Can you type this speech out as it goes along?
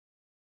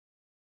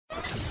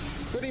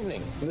Good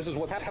evening. This is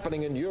what's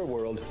happening in your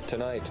world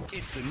tonight.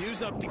 It's the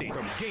news update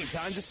from Game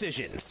Time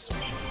Decisions.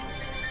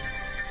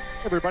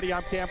 Hey everybody,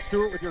 I'm Cam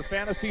Stewart with your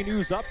fantasy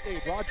news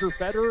update. Roger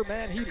Federer,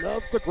 man, he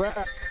loves the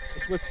grass.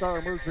 The Swiss star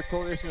emerged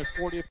victorious in his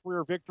 40th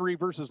career victory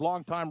versus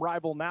longtime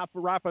rival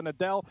Rafa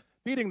Nadal,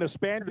 beating the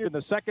Spaniard in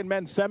the second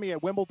men's semi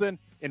at Wimbledon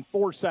in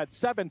 4 sets,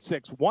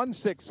 7-6, 1-6,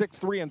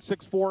 6-3, and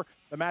 6-4.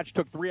 The match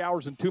took 3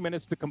 hours and 2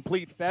 minutes to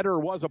complete. Federer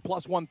was a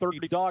plus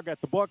 130 dog at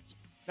the books.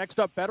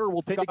 Next up, Federer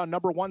will take on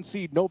number 1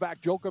 seed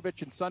Novak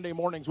Djokovic in Sunday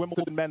morning's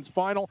Wimbledon men's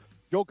final.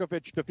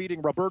 Djokovic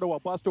defeating Roberto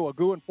Augusto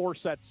Agut in 4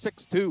 sets,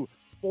 6-2,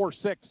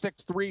 4-6,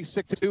 6-3,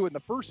 6-2 in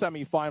the first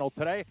semifinal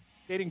today.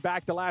 Dating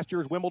back to last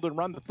year's Wimbledon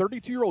run, the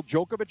 32-year-old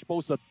Djokovic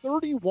boasts a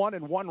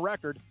 31-1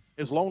 record.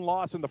 His lone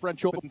loss in the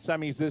French Open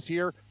semis this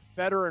year.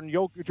 Federer and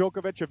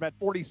Djokovic have met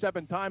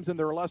 47 times in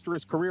their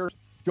illustrious careers.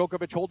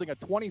 Djokovic holding a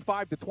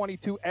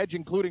 25-22 edge,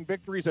 including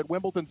victories at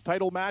Wimbledon's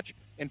title match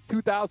in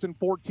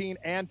 2014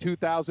 and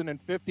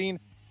 2015.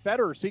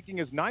 Federer seeking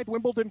his 9th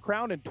Wimbledon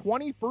crown and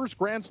 21st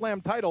Grand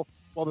Slam title,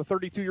 while the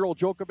 32-year-old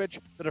Djokovic,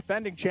 the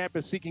defending champ,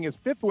 is seeking his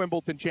 5th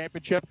Wimbledon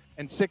championship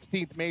and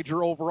 16th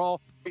major overall.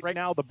 Right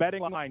now, the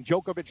betting line,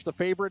 Djokovic the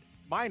favorite,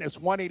 minus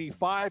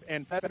 185,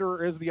 and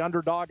Federer is the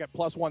underdog at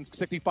plus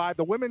 165.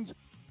 The women's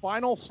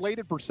final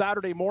slated for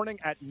Saturday morning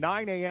at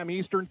 9 a.m.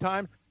 Eastern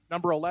time.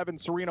 Number 11,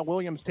 Serena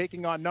Williams,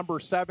 taking on number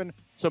 7,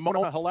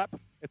 Simona Halep.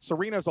 It's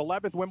Serena's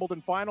 11th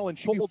Wimbledon final, and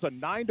she holds a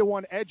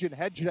 9-1 edge in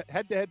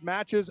head-to-head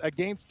matches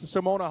against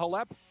Simona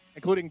Halep,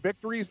 including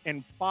victories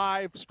in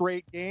 5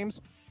 straight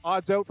games.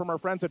 Odds out from our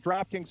friends at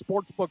DraftKings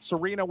Sportsbook.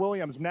 Serena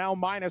Williams now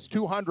minus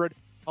 200,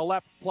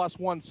 Halep plus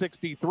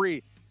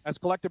 163. As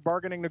collective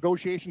bargaining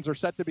negotiations are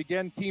set to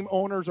begin, team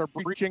owners are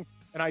reaching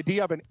an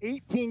idea of an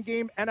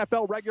 18-game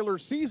NFL regular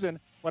season,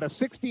 but a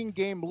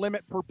 16-game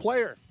limit per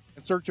player.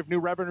 In search of new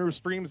revenue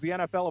streams, the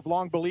NFL have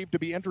long believed to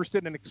be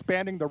interested in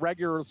expanding the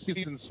regular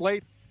season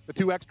slate. The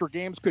 2 extra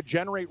games could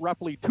generate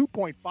roughly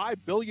 $2.5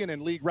 billion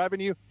in league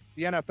revenue.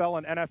 The NFL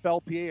and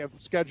NFLPA have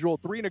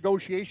scheduled 3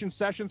 negotiation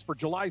sessions for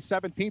July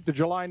 17th to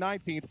July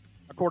 19th,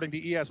 according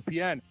to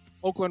ESPN.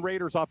 Oakland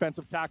Raiders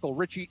offensive tackle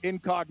Richie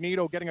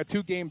Incognito getting a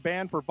 2-game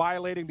ban for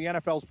violating the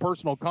NFL's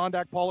personal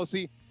conduct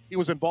policy. He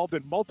was involved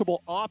in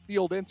multiple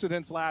off-field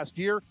incidents last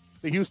year.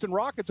 The Houston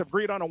Rockets have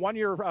agreed on a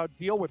 1-year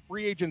deal with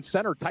free agent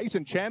center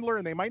Tyson Chandler,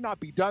 and they might not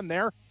be done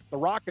there. The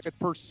Rockets are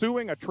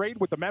pursuing a trade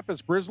with the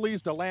Memphis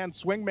Grizzlies to land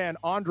swingman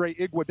Andre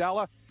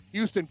Iguodala.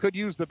 Houston could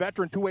use the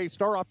veteran two-way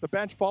star off the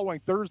bench following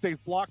Thursday's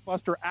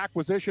blockbuster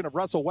acquisition of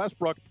Russell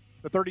Westbrook.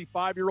 The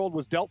 35-year-old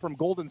was dealt from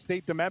Golden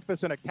State to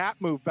Memphis in a cap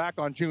move back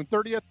on June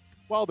 30th,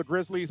 while the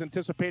Grizzlies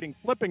anticipating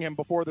flipping him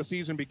before the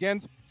season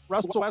begins.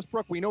 Russell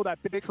Westbrook, we know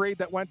that big trade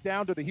that went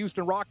down to the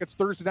Houston Rockets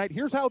Thursday night.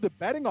 Here's how the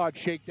betting odds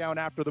shake down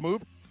after the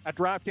move. At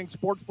DraftKings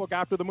Sportsbook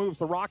after the moves,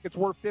 the Rockets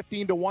were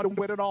 15-1 to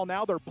win it all.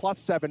 Now they're plus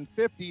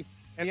 750.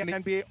 And the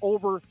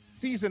NBA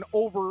season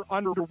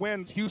over-under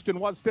wins, Houston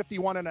was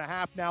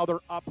 51.5. Now they're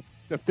up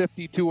to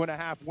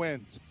 52.5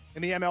 wins.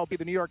 In the MLB,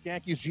 the New York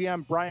Yankees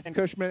GM Brian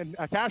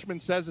Cashman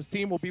says his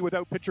team will be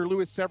without pitcher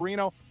Luis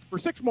Severino for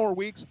 6 more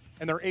weeks,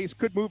 and their ace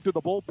could move to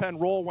the bullpen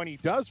role when he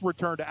does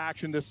return to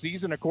action this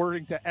season,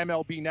 according to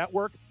MLB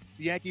Network.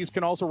 The Yankees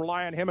can also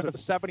rely on him as a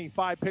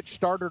 75-pitch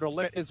starter to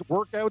limit his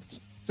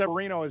workouts.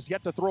 Severino has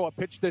yet to throw a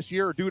pitch this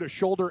year due to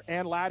shoulder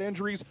and lat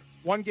injuries.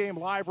 1 game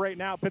live right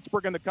now,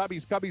 Pittsburgh and the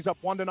Cubbies. Cubbies up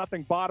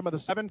 1-0, bottom of the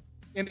 7th.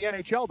 In the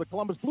NHL, the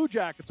Columbus Blue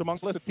Jackets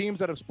amongst a list of teams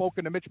that have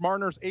spoken to Mitch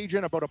Marner's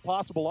agent about a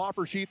possible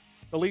offer sheet.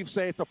 The Leafs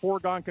say it's a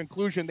foregone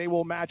conclusion they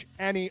will match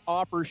any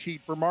offer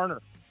sheet for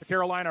Marner. The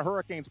Carolina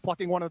Hurricanes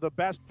plucking one of the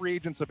best free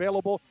agents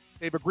available.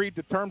 They've agreed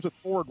to terms with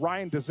forward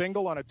Ryan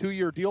Dzingel on a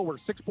 2-year deal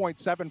worth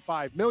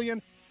 $6.75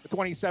 million. The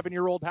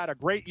 27-year-old had a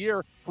great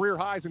year, career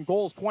highs in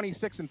goals,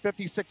 26 and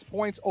 56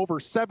 points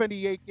over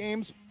 78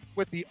 games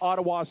with the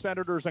Ottawa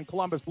Senators and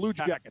Columbus Blue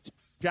Jackets.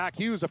 Jack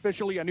Hughes,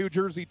 officially a New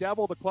Jersey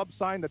Devil. The club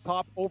signed the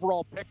top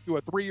overall pick to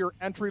a 3-year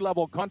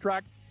entry-level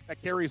contract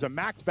that carries a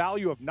max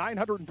value of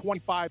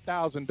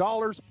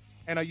 $925,000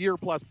 and a year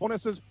plus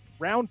bonuses.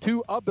 Round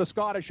 2 of the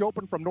Scottish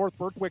Open from North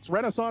Berthwick's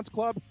Renaissance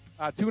Club.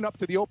 Tune up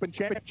to the Open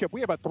Championship.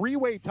 We have a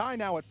 3-way tie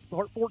now at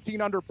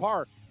 14 under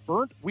par.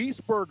 Bernd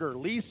Wiesberger,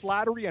 Lee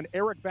Slattery, and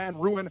Eric Van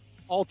Rooyen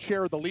all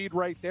share the lead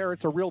right there.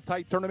 It's a real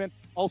tight tournament.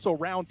 Also,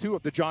 round 2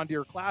 of the John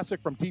Deere Classic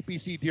from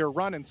TPC Deere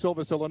Run in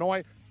Silvis,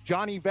 Illinois.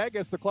 Johnny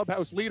Vegas, the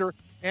clubhouse leader,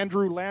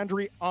 Andrew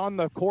Landry on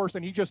the course,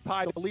 and he just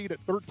tied the lead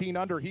at 13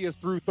 under. He is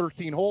through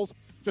 13 holes.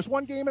 Just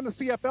 1 game in the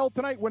CFL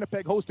tonight.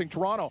 Winnipeg hosting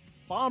Toronto.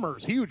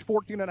 Bombers, huge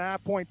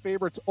 14.5-point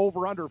favorites,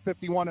 over under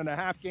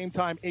 51.5. Game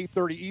time,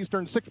 8:30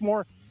 Eastern. 6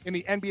 more in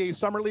the NBA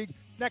Summer League.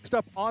 Next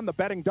up on the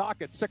betting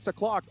docket, 6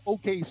 o'clock,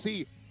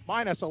 OKC.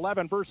 Minus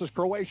 11 versus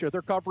Croatia.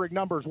 They're covering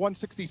numbers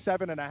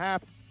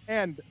 167.5.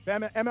 And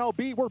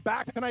MLB, we're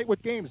back tonight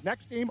with games.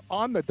 Next game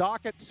on the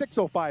docket,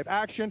 6:05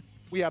 action.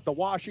 We have the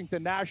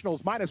Washington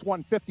Nationals minus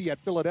 150 at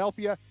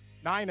Philadelphia,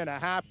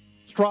 9.5.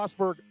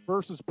 Strasburg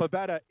versus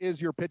Pavetta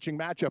is your pitching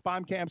matchup.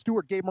 I'm Cam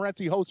Stewart, Gabe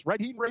Morency, host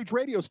Red Heat and Rage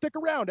Radio. Stick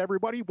around,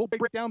 everybody. We'll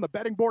break down the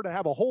betting board and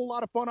have a whole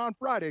lot of fun on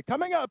Friday.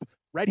 Coming up,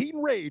 Red Heat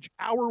and Rage,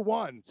 Hour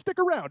 1. Stick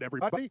around,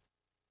 everybody.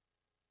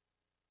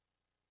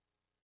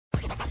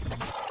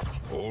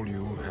 All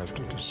you have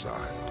to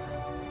decide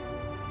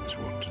is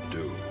what to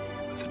do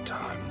with the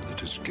time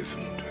that is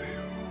given to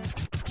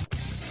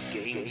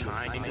you. Game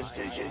time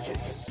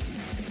decisions.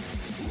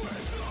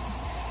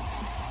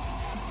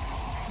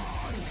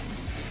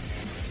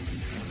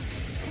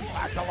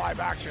 Back to live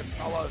action,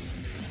 fellas.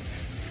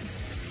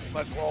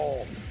 Let's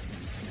roll.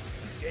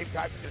 Game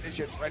time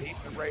decisions. Red Heat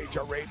and Rage.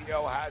 Our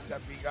radio has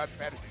begun.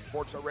 Fantasy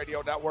Sports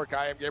Radio Network.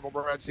 I am Gabriel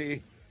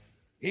Morency.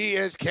 He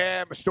is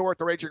Cam Stewart,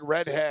 the Raging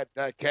Redhead.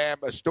 Cam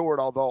Stewart,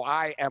 although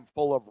I am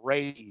full of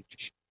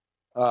rage.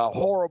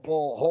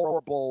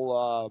 Horrible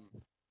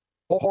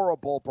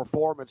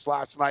performance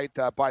last night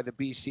by the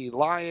BC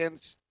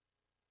Lions.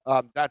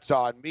 That's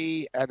on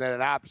me. And then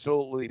an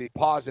absolutely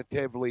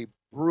positively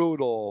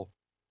brutal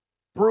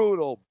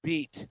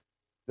beat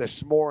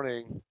this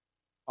morning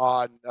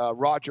on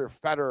Roger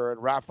Federer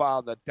and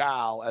Rafael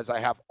Nadal, as I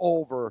have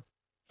over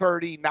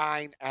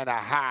 39 and a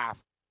half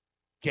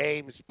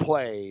games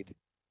played.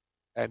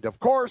 And, of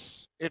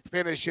course, it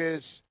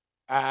finishes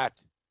at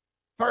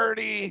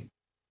 39.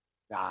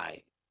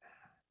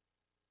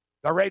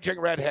 The Raging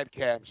Redhead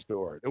Cam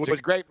Stewart. It was a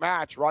great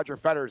match. Roger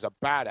Federer's a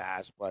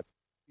badass, but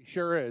he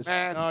sure is.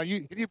 Man,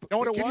 can you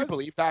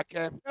believe that,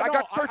 Cam? Yeah, I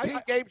got 13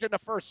 games in the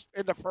first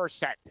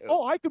set, too.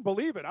 Oh, I can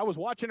believe it. I was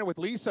watching it with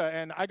Lisa,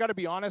 and I got to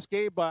be honest,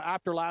 Gabe,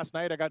 after last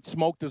night, I got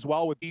smoked as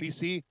well with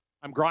BBC.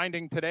 I'm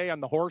grinding today on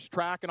the horse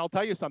track, and I'll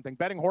tell you something.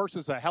 Betting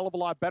horses is a hell of a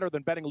lot better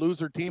than betting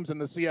loser teams in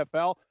the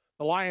CFL.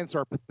 The Lions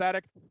are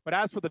pathetic. But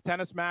as for the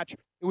tennis match,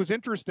 it was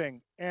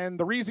interesting. And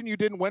the reason you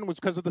didn't win was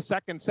because of the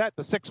second set,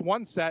 the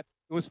 6-1 set.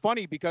 It was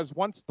funny because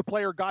once the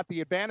player got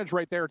the advantage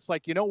right there, it's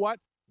like, you know what?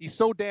 He's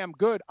so damn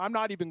good. I'm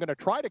not even going to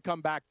try to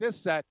come back this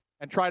set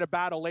and try to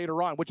battle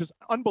later on, which is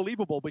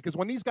unbelievable because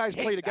when these guys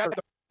play together,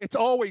 it's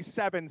always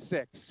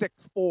 7-6,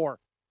 6-4,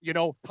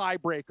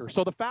 tiebreaker.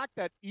 So the fact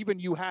that even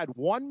you had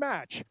one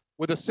match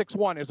with a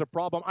 6-1 is a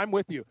problem. I'm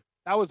with you.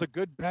 That was a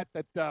good bet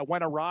that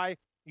went awry.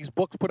 These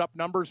books put up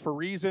numbers for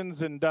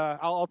reasons, and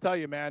I'll tell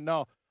you, man,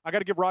 no. I got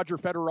to give Roger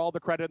Federer all the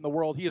credit in the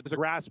world. He is a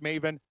grass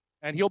maven,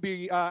 and he'll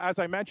be, as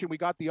I mentioned, we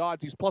got the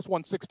odds. He's plus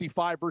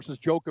 165 versus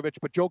Djokovic,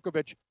 but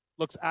Djokovic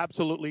looks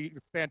absolutely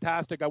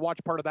fantastic. I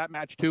watched part of that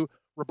match, too.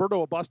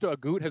 Roberto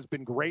Agut has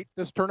been great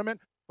this tournament,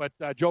 but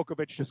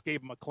Djokovic just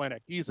gave him a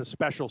clinic. He's a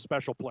special,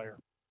 special player.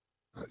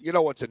 You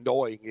know what's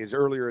annoying is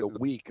earlier in the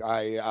week,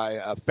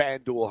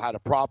 FanDuel had a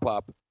prop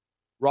up.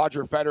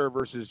 Roger Federer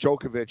versus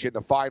Djokovic in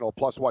the final,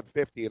 plus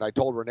 150, and I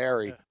told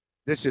Ranieri,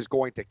 this is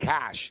going to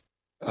cash,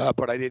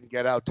 but I didn't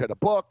get out to the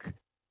book.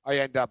 I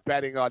end up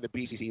betting on the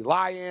BC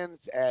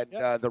Lions, and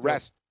the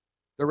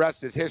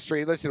rest is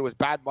history. Listen, it was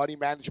bad money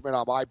management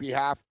on my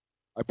behalf.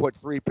 I put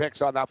 3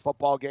 picks on that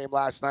football game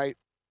last night,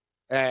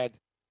 and,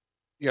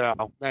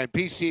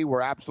 BC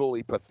were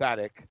absolutely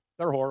pathetic.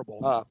 They're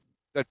horrible.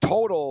 The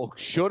total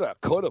could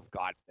have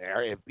gotten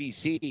there if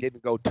BC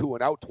didn't go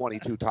 2-and-out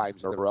 22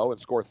 times in a row and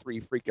score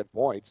 3 freaking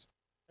points.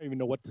 I don't even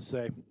know what to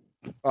say.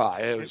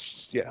 It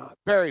was,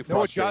 very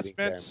frustrating.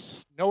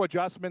 No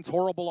adjustments,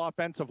 horrible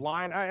offensive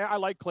line. I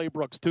like Clay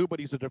Brooks, too, but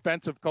he's a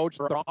defensive coach.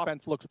 The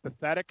offense looks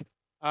pathetic.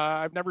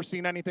 I've never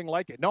seen anything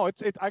like it. No,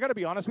 it's. I got to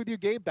be honest with you,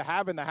 Gabe, the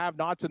have and the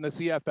have-nots in the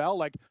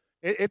CFL,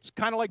 it's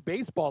kind of like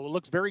baseball. It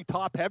looks very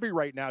top-heavy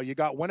right now. You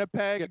got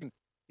Winnipeg and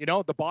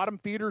the bottom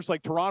feeders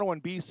like Toronto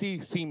and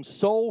BC seem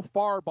so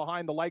far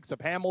behind the likes of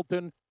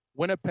Hamilton,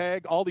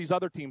 Winnipeg, all these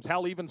other teams.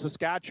 Hell, even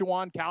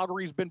Saskatchewan,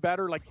 Calgary's been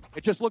better.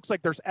 It just looks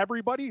like there's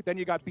everybody. Then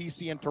you got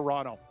BC and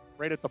Toronto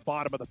right at the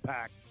bottom of the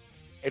pack.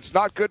 It's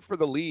not good for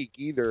the league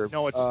either.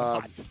 No, it's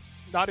not.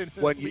 Not in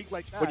a league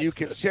like that. When you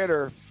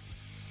consider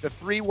the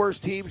 3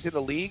 worst teams in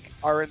the league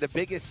are in the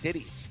biggest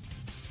cities.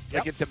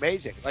 It's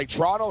amazing.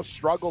 Toronto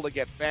struggle to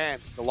get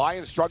fans. The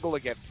Lions struggle to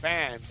get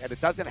fans, and it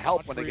doesn't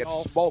help when they get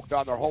smoked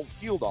on their home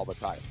field all the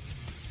time.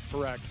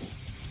 Correct.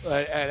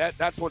 And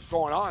that's what's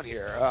going on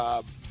here.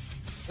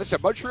 Listen,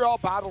 Montreal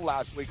battled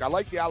last week. I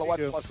like the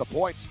Alouettes plus the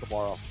points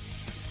tomorrow.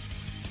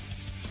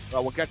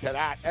 Well, we'll get to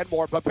that and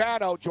more.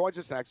 Babano joins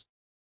us next.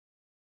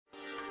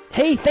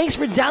 Hey, thanks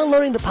for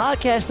downloading the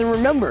podcast. And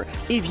remember,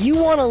 if you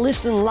want to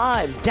listen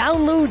live,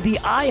 download the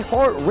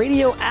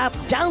iHeartRadio app,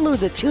 download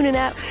the TuneIn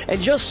app, and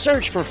just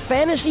search for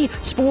Fantasy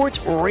Sports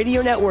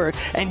Radio Network,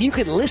 and you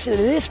can listen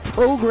to this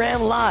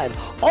program live.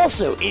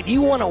 Also, if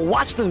you want to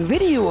watch the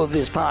video of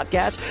this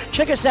podcast,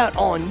 check us out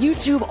on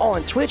YouTube,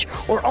 on Twitch,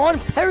 or on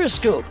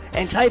Periscope,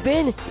 and type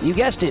in, you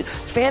guessed it,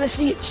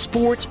 Fantasy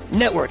Sports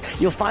Network.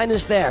 You'll find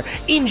us there.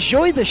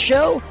 Enjoy the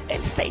show,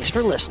 and thanks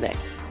for listening.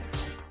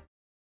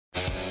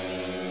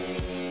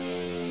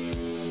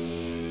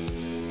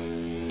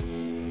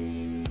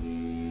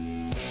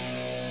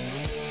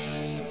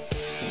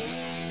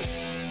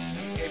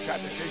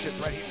 Decisions,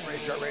 Red Heat and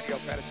Rage, our radio,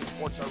 Fantasy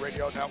Sports, our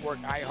radio network,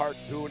 iHeart,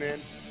 TuneIn,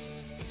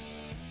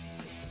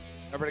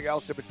 everything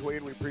else in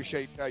between. We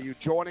appreciate you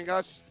joining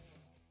us.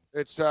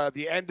 It's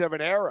the end of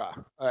an era,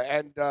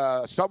 and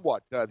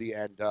somewhat the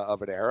end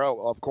of an era.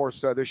 Of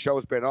course, this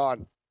show's been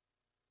on.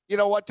 You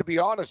know what? To be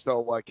honest,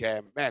 though,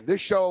 Cam, man,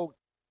 this show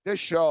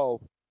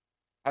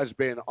has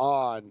been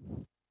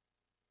on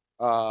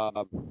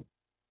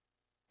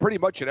pretty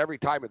much at every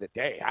time of the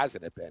day,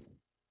 hasn't it been?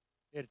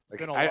 It's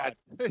been a lot.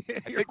 I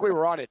think we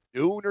were on at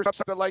noon or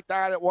something like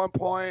that at one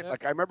point. Yeah.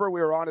 Like I remember we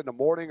were on in the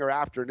morning or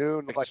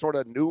afternoon, like sort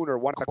of noon or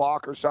 1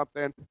 o'clock or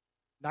something.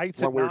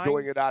 Nights when at we were 9?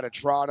 doing it out of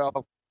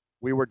Toronto.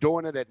 We were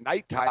doing it at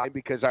nighttime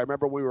because I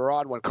remember we were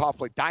on when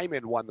Conflict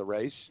Diamond won the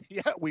race.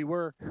 Yeah, we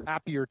were.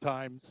 Happier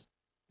times.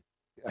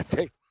 I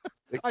think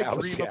I that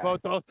was, dream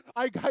about those.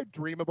 I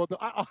dream about those.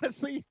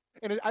 Honestly,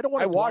 and I don't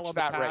want to watched on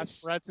that the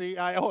past, race.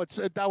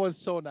 Retzi. That was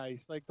so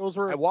nice. Like those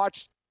were.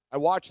 I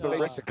watched the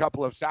race a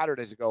couple of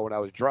Saturdays ago when I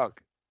was drunk.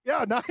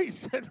 Yeah,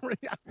 nice.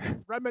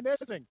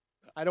 Reminiscing.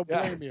 I don't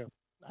blame you.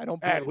 I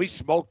don't blame Man, we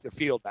smoked the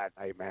field that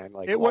night, man.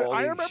 Like it was, holy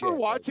I remember shit,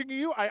 watching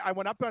you. I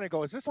went up and I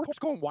go, "Is this horse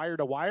going wire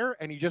to wire?"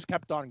 And he just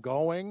kept on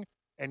going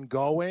and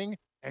going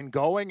and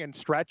going and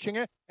stretching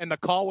it. And the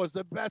call was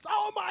the best.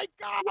 Oh my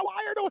God,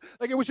 wire to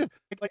like it was just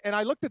like. And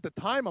I looked at the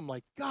time. I'm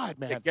like, God,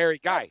 man,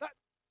 Gary Guy.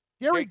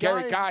 Gary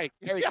Guy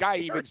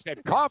even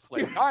said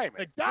Conflict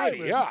Diamond.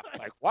 Yeah,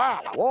 like wow,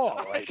 whoa,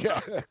 like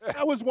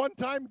that was one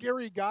time.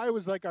 Gary Guy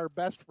was like our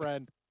best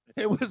friend.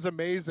 It was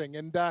amazing,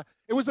 and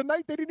it was a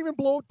night they didn't even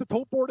blow up the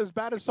tote board as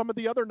bad as some of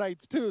the other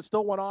nights too. It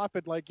still went off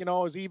at like it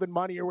was even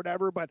money or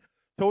whatever, but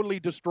totally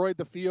destroyed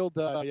the field.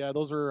 Yeah,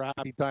 those are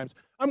happy times.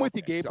 I'm with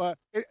you, Gabe. We're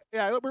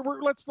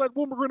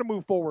going to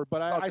move forward,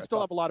 but I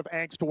still have a lot of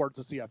angst towards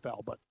the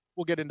CFL, but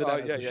we'll get into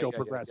that as the show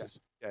progresses.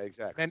 Yeah,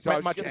 exactly. And so I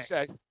was much going to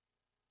say.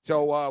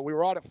 So we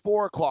were on at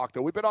 4 o'clock,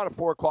 though. We've been on at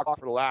 4 o'clock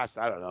for the last,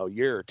 I don't know,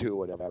 year or two,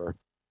 whatever.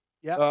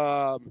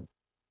 Yeah.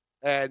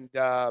 And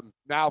now,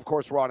 of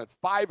course, we're on at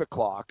 5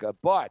 o'clock.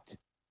 But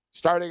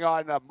starting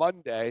on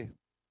Monday,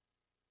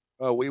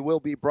 we will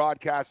be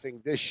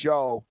broadcasting this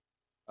show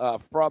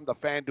from the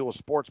FanDuel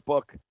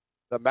Sportsbook,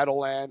 the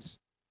Meadowlands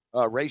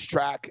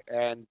racetrack,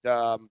 and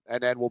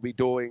then we'll be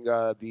doing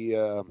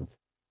the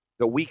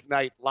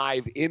weeknight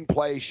live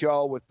in-play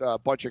show with a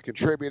bunch of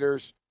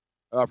contributors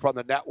from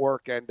the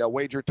network and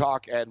Wager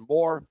Talk and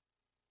more.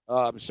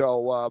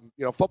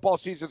 Football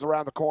season's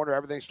around the corner.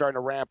 Everything's starting to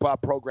ramp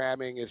up.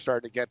 Programming is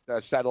starting to get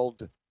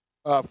settled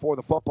for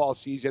the football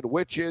season,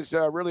 which is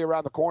really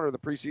around the corner. The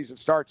preseason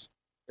starts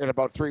in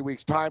about 3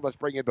 weeks' time. Let's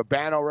bring in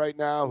Babano right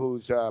now,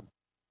 who's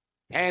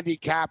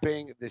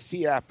handicapping the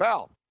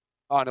CFL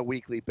on a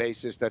weekly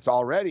basis. That's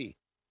already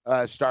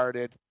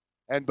started.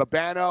 And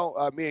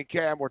Babano, me and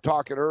Cam were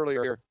talking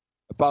earlier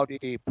about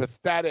the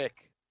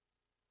pathetic,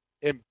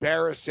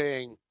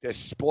 embarrassing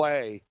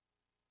display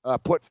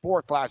put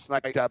forth last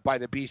night by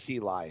the BC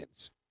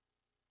Lions.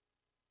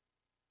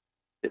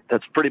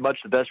 That's pretty much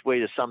the best way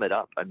to sum it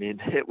up. I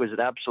mean, it was an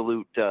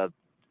absolute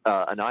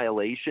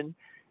annihilation.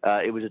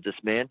 It was a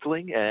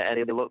dismantling, and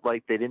it looked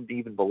like they didn't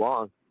even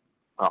belong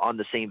on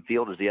the same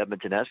field as the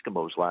Edmonton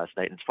Eskimos last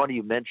night. And it's funny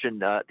you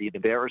mentioned the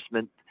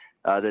embarrassment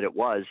that it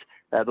was.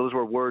 Those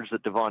were words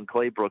that Devon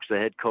Claybrooks, the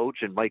head coach,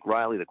 and Mike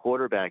Riley, the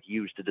quarterback,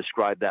 used to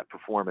describe that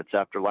performance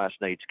after last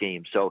night's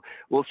game. So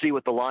we'll see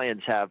what the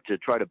Lions have to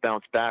try to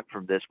bounce back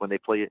from this when they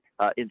play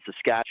in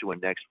Saskatchewan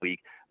next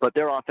week. But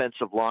their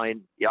offensive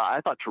line,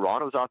 I thought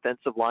Toronto's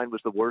offensive line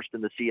was the worst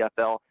in the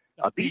CFL.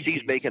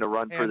 BC's making a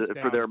run for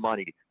their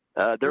money.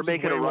 They're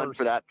making a run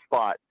for that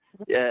spot.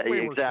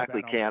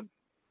 Exactly, Cam.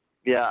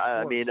 Yeah,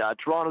 I mean,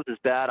 Toronto's is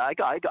bad.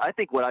 I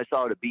think what I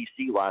saw at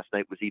BC last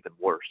night was even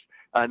worse.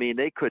 I mean,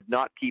 they could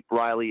not keep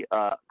Riley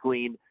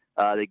clean.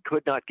 They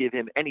could not give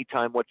him any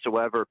time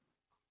whatsoever.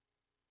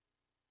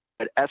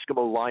 An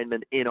Eskimo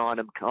lineman in on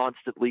him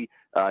constantly.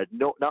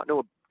 No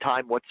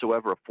time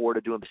whatsoever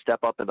afforded to him to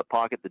step up in the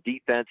pocket. The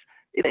defense,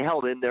 they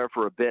held in there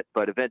for a bit,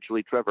 but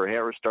eventually Trevor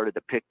Harris started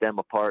to pick them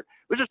apart.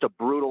 It was just a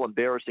brutal,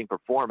 embarrassing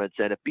performance.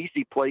 And if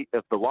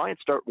if the Lions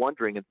start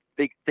wondering and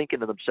thinking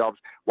to themselves,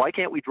 why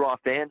can't we draw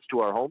fans to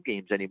our home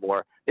games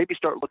anymore? Maybe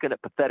start looking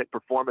at pathetic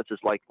performances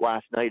like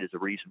last night as a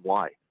reason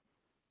why.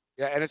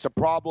 Yeah, and it's a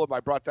problem.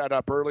 I brought that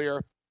up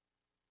earlier.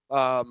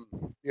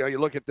 You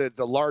look at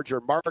the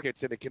larger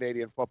markets in the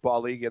Canadian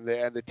Football League, and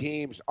the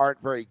teams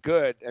aren't very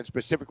good, and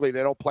specifically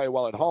they don't play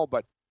well at home.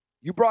 But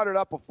you brought it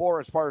up before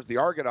as far as the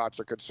Argonauts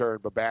are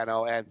concerned,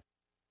 Babano, and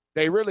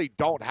they really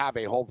don't have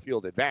a home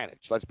field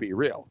advantage. Let's be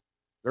real.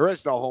 There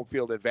is no home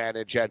field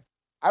advantage, and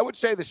I would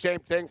say the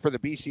same thing for the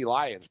BC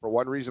Lions for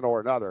one reason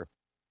or another.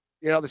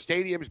 The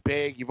stadium's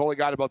big. You've only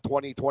got about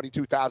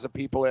 22,000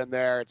 people in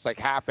there. It's like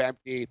half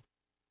empty.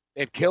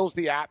 It kills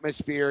the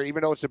atmosphere,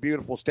 even though it's a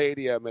beautiful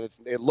stadium and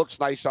it looks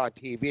nice on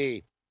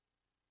TV.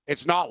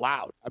 It's not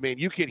loud. I mean,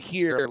 you could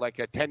hear like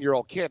a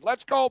 10-year-old kid,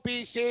 "Let's go,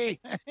 BC,"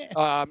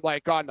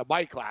 like on the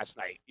mic last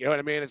night. You know what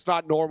I mean? It's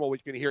not normal when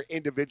you can hear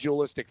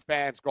individualistic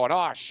fans going,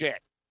 "Oh shit,"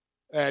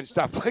 and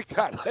stuff like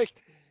that. Like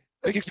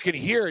you can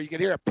hear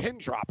a pin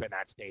drop in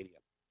that stadium.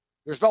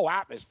 There's no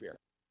atmosphere.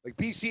 Like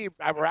BC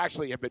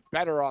have been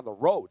better on the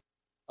road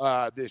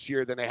this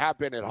year than they have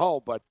been at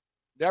home, but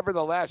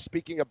nevertheless,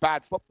 speaking of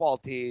bad football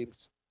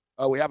teams,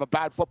 We have a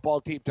bad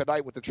football team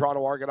tonight with the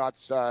Toronto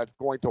Argonauts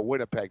going to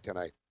Winnipeg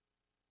tonight.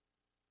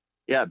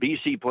 Yeah,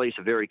 BC plays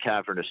a very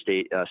cavernous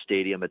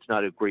stadium. It's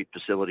not a great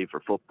facility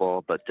for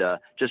football, but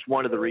just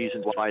one of the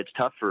reasons why it's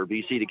tough for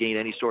BC to gain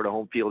any sort of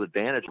home field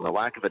advantage, and the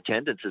lack of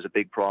attendance is a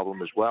big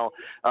problem as well.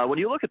 When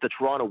you look at the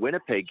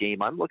Toronto-Winnipeg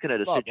game, I'm looking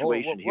at a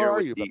situation here. Where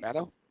are you,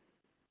 Bavano?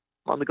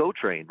 On the GO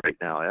train right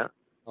now, yeah.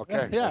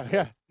 Okay.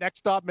 Yeah. Next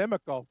stop,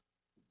 Mimico.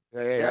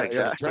 Yeah,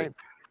 exactly. Train.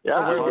 Yeah,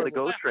 I'm on the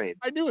GO train.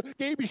 I knew,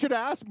 Gabe, you should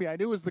have asked me. I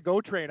knew it was the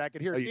GO train. I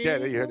could hear it. You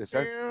did. You heard the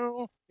sound?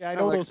 Yeah, I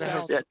know those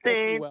sounds. Yeah,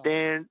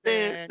 ding.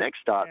 Next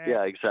stop.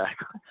 Yeah,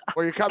 exactly.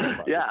 Where are you coming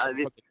from? Yeah, from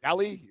the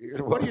Delhi?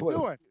 What are you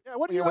doing? Yeah,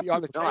 what are you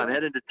on the train? No, I'm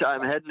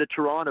heading to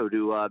Toronto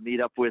to meet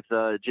up with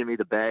Jimmy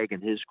the Bag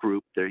and his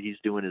group. There, he's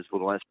doing his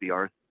little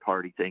SBR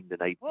party thing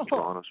tonight in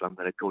Toronto, so I'm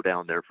going to go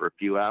down there for a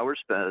few hours,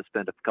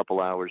 spend a couple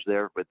hours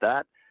there with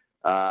that.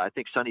 I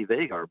think Sonny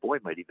Vega, our boy,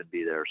 might even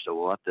be there, so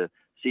we'll have to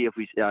see if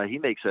he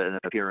makes an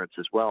appearance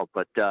as well.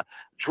 But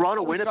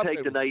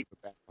Toronto-Winnipeg tonight.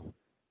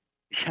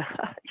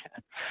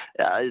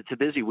 Yeah, it's a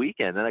busy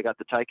weekend. Then I got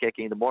the Ticats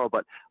game tomorrow.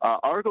 But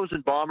Argos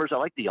and Bombers, I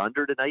like the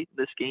under tonight in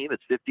this game.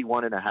 It's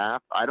 51.5.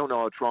 I don't know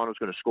how Toronto's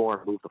going to score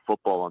and move the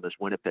football on this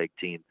Winnipeg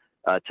team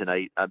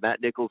tonight. Matt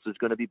Nichols is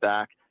going to be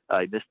back.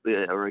 He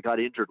got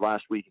injured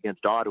last week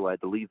against Ottawa. I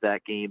had to leave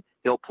that game.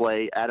 He'll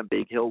play. Adam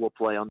Bighill will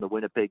play on the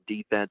Winnipeg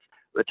defense.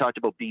 We talked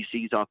about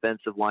BC's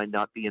offensive line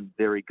not being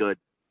very good.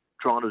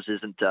 Toronto's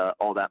isn't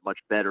all that much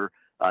better.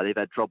 They've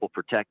had trouble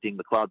protecting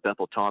McLeod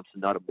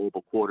Bethel-Thompson, not a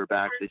mobile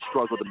quarterback. They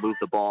struggled to move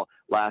the ball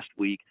last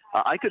week.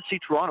 I could see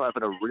Toronto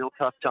having a real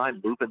tough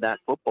time moving that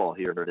football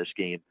here in this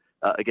game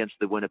against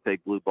the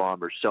Winnipeg Blue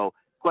Bombers. So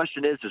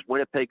question is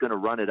Winnipeg going to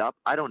run it up?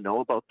 I don't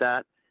know about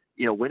that.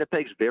 You know,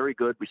 Winnipeg's very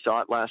good. We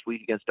saw it last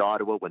week against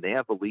Ottawa. When they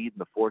have a lead in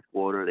the fourth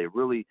quarter, they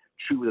really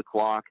chew the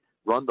clock,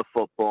 run the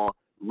football,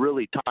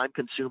 really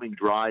time-consuming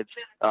drives.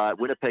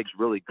 Winnipeg's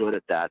really good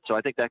at that. So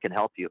I think that can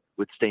help you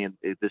with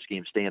this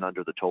game staying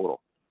under the total.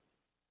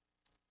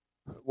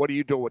 What are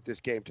you doing with this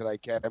game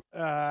tonight, Kevin?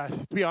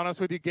 To be honest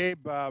with you,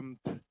 Gabe, I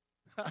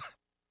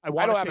don't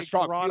have a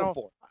strong feel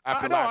for it.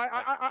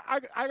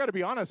 I got to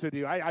be honest with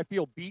you. I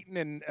feel beaten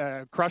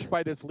and crushed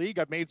by this league.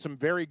 I've made some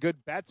very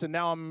good bets, and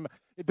now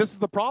this is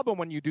the problem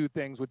when you do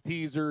things with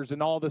teasers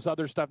and all this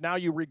other stuff. Now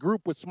you regroup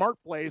with smart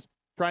plays,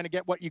 trying to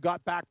get what you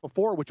got back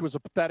before, which was a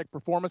pathetic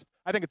performance.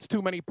 I think it's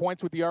too many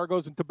points with the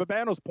Argos. And to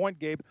Babano's point,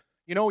 Gabe,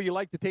 you know you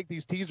like to take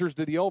these teasers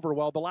to the over.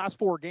 Well, the last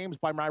 4 games,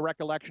 by my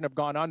recollection, have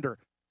gone under.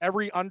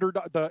 Every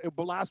underdog.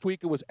 Last week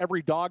it was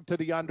every dog to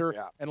the under,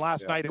 and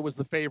last night it was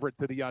the favorite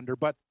to the under.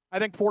 But I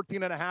think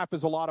 14.5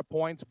 is a lot of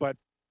points. But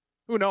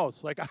who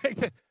knows? Let's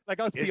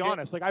be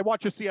honest. Like I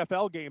watch a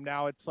CFL game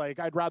now. It's like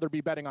I'd rather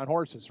be betting on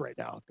horses right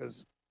now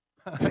because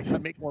I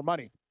can make more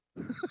money.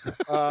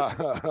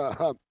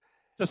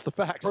 Just the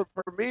facts.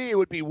 For me, it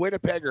would be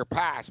Winnipeg or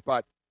pass,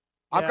 but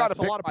I've got to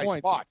pick my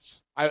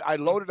spots. I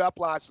loaded up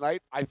last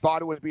night. I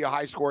thought it would be a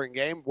high-scoring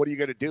game. What are you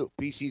going to do?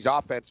 BC's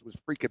offense was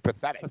freaking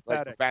pathetic.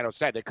 Like Bavano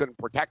said, they couldn't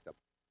protect them.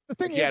 The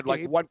thing is, he had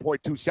like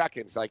 1.2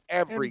 seconds, like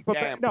every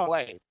damn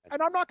play.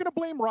 And I'm not going to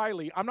blame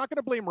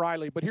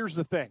Riley. But here's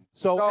the thing.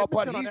 So,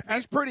 but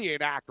he's pretty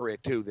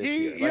inaccurate too this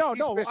year.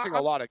 He's missing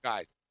a lot of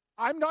guys.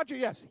 I'm not.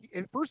 Yes.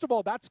 First of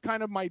all, that's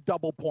kind of my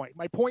double point.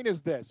 My point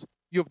is this: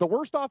 you have the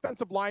worst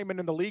offensive lineman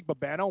in the league,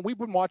 Babano, and we've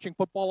been watching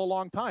football a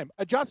long time.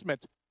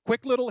 Adjustments,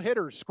 quick little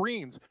hitters,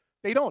 screens.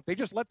 They don't. They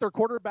just let their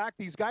quarterback.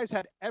 These guys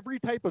had every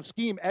type of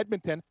scheme.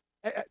 Edmonton,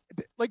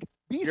 like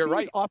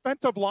BC's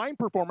offensive line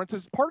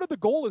performances. Part of the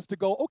goal is to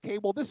go, okay,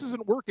 well, this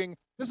isn't working.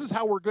 This is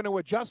how we're going to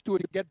adjust to it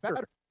to get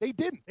better. They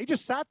didn't. They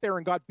just sat there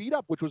and got beat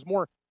up, which was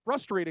more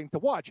frustrating to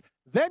watch.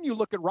 Then you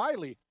look at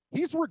Riley.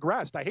 He's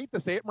regressed. I hate to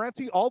say it,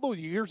 Morency. All those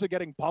years of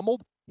getting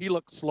pummeled, he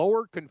looked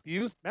slower,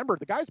 confused. Remember,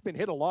 the guy's been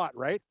hit a lot,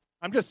 right?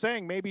 I'm just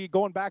saying maybe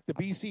going back to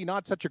BC,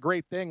 not such a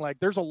great thing. Like,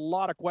 there's a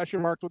lot of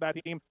question marks with that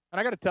team. And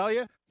I got to tell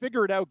you,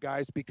 figure it out,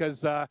 guys,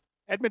 because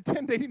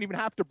Edmonton, they didn't even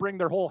have to bring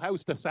their whole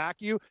house to sack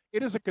you.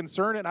 It is a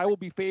concern, and I will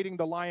be fading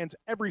the Lions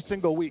every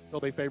single week until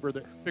they figure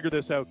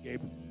this out,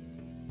 Gabe.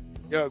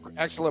 Yeah,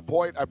 excellent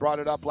point. I brought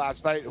it up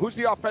last night. Who's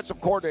the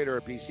offensive coordinator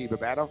at BC,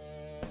 Babano?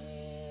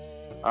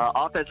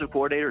 Offensive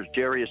coordinator is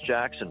Jarius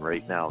Jackson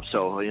right now.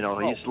 So, you know,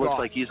 looks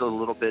like he's a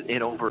little bit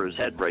in over his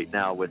head right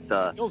now with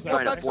trying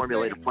to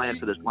formulate a plan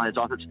for this Lions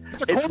offense.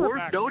 It's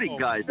worth noting,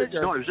 guys.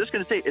 I was just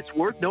going to say, it's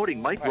worth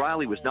noting Mike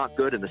Riley was not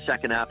good in the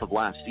second half of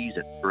last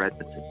season for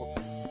Edmonton.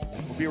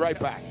 We'll be right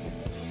back.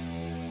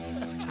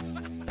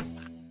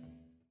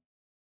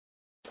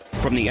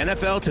 From the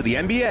NFL to the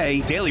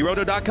NBA,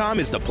 DailyRoto.com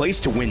is the place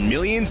to win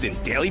millions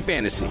in daily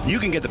fantasy. You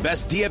can get the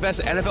best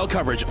DFS NFL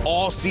coverage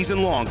all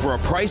season long for a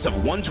price of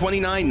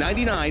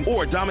 $129.99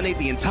 or dominate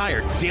the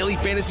entire daily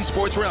fantasy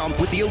sports realm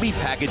with the Elite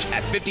Package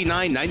at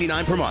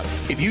 $59.99 per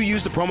month. If you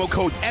use the promo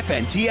code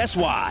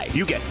FNTSY,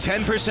 you get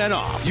 10%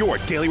 off your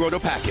Daily Roto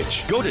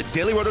package. Go to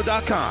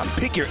DailyRoto.com,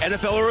 pick your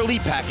NFL or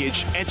Elite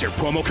Package, enter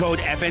promo code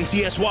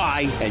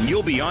FNTSY, and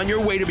you'll be on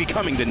your way to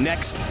becoming the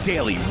next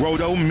Daily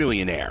Roto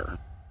millionaire.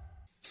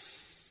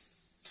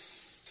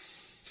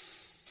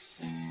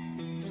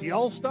 The The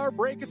All-Star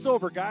break, it's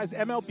over, guys.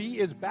 MLB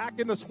is back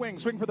in the swing.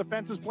 Swing for the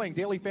fences, playing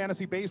daily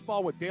fantasy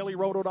baseball with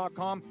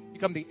DailyRoto.com.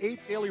 Become the 8th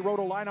Daily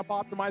Roto lineup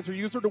optimizer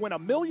user to win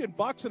 $1 million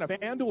in a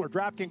FanDuel or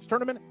DraftKings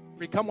tournament.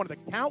 Become one of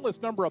the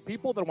countless number of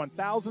people that won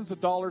thousands of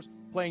dollars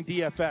playing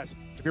DFS.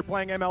 If you're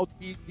playing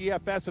MLB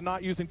DFS and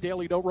not using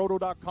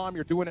DailyRoto.com,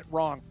 you're doing it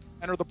wrong.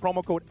 Enter the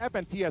promo code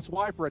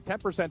FNTSY for a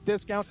 10%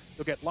 discount.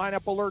 You'll get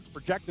lineup alerts,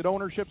 projected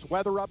ownerships,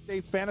 weather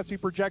updates, fantasy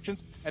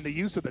projections, and the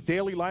use of the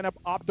daily lineup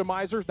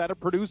optimizers that have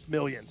produced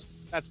millions.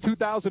 That's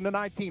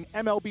 2019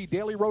 MLB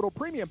Daily Roto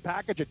Premium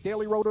Package at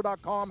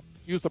DailyRoto.com.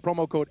 Use the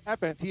promo code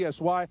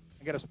FNTSY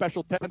and get a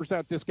special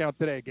 10% discount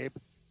today, Gabe.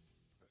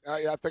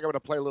 I think I'm going to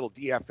play a little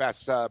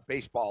DFS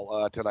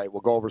baseball tonight. We'll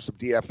go over some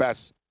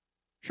DFS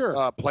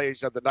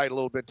plays of the night a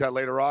little bit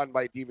later on.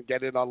 Might even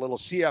get in on a little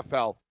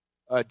CFL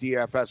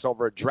DFS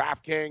over at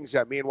DraftKings.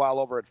 Meanwhile,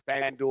 over at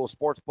FanDuel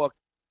Sportsbook,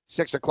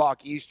 6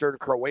 o'clock Eastern,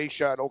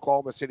 Croatia and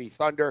Oklahoma City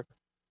Thunder.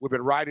 We've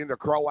been riding the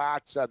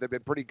Croats. They've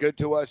been pretty good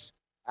to us,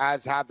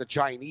 as have the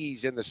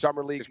Chinese in the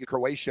Summer League.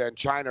 Croatia and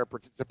China are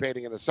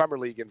participating in the Summer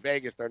League in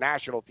Vegas, their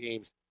national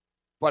teams.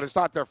 But it's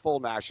not their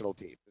full national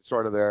team. It's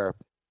sort of their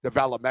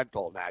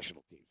developmental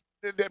national teams.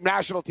 The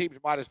national teams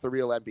minus the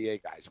real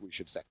NBA guys, we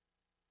should say.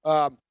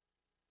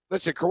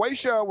 Listen,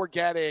 Croatia were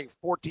getting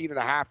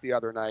 14.5 the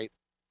other night.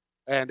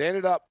 And they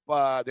ended up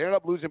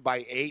losing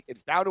by 8.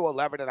 It's down to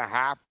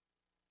 11.5.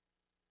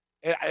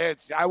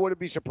 I wouldn't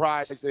be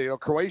surprised.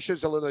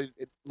 Croatia's a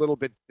little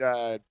bit.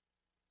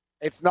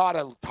 It's not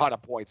a ton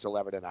of points.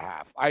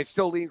 11.5. I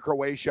still lean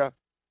Croatia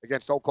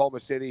against Oklahoma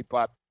City,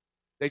 but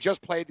they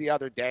just played the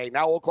other day.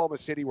 Now Oklahoma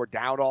City were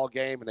down all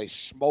game and they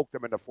smoked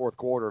them in the fourth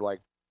quarter, like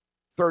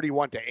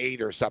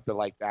 31-8 or something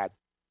like that.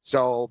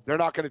 So they're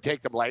not going to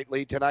take them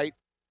lightly tonight.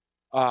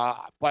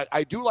 But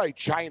I do like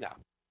China.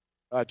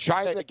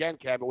 China, again,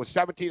 Cam, it was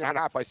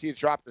 17.5. I see it's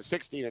dropped to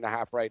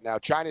 16.5 right now.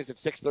 China's at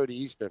 6:30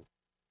 Eastern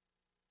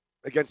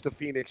against the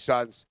Phoenix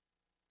Suns.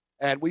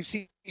 And we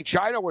see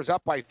China was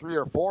up by 3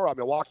 or 4 on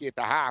Milwaukee at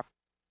the half.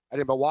 And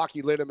then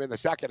Milwaukee lit them in the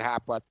second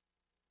half. But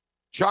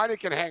China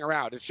can hang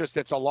around. It's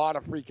a lot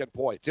of freaking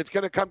points. It's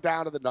going to come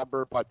down to the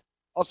number, but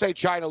I'll say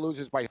China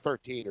loses by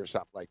 13 or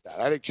something like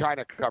that. I think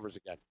China covers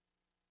again.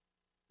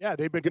 Yeah,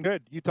 they've been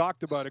good. You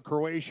talked about it.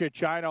 Croatia,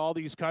 China, all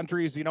these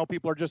countries,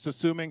 people are just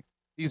assuming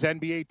these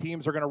NBA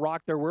teams are going to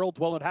rock their worlds.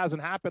 Well, it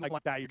hasn't happened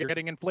like that. You're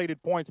getting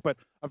inflated points, but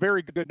a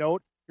very good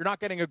note. You're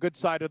not getting a good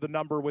side of the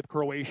number with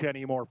Croatia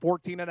anymore.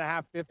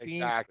 14.5, 15.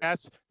 Exactly.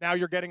 Yes. Now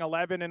you're getting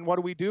 11. And what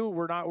do?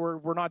 We're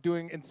not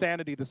doing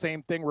insanity. The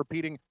same thing,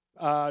 repeating,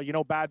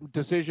 bad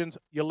decisions.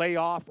 You lay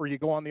off or you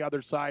go on the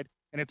other side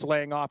and it's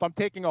laying off. I'm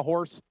taking a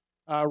horse,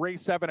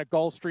 race 7 at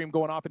Gulfstream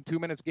going off in 2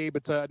 minutes, Gabe.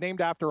 It's named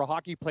after a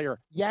hockey player,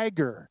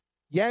 Jagger.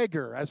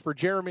 As for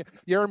Jaromir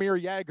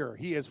Jagr,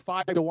 he is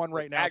 5-1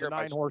 right now. The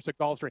 9-horse at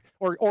Gulfstream,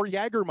 or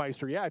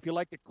Jagermeister. Yeah, if you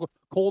like it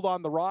cold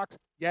on the rocks,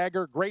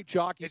 Jagr, great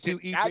jockey. Is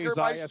it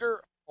Jagermeister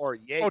or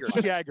Jaeger? Oh,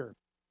 just Jagr.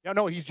 Yeah,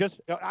 no, he's just.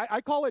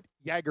 I call it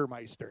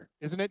Jagermeister,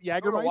 isn't it? Jagermeister. I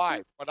don't know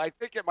why, but I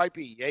think it might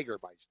be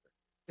Jagermeister.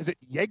 Is it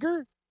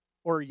Jaeger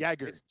or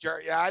Jagr?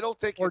 I don't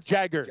think. Or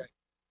Jagger.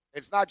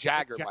 It's not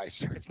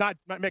Jagermeister. It's not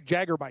Mick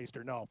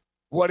Jagermeister. No.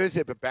 What is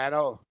it,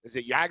 Babano? Is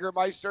it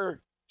Jagermeister?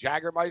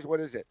 Jagermeister? What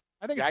is it?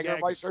 I think it's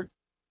Jagermeister.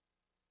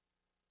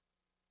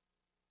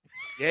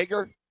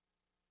 Jaeger?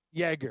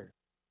 Jaeger.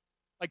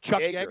 Like Chuck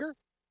Yeager?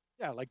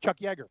 Yeah, like Chuck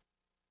Yeager.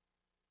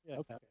 Yeah,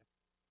 okay.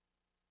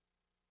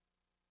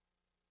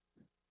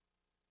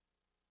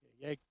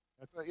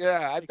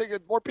 Yeah, I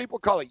think more people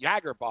call it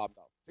Jager bomb,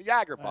 though. It's a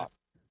Jager bomb.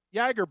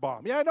 Jager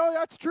bomb. Yeah, no,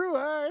 that's true.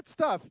 It's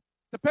tough.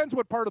 Depends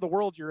what part of the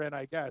world you're in,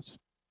 I guess.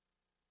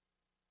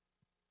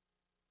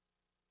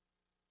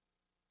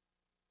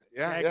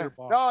 Yeah.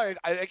 No,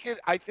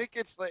 I think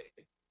it's like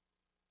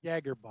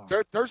Jager bomb.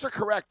 There's a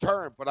correct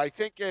term, but I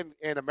think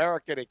in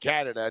America and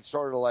Canada, it's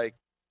sort of like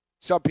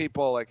some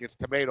people like it's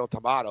tomato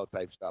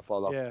type stuff.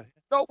 Although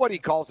nobody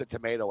calls it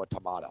tomato a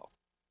tomato.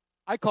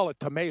 I call it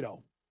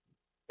tomato.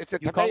 It's a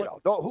tomato.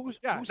 No, who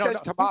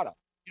says tomato?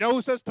 You know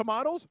who says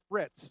tomatoes?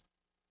 Brits.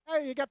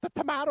 Hey, you got the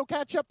tomato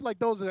ketchup? Like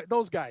those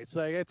guys.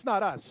 It's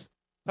not us.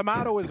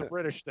 Tomato is a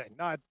British thing.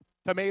 Not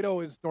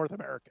tomato is North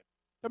American.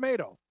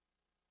 Tomato.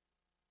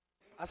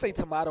 I say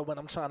tomato when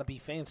I'm trying to be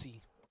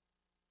fancy.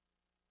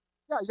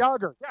 Yeah,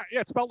 Jagr.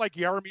 Yeah, it's spelled like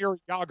Jaromir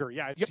Jagr.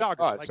 Yeah, it's Jagr.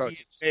 Oh, so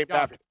it's named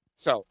after.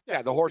 So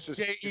the horse is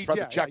from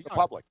the Czech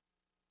Republic.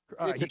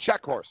 It's a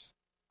Czech horse.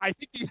 I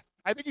think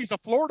he's a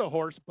Florida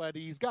horse, but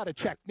he's got a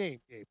Czech name,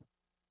 Gabe.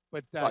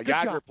 But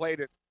Jagr played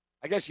it.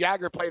 I guess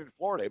Jagr played in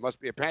Florida. He must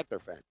be a Panther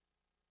fan.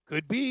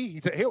 Could be.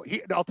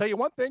 I'll tell you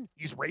one thing.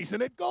 He's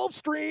racing at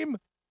Gulfstream.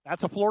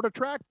 That's a Florida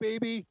track,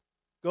 baby.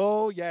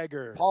 Go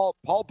Jagr.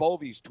 Paul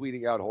Bovey's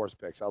tweeting out horse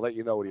picks. I'll let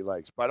you know what he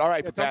likes. But all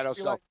right, Papano.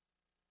 So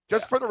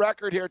just for the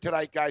record here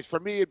tonight, guys, for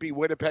me it'd be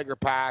Winnipeg or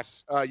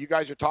pass. You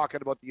guys are talking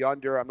about the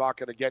under. I'm not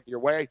going to get in your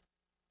way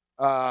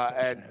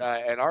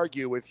and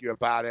argue with you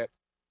about it.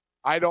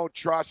 I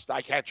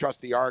can't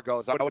trust the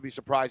Argos. I would be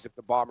surprised if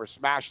the Bombers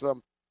smash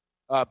them.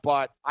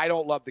 But I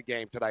don't love the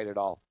game tonight at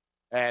all.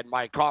 And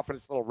my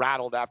confidence a little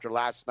rattled after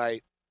last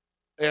night.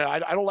 I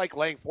don't like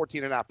laying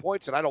 14.5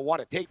 points, and I don't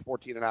want to take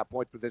 14.5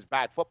 points with this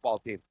bad football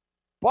team.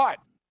 But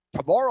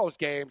tomorrow's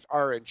games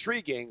are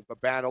intriguing,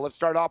 Babano. Let's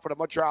start off with the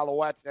Montreal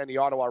Alouettes and the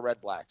Ottawa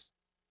Red Blacks.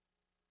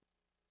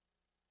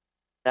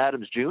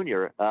 Adams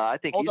Jr., I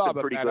think he's been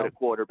pretty good at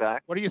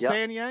quarterback. What are you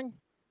saying, Yang?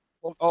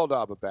 Hold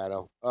on,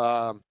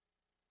 Babano.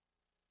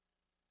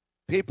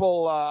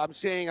 People, I'm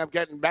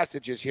getting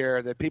messages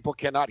here that people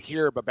cannot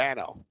hear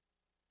Babano.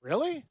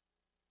 Really?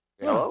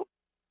 Hello?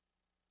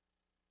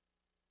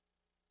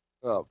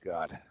 Oh,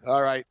 God.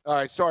 All right.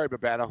 Sorry,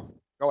 Babano.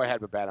 Go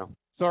ahead, Babano.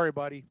 Sorry,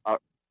 buddy.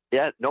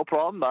 Yeah, no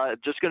problem.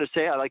 Just going to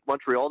say I like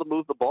Montreal to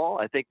move the ball.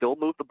 I think they'll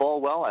move the ball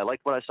well. I like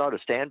what I saw to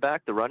stand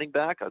back, the running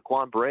back,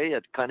 Quan Bray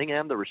at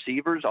Cunningham, the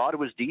receivers.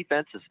 Ottawa's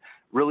defense is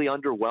really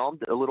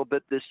underwhelmed a little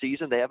bit this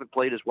season. They haven't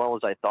played as well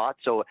as I thought.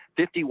 So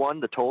 51,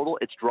 the total.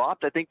 It's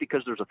dropped, I think,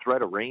 because there's a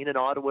threat of rain in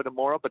Ottawa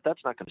tomorrow, but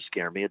that's not going to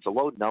scare me. It's a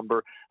low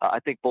number. I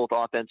think both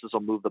offenses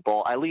will move the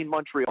ball. I lean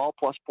Montreal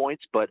plus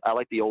points, but I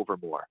like the over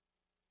more.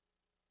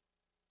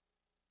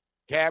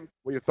 Cam,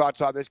 what are your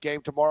thoughts on this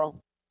game tomorrow?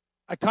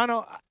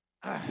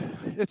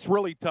 It's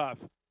really tough.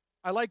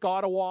 I like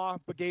Ottawa,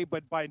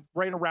 but by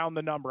right around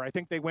the number. I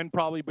think they win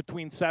probably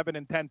between 7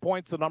 and 10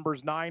 points. The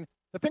number's 9.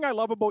 The thing I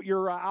love about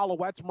your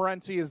Alouettes,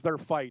 Morency, is their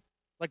fight.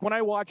 Like when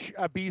I watch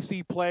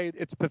BC play,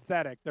 it's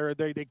pathetic.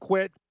 They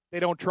quit. They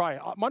don't try.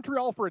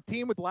 Montreal, for a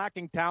team with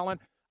lacking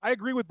talent, I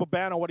agree with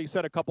Babano what he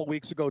said a couple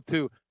weeks ago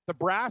too. The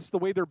brass, the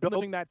way they're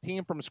building that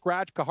team from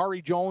scratch,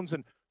 Kahari Jones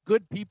and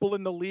good people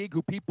in the league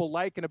who people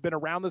like and have been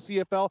around the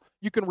CFL,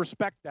 you can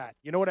respect that.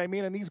 You know what I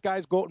mean? And these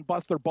guys go out and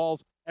bust their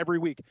balls every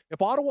week.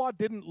 If Ottawa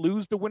didn't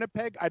lose to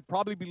Winnipeg, I'd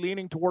probably be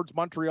leaning towards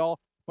Montreal.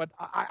 But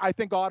I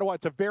think Ottawa,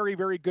 it's a very,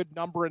 very good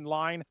number in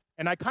line.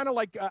 And I kind of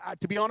like,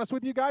 to be honest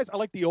with you guys, I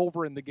like the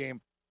over in the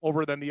game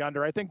over than the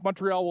under. I think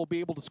Montreal will be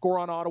able to score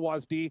on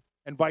Ottawa's D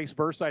and vice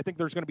versa. I think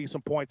there's going to be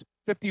some points.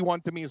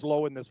 51 to me is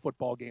low in this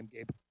football game,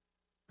 Gabe.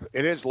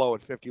 It is low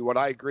at 51.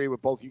 I agree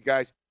with both you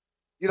guys.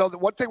 You know, the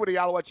one thing with the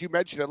Alouettes, you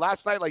mentioned it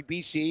last night, like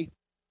BC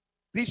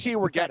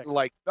were getting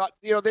like,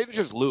 they didn't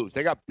just lose.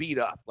 They got beat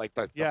up. Like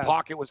the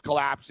pocket was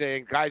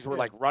collapsing. Guys were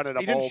like running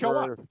them over. Show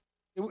up.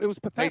 It was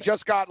pathetic. They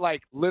just got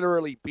like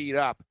literally beat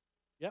up.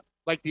 Yep.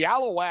 Like the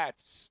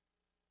Alouettes,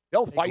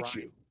 they'll fight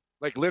you.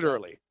 Like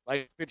literally.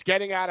 Like if it's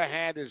getting out of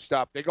hand and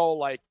stuff, they go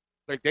like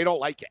they don't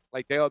like it.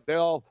 Like they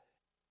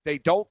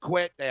don't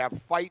quit. They have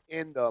fight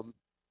in them.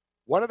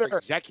 One of their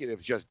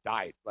executives just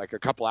died like a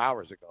couple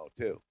hours ago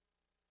too.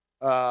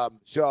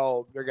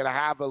 So they're going to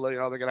have a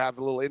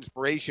little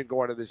inspiration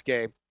going to this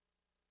game.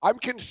 I'm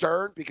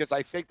concerned because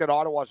I think that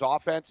Ottawa's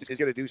offense is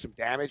going to do some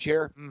damage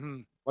here.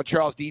 Mm-hmm.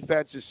 Montreal's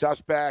defense is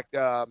suspect.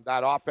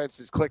 That offense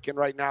is clicking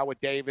right now with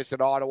Davis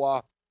and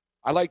Ottawa.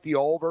 I like the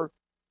over,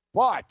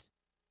 but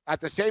at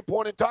the same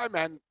point in time,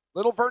 man,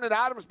 little Vernon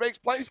Adams makes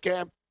plays,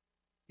 Cam.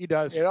 He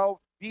does.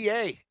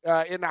 BA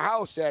in the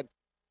house, and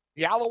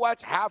the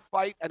Alouettes have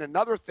fight. And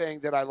another thing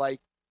that I like,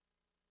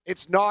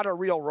 it's not a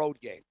real road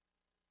game.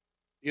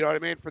 You know what I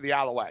mean? For the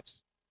Alouettes.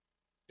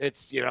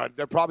 It's,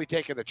 they're probably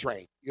taking the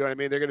train. You know what I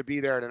mean? They're going to be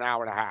there in an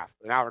hour and a half,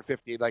 an hour and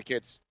 15. Like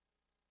it's,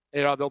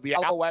 there'll be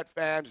Alouette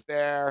fans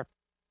there.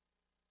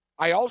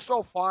 I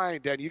also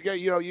find, and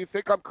you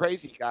think I'm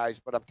crazy, guys,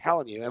 but I'm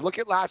telling you, and look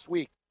at last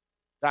week,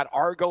 that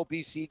Argo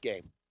BC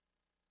game.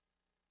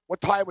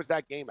 What time was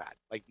that game at?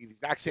 Like the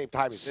exact same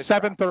time as this.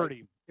 7:30.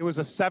 Right? It was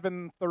a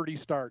 7:30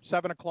 start.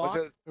 7 o'clock.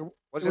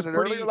 Was it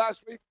earlier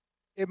last week?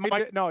 It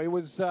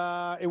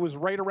was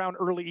right around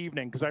early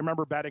evening because I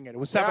remember betting it. It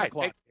was 7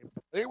 o'clock. I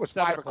think it was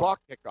 5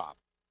 o'clock kickoff.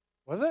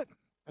 Was it?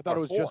 I thought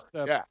it was 4. just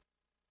yeah.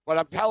 But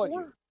I'm telling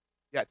you,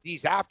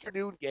 these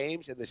afternoon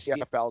games and the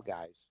CFL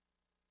guys,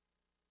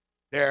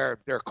 they're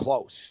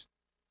close.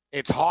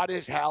 It's hot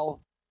as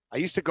hell. I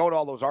used to go to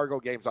all those Argo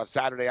games on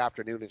Saturday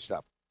afternoon and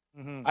stuff.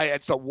 Mm-hmm.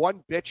 It's the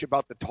one bitch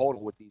about the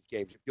total with these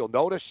games. If you'll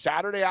notice,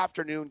 Saturday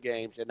afternoon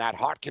games in that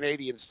hot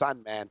Canadian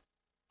sun, man,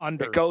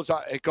 under.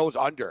 It goes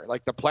under.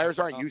 Like the players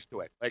aren't used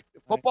to it. Like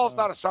football's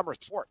not a summer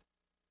sport.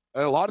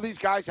 And a lot of these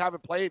guys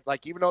haven't played.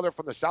 Like even though they're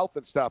from the South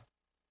and stuff,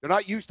 they're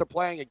not used to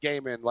playing a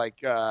game in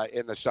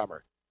in the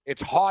summer.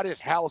 It's hot as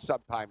hell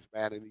sometimes,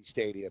 man, in these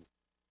stadiums,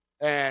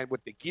 and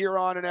with the gear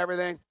on and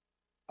everything.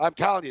 I'm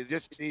telling you,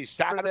 just these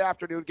Saturday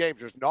afternoon games,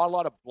 there's not a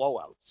lot of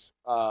blowouts.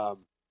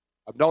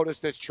 I've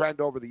noticed this trend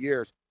over the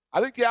years.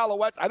 I think the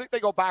Alouettes, I think they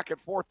go back and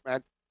forth,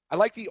 man. I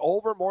like the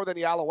over more than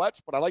the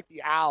Alouettes, but I like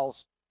the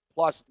Owls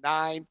plus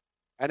 9.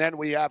 And then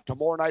we have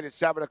tomorrow night at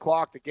 7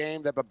 o'clock, the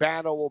game that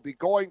Babano will be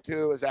going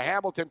to as a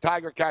Hamilton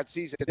Tiger Cats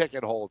season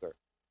ticket holder.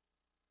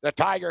 The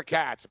Tiger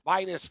Cats,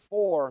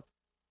 -4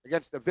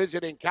 against the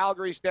visiting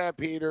Calgary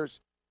Stampeders,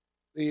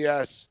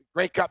 the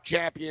Grey Cup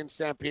champion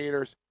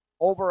Stampeders.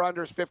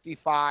 Over-unders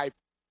 55.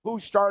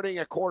 Who's starting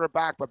at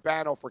quarterback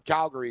Babano for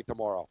Calgary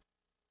tomorrow?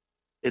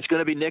 It's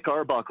going to be Nick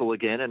Arbuckle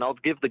again, and I'll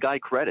give the guy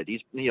credit.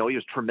 He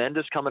was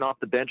tremendous coming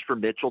off the bench for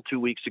Mitchell 2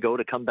 weeks ago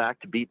to come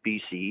back to beat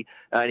BC,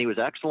 and he was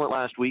excellent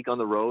last week on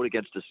the road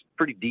against a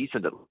pretty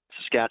decent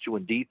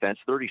Saskatchewan defense,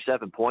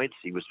 37 points.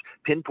 He was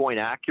pinpoint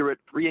accurate,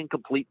 3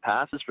 incomplete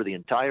passes for the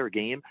entire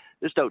game.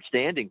 Just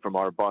outstanding from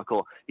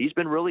Arbuckle. He's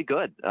been really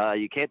good.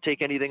 You can't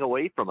take anything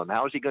away from him.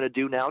 How is he going to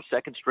do now?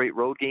 Second straight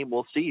road game,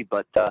 we'll see,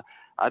 but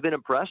I've been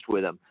impressed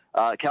with him.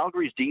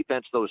 Calgary's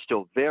defense, though, is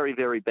still very,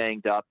 very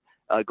banged up.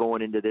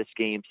 Going into this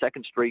game,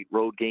 second straight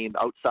road game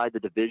outside the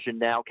division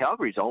now.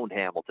 Calgary's owned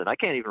Hamilton. I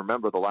can't even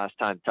remember the last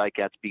time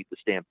Ticats beat the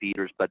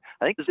Stampeders, but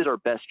I think this is our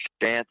best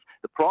chance.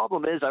 The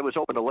problem is I was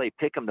hoping to lay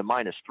pick 'em to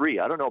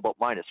 -3. I don't know about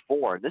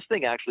 -4, and this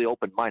thing actually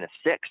opened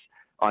 -6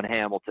 on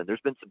Hamilton.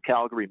 There's been some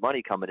Calgary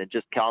money coming in.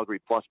 Just Calgary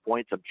plus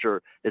points, I'm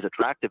sure, is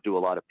attractive to a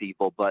lot of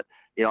people. But,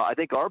 I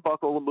think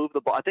Arbuckle will move the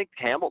ball. I think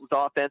Hamilton's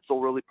offense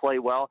will really play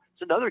well.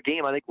 It's another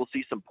game I think we'll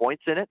see some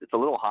points in it. It's a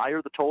little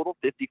higher, the total,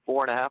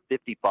 54.5,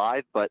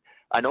 55. But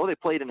I know they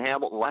played in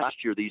Hamilton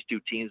last year, these two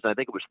teams, and I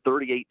think it was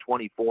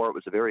 38-24. It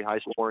was a very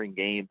high-scoring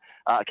game.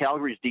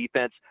 Calgary's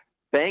defense,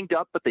 banged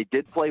up, but they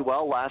did play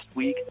well last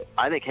week.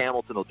 I think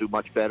Hamilton will do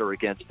much better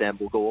against them.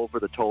 We'll go over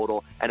the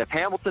total. And if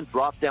Hamilton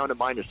drops down to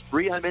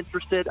 -3, I'm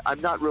interested.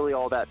 I'm not really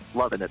all that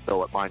loving it,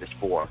 though, at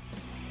 -4.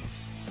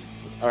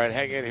 All right,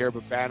 hang in here,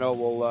 Babano.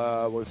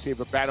 We'll see if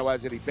Babano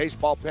has any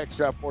baseball picks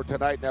for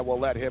tonight, and then we'll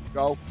let him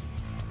go.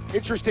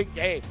 Interesting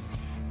game.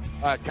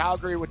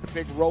 Calgary with the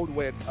big road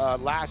win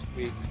last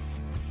week.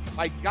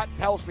 My gut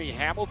tells me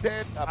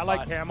Hamilton. I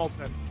like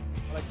Hamilton.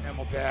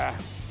 Yeah.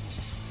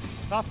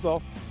 Tough,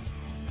 though.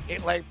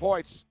 8 lane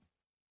points.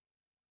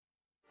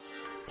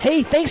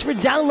 Hey, thanks for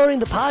downloading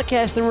the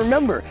podcast. And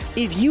remember,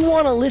 if you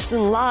want to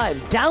listen live,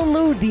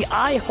 download the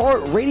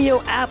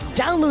iHeartRadio app,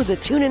 download the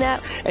TuneIn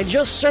app, and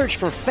just search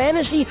for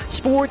Fantasy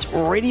Sports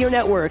Radio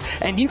Network,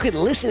 and you can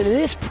listen to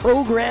this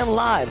program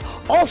live.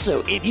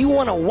 Also, if you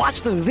want to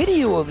watch the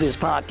video of this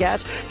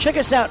podcast, check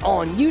us out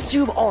on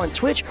YouTube, on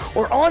Twitch,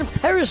 or on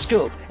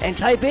Periscope, and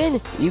type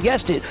in, you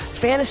guessed it,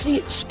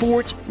 Fantasy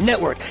Sports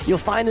Network. You'll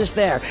find us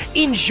there.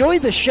 Enjoy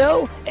the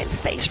show, and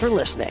thanks for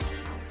listening.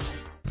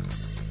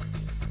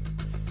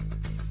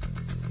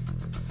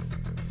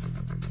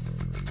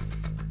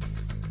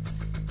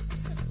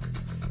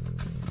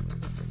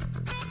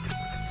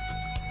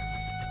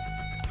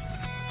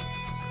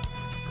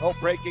 Oh,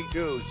 breaking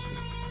news.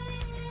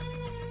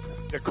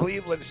 The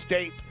Cleveland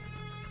State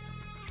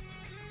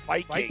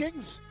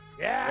Vikings?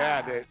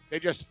 Yeah, they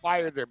just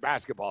fired their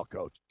basketball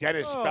coach,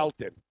 Dennis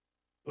Felton.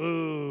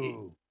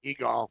 Ooh. He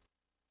gone.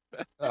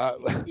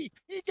 He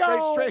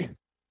gone. Strange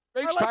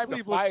time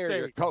to fire State.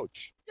 your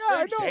coach. Yeah,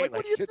 I know. Strange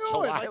What are you doing?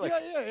 July,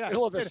 Yeah.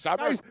 Middle of the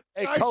summer.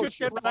 Hey, guys coach, just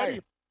you're getting fired. ready.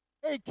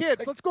 Hey,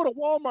 kids, let's go to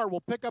Walmart.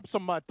 We'll pick up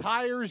some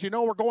tires.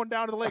 We're going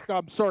down to the lake.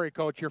 I'm sorry,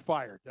 Coach, you're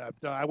fired.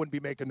 I wouldn't be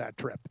making that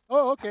trip.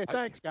 Oh, okay.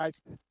 Thanks,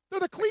 guys. They're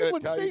the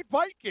Cleveland State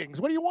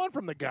Vikings. What do you want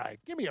from the guy?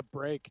 Give me a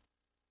break.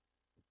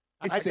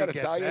 I got to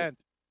tell you,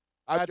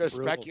 I'm just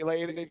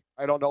speculating.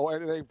 I don't know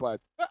anything, but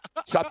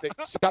something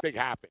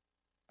happened.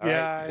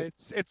 Yeah,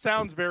 it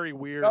sounds very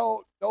weird.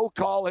 No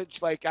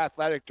college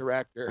athletic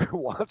director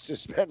wants to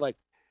spend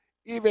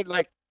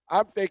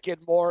I'm thinking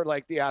more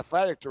like the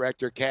athletic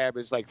director, Cam,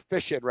 is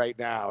fishing right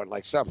now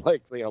and some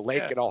lake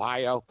in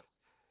Ohio.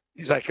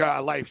 He's like,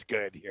 life's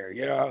good here,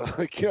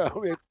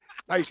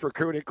 nice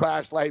recruiting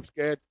class, life's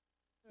good.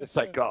 It's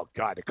like, oh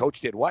God, the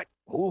coach did what?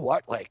 Who,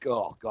 what?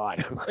 Oh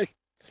God.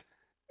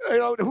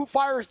 Who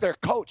fires their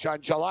coach on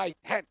July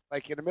 10th,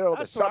 in the middle of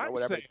the summer,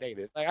 whatever the date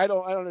is? I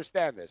don't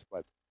understand this,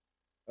 but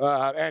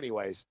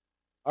anyways.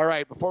 All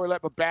right, before we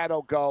let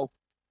Babano go.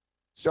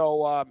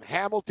 So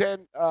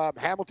Hamilton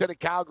and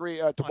Calgary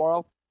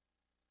tomorrow.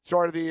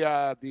 Sort of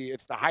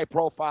it's the high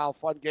profile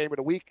fun game of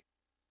the week.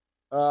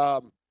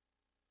 4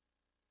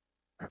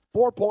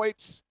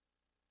 points.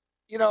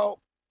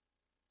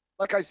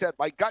 Like I said,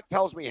 my gut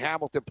tells me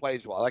Hamilton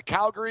plays well.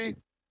 Calgary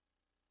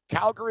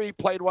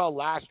played well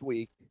last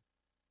week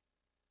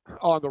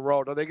on the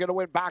road. Are they going to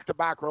win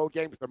back-to-back road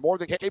games? They're more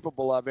than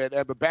capable of it.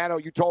 And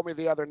Babano, you told me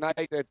the other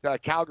night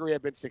that Calgary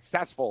had been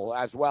successful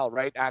as well,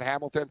 right, at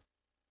Hamilton?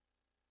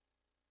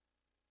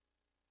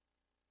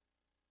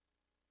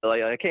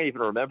 I can't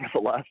even remember the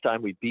last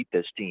time we beat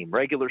this team.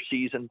 Regular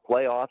season,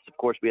 playoffs. Of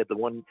course, we had the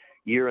 1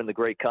 year in the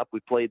Grey Cup. We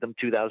played them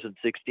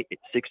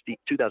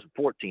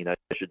 2014, I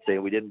should say.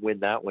 We didn't win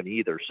that one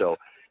either. So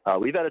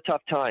we've had a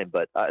tough time,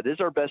 but this is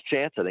our best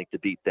chance, I think, to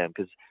beat them.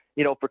 Because,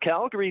 for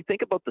Calgary,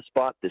 think about the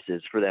spot this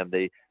is for them.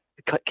 They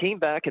came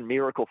back in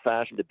miracle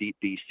fashion to beat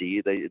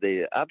BC.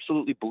 They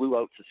absolutely blew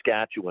out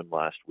Saskatchewan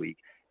last week.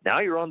 Now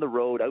you're on the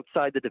road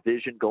outside the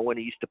division, going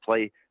east to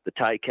play the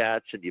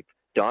Ticats, and you've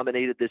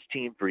dominated this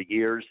team for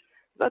years.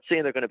 I'm not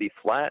saying they're going to be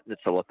flat and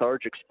it's a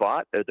lethargic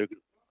spot or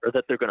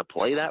that they're going to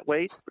play that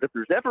way. But if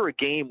there's ever a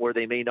game where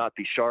they may not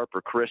be sharp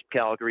or crisp,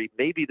 Calgary,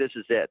 maybe this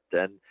is it.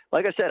 And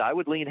like I said, I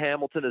would lean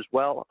Hamilton as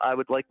well. I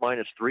would like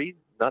 -3.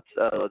 That's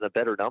the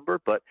better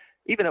number. But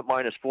even at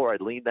 -4,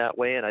 I'd lean that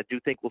way, and I do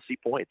think we'll see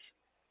points.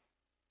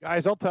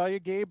 Guys, I'll tell you,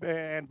 Gabe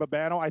and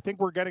Babano, I think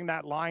we're getting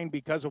that line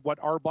because of what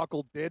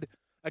Arbuckle did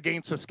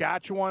against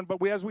Saskatchewan.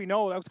 But as we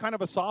know, that was kind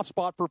of a soft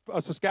spot for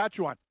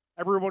Saskatchewan.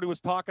 Everybody was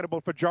talking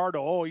about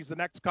Fajardo. Oh, he's the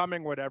next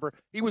coming, whatever.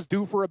 He was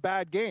due for a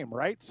bad game,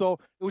 right? So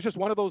it was just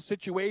one of those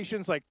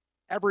situations, like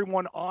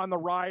everyone on the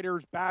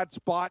Riders, bad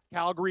spot.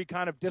 Calgary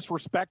kind of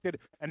disrespected.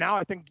 And now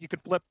I think you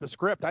could flip the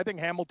script. I think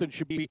Hamilton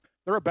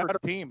they're a better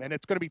team, and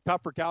it's going to be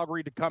tough for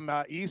Calgary to come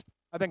east.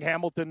 I think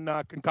Hamilton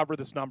can cover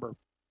this number.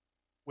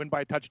 Win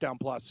by a touchdown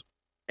plus.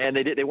 And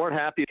they weren't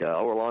happy.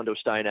 Orlando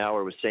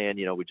Steinauer was saying,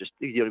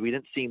 we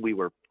didn't seem we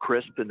were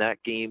crisp in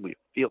that game. We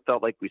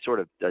felt like we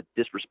sort of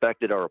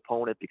disrespected our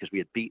opponent because we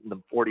had beaten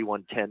them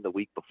 41-10 the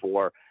week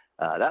before.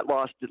 That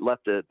loss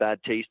left a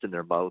bad taste in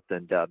their mouth,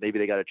 and maybe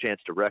they got a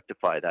chance to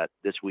rectify that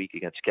this week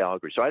against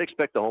Calgary. So I'd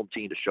expect the home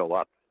team to show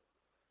up.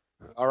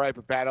 All right,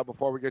 Papano,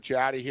 before we get you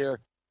out of here,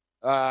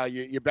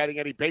 you betting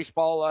any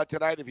baseball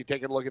tonight? Have you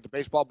taken a look at the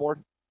baseball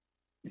board?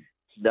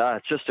 No,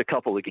 it's just a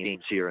couple of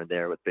games here and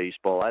there with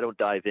baseball. I don't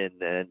dive in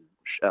and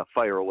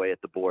fire away at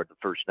the board the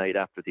first night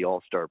after the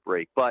All-Star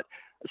break. But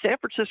San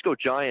Francisco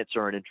Giants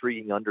are an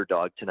intriguing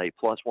underdog tonight,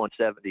 plus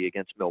 170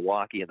 against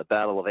Milwaukee in the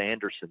Battle of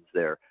Andersons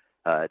there.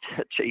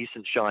 Chase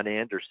and Sean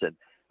Anderson.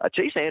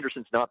 Chase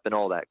Anderson's not been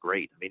all that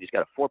great. I mean, he's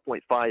got a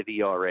 4.5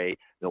 ERA.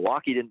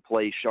 Milwaukee didn't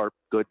play sharp,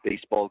 good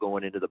baseball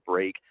going into the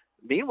break.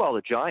 Meanwhile,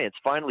 the Giants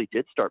finally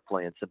did start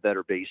playing some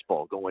better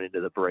baseball going into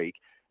the break.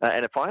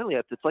 And finally,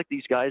 it's like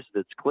these guys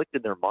that's clicked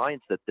in their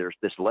minds that there's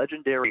this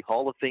legendary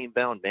Hall of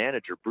Fame-bound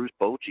manager, Bruce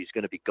Bochy's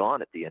going to be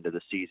gone at the end of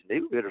the season. They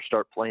better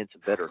start playing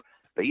some better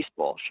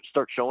baseball,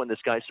 start showing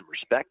this guy some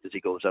respect as he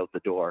goes out the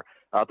door.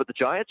 But the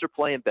Giants are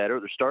playing better.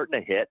 They're starting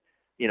to hit.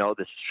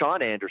 This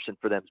Sean Anderson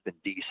for them has been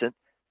decent.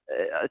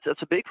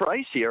 It's a big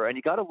price here, and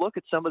you got to look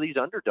at some of these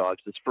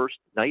underdogs this first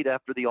night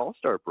after the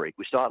All-Star break.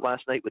 We saw it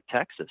last night with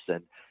Texas,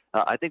 and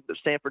I think that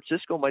San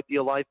Francisco might be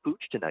a live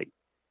pooch tonight.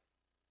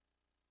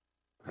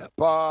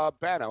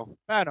 Bano.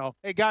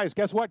 Hey, guys,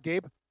 guess what,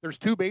 Gabe? There's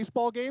two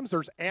baseball games.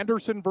 There's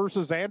Anderson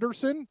versus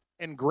Anderson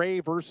and Gray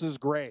versus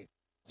Gray.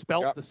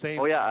 Spelled the same.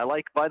 Oh, yeah.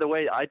 By the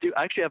way, I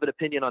actually have an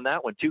opinion on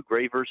that one, too.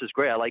 Gray versus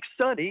Gray. I like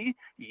Sonny.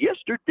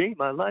 Yesterday,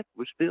 my life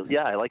was filled.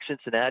 Yeah, I like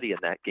Cincinnati in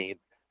that game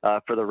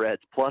for the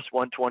Reds, plus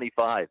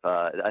 125.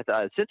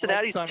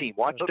 Cincinnati's the team.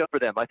 Watch out for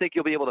them. I think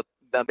you'll be able to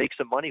make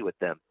some money with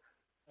them.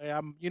 Hey,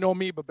 you know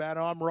me,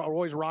 Babano. I'm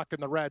always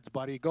rocking the Reds,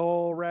 buddy.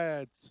 Go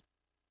Reds.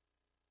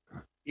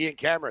 Ian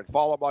Cameron,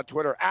 follow him on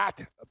Twitter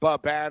at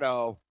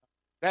Babano.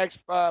 Thanks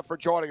for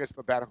joining us,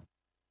 Babano.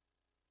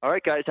 All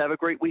right, guys. Have a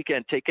great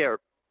weekend. Take care.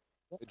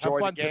 Enjoy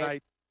the game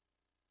tonight.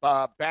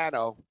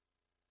 Babano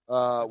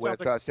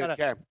with like Sid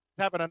Cam.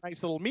 Having a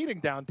nice little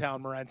meeting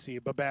downtown Morenci,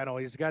 Babano.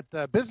 He's got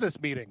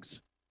business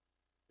meetings.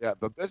 Yeah,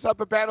 but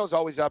Babano's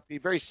always up.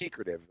 He's very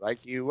secretive. Like,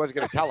 he wasn't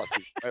going to tell us.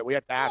 We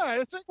had to ask.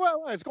 Yeah, it's like,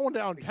 well, it's going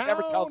downtown. He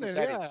never tells us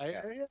anything.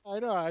 Yeah, I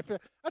know.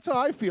 That's how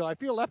I feel. I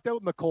feel left out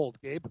in the cold,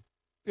 Gabe.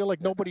 I feel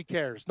like nobody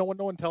cares. No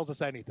one tells us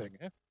anything.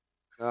 Eh?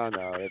 No,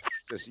 it's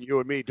just you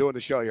and me doing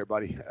the show here,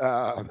 buddy.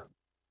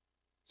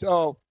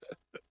 You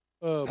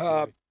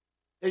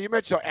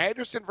mentioned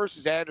Anderson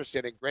versus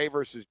Anderson and Gray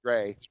versus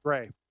Gray. It's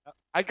Gray.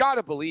 I got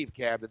to believe,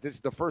 Cam, that this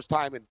is the first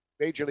time in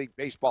Major League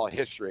Baseball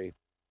history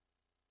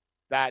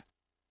that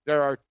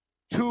there are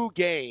two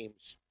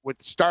games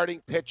with starting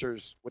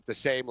pitchers with the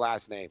same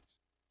last names.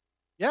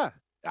 Yeah.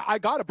 I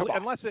gotta believe,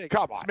 unless it's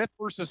Come on. Smith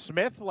versus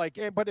Smith, like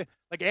Anderson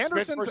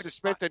Smith versus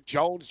Smith and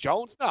Jones.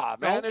 Nah,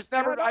 man, it's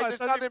never. There's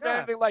nothing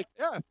anything like.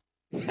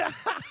 Yeah.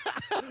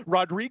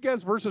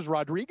 Rodriguez versus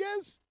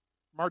Rodriguez,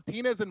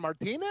 Martinez and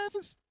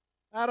Martinez.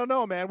 I don't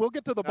know, man. We'll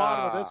get to the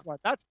bottom of this one.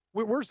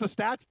 Where's the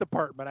stats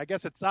department? I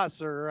guess it's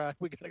us, or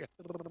we gotta.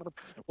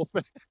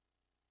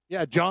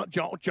 Yeah,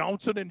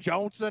 Johnson and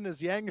Johnson,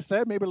 as Yang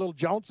said, maybe a little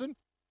Johnson.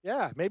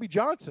 Yeah, maybe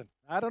Johnson.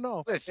 I don't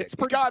know. Listen,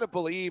 you got to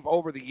believe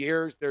over the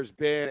years there's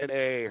been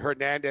a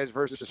Hernandez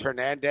versus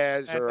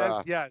Hernandez.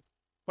 Yes.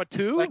 But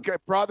two? Like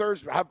have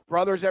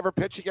brothers ever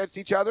pitch against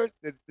each other?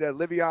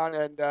 Livion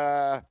and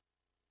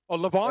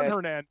Levon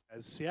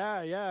Hernandez.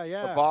 Yeah.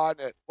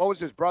 Levon. What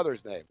was his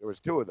brother's name? There was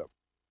two of them.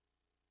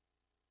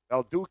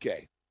 El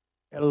Duque.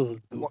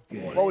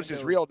 What was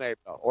his real name,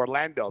 though?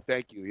 Orlando.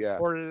 Thank you. Yeah.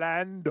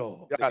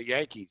 Orlando. Yeah,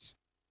 Yankees.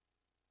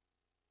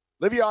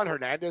 Livion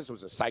Hernandez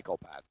was a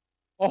psychopath.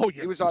 Oh,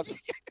 yeah. He was on.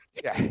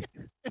 Yeah.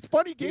 It's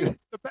funny, Gabe.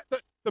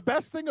 The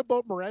best thing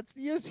about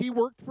Morenci is he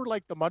worked for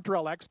like the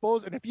Montreal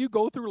Expos, and if you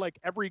go through like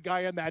every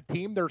guy on that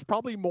team, there's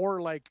probably more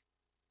like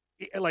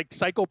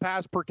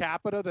psychopaths per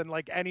capita than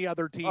like any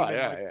other team. Oh,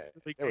 yeah.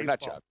 They were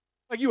nut job.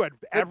 Like you had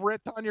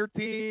Everett on your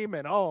team,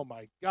 and oh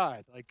my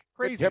God, like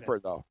crazy. Good tipper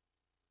though.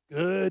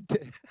 Good.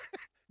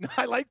 No,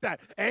 I like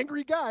that.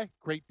 Angry guy,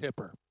 great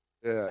tipper.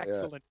 Yeah,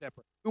 excellent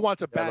tipper. Who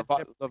wants a bad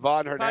tipper?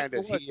 Levon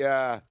Hernandez.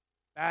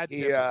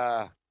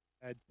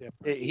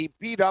 He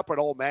beat up an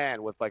old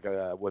man with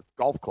with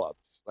golf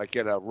clubs, like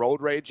in a road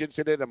rage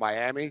incident in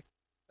Miami.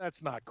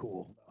 That's not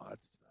cool. No,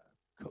 it's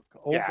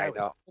old guy with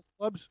golf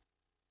clubs.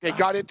 He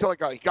got into it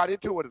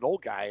with an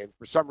old guy, and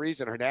for some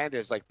reason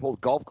Hernandez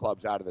pulled golf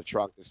clubs out of the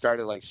trunk and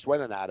started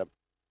swinging at him.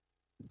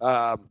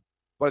 But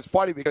it's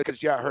funny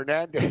because, yeah,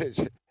 Hernandez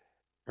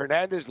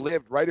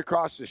lived right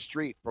across the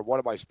street from one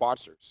of my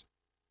sponsors.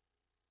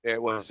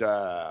 It was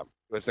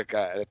like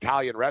an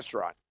Italian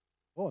restaurant.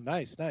 Oh,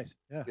 nice.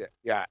 Yeah.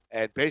 Yeah.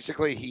 And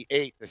basically he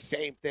ate the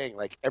same thing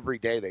like every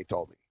day, they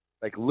told me.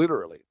 Like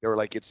literally. They were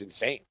like, it's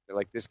insane. They're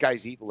like, this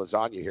guy's eating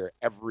lasagna here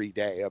every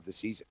day of the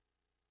season.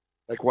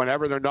 Like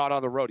whenever they're not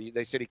on the road,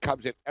 they said he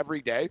comes in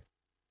every day.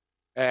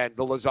 And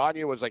the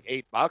lasagna was like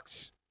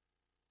 $8.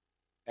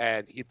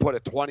 And he'd put a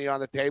 20 on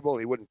the table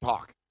and he wouldn't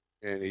talk.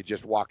 And he'd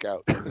just walk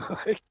out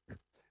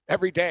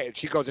every day. And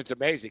she goes, it's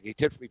amazing. He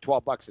tips me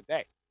 $12 a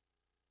day.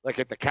 Like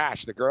at the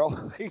cash, the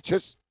girl,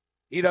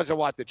 he doesn't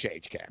want the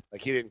change, Cam.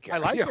 Like he didn't care. I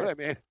like you it. know what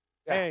I mean?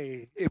 Yeah.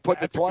 Hey, he put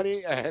the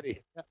 20 and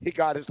he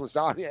got his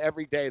lasagna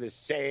every day, the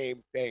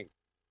same thing.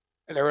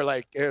 And they were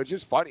like, it was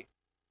just funny.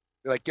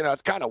 They're like,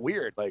 it's kind of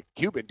weird. Like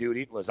Cuban dude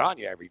eating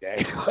lasagna every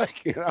day.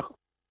 Like,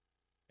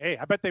 Hey,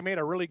 I bet they made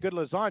a really good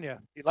lasagna.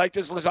 He liked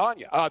his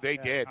lasagna. Oh, they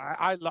did.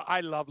 I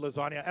love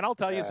lasagna. And I'll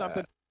tell you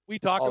something. We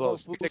talk all about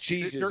those thick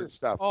cheeses and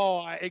stuff.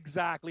 Oh,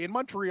 exactly. In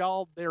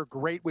Montreal, they're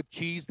great with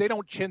cheese. They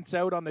don't chintz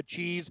out on the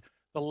cheese,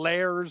 the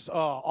layers,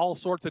 all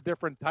sorts of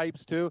different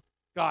types too.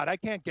 God, I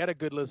can't get a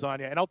good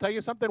lasagna. And I'll tell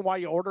you something, why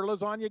you order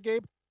lasagna,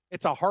 Gabe,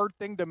 it's a hard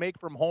thing to make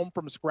from home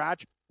from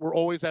scratch. We're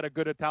always at a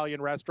good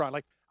Italian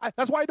restaurant.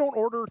 That's why I don't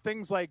order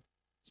things like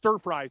stir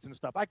fries and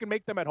stuff. I can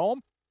make them at home.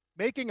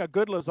 Making a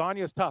good lasagna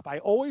is tough. I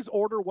always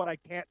order what I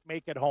can't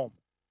make at home.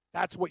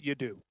 That's what you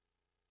do.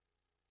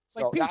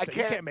 Like So pizza,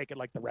 you can't make it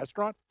like the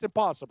restaurant. It's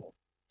impossible.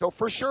 So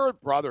for sure,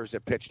 brothers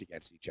have pitched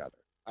against each other.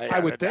 I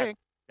would think.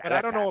 But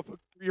I don't know if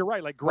you're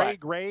right. Like Right.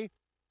 Gray,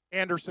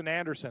 Anderson.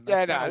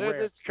 Yeah, That's no,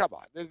 rare. come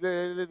on.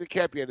 There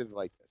can't be anything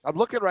like this. I'm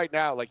looking right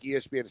now, like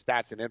ESPN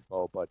stats and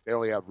info, but they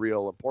only have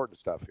real important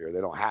stuff here.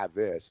 They don't have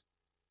this.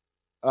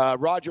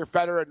 Roger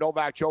Federer and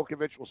Novak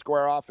Djokovic will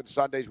square off in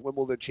Sunday's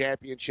Wimbledon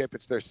Championship.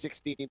 It's their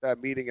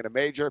 16th meeting in a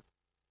major,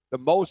 the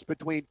most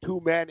between two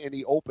men in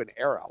the Open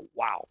era.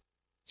 Wow.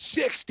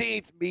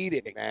 16th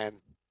meeting, man,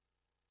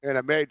 in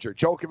a major.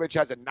 Djokovic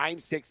has a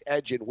 9-6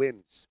 edge in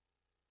wins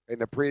in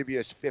the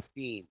previous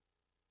 15.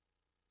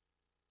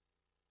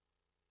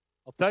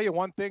 I'll tell you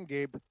one thing,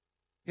 Gabe.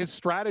 His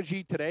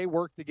strategy today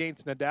worked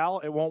against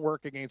Nadal. It won't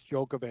work against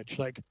Djokovic.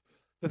 Like,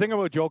 the thing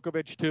about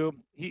Djokovic, too,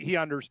 he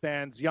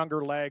understands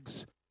younger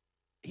legs.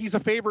 He's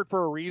a favorite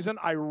for a reason.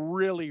 I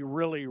really,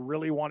 really,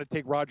 really want to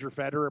take Roger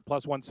Federer at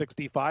plus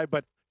 165,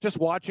 but just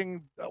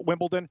watching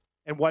Wimbledon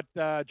and what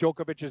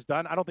Djokovic has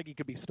done, I don't think he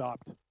could be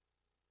stopped.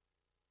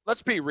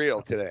 Let's be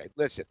real today.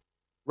 Listen,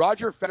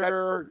 Roger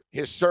Federer,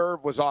 his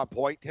serve was on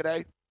point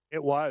today.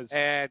 It was.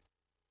 And,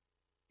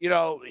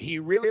 he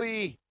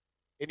really,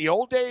 in the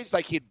old days,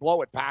 like he'd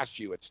blow it past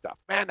you and stuff.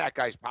 Man, that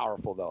guy's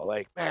powerful, though.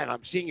 Like, man,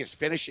 I'm seeing his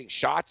finishing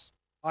shots.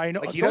 I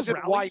know. Like, he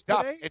doesn't wind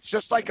up. Today? It's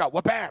just like a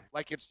wha-bam.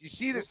 Like, you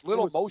see this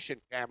little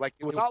motion, Cam. Like,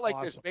 it's not like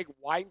awesome. this big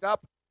wind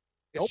up.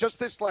 It's just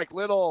this, like,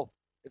 little,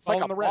 it's All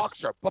like on a the wrist.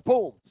 boxer.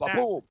 Ba-boom,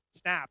 ba-boom.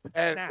 Snap.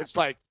 And snap, it's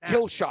like snap.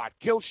 kill shot.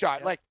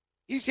 Yeah. Like,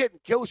 he's hitting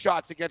kill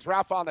shots against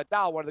Rafael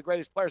Nadal, one of the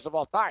greatest players of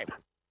all time.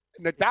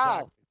 Nadal,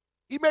 Exactly.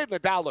 he made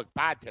Nadal look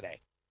bad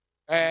today.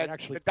 And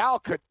Actually,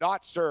 Nadal could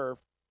not serve.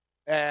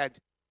 And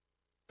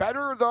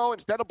Federer, though,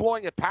 instead of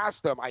blowing it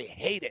past him, I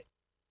hate it.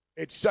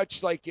 It's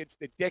such like it's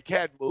the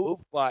dickhead move,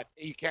 but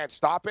you can't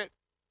stop it.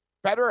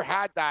 Federer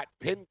had that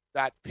pin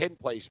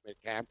placement,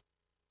 Cam.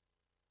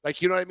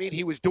 Like, you know what I mean?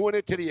 He was doing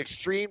it to the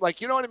extreme. Like,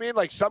 you know what I mean?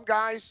 Like some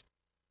guys,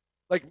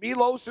 like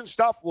Milos and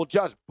stuff, will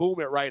just boom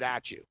it right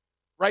at you,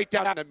 right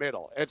down the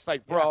middle. It's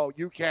like, bro,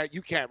 you can't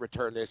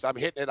return this. I'm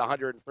hitting it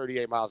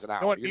 138 miles an hour.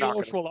 You know what You're not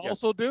Milos will gonna,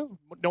 also do?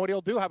 Know what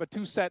he'll do? Have a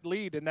 2-set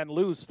lead and then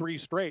lose 3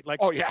 straight. Like,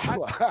 oh yeah.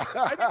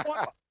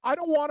 I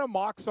don't want to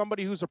mock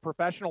somebody who's a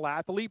professional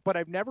athlete, but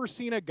I've never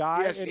seen a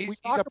guy. Yes, and we he's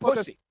talk a about this,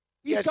 pussy.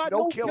 He's has got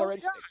no no killer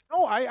instinct. instinct.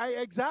 No, I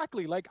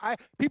exactly. Like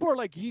people are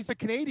like, he's a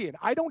Canadian.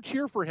 I don't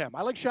cheer for him.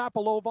 I like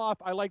Shapovalov.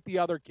 I like the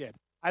other kid.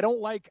 I don't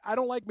like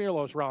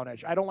Milos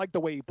Raonic. I don't like the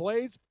way he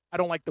plays. I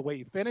don't like the way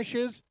he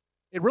finishes.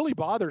 It really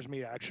bothers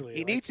me, actually.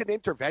 He needs an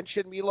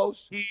intervention,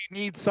 Milos. He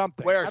needs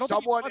something. Where I don't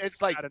think he someone, wants it's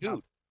to like, add it dude,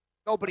 up.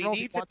 no, but I he don't know if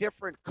needs he a wants-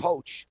 different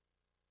coach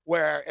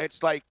where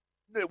it's like,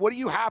 what are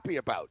you happy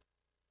about?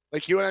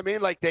 Like, you know what I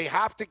mean? Like, they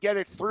have to get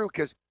it through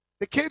because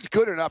the kid's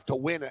good enough to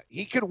win it.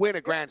 He could win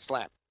a Grand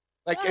Slam.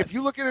 Like, if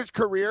you look at his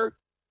career,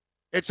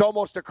 it's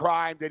almost a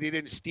crime that he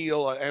didn't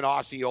steal an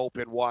Aussie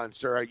Open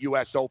once or a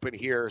U.S. Open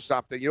here or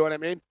something. You know what I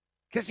mean?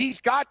 Because he's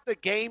got the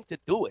game to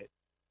do it,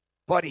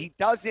 but he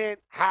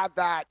doesn't have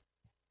that.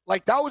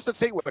 Like, that was the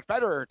thing with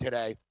Federer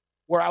today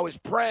where I was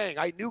praying.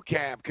 I knew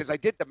Cam because I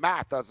did the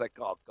math. I was like,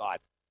 oh, God,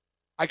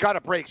 I got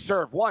to break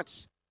serve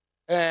once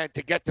and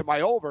to get to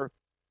my over.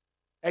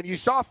 And you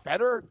saw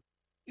Federer,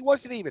 he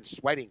wasn't even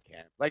sweating,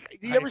 Cam. Like,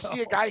 you ever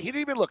see a guy, he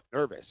didn't even look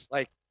nervous.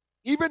 Like,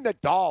 even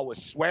Nadal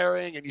was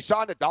swearing, and you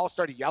saw Nadal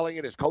started yelling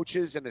at his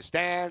coaches in the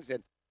stands,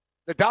 and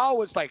Nadal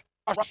was, like,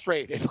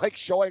 frustrated, like,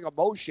 showing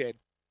emotion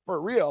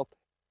for real.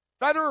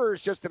 Federer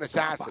is just an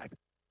assassin.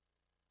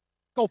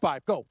 Go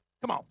 5. Go.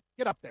 Come on.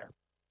 Get up there.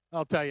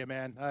 I'll tell you,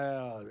 man.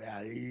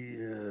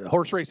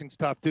 Horse racing's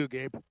tough too,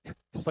 Gabe.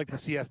 Just like the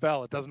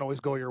CFL, it doesn't always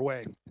go your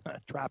way.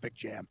 Traffic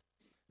jam.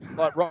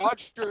 But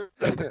Roger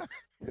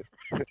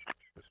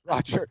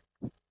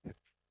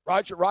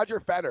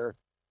Federer,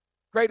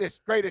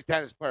 greatest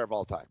tennis player of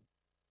all time.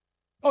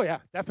 Oh yeah,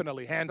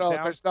 definitely, hands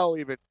down. There's no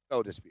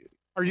dispute.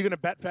 Are you going to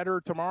bet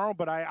Federer tomorrow?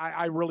 But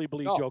I really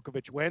believe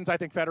Djokovic wins. I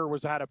think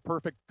Federer had a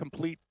perfect,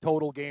 complete,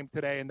 total game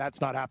today, and that's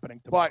not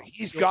happening tomorrow. But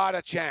he's got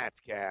a chance,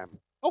 Cam.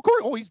 Of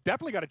course. Oh, he's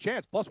definitely got a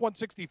chance. Plus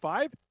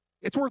 165.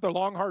 It's worth a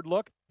long, hard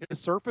look. His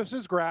surface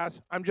is grass.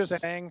 I'm just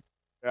saying,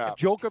 if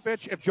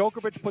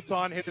Djokovic puts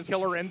on his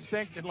killer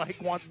instinct and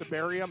wants to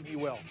bury him, he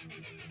will.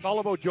 It's all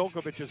about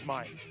Djokovic's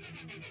mind.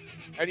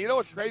 And you know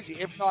what's crazy?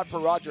 If not for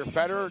Roger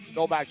Federer,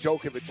 Novak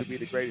Djokovic would be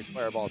the greatest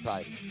player of all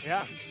time.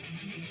 Yeah.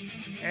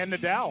 And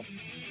Nadal.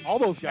 All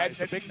those guys.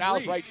 And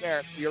Nadal's right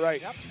there. You're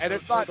right. Yep. And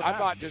it's not, I'm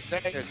not just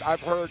saying this.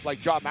 I've heard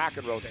John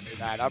McEnroe say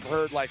that. I've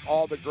heard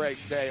all the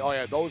greats say, oh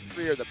yeah, those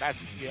three are the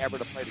best ever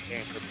to play the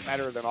game. They're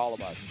better than all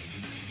of us.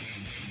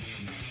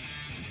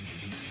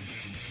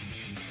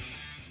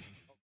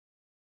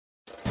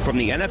 From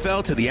the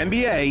NFL to the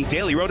NBA,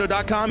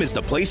 DailyRoto.com is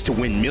the place to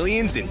win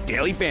millions in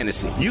daily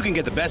fantasy. You can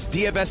get the best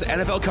DFS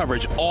NFL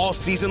coverage all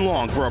season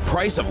long for a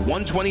price of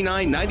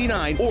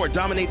 $129.99 or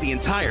dominate the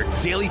entire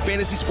daily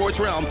fantasy sports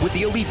realm with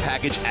the Elite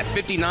Package at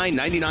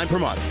 $59.99 per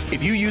month.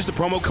 If you use the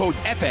promo code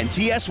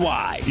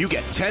FNTSY, you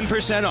get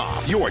 10%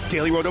 off your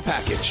Daily Roto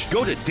package.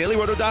 Go to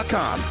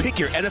DailyRoto.com, pick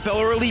your NFL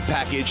or Elite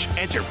Package,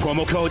 enter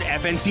promo code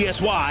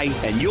FNTSY,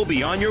 and you'll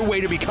be on your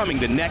way to becoming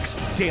the next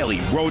Daily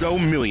Roto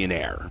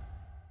millionaire.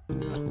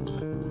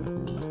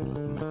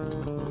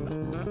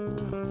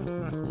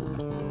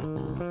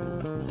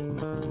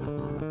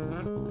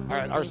 All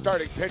right, our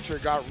starting pitcher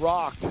got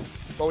rocked,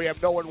 but we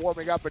have no one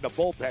warming up in the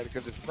bullpen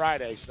because it's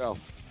Friday. So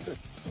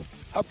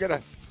I'm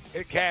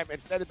Cam,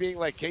 instead of being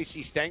like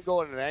Casey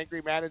Stengel and an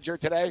angry manager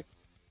today,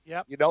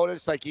 yep. You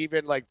notice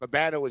even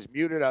Babano was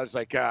muted. I was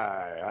like, and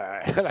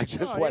I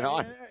just went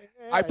on.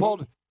 I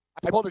pulled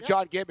a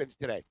John Gibbons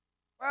today.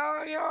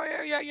 Well,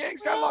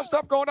 Yang's got a lot of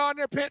stuff going on in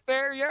their pit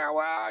there. Yeah,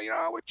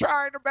 well, we're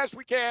trying the best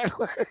we can.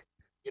 When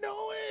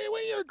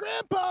you're a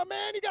grandpa,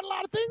 man, you got a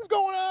lot of things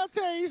going on. I'll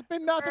tell you, he's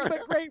been nothing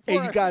but great for us.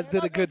 Hey, you guys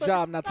did a good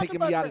job not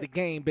taking me out of the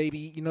game,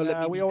 baby.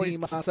 Let me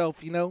redeem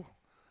myself, We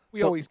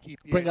always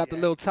keep you. Bring out the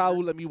little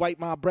towel, let me wipe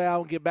my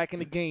brow, and get back in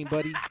the game,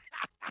 buddy.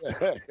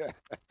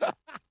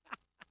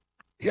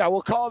 Yeah,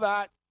 we'll call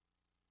that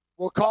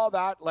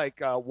like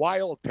a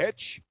wild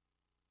pitch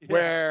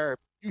where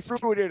you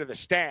threw it into the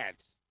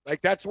stands.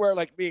 That's where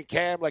me and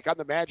Cam, I'm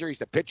the manager, he's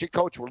the pitching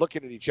coach. We're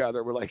looking at each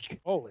other. We're like,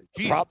 holy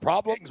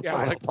problems?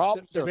 Yeah,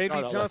 problems.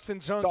 Randy Johnson,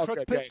 John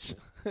Crook pitch.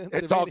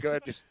 It's all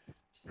good. Just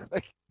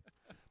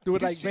do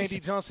it like Randy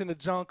Johnson to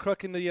John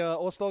Crook in the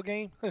All-Star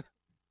game.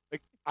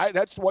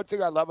 That's one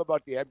thing I love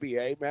about the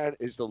NBA, man,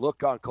 is the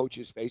look on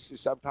coaches'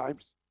 faces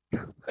sometimes.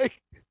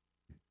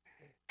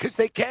 Because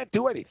they can't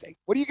do anything.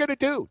 What are you going to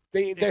do?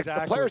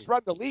 The players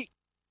run the league,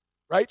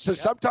 right? So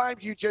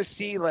sometimes you just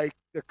see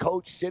the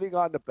coach sitting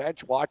on the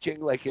bench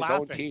watching his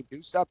own team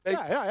do something.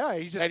 Yeah.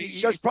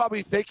 He's just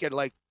probably thinking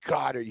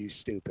God, are you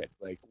stupid?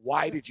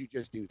 Why did you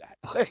just do that?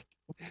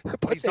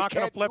 But he's not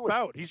going to flip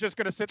out. He's just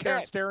going to sit there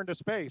and stare into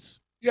space.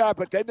 Yeah,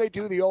 but then they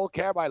do the old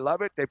Cam. I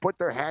love it. They put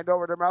their hand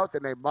over their mouth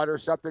and they mutter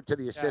something to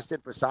the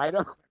assistant beside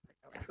them.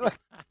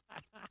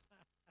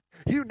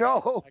 You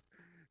know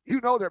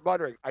they're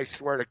muttering. I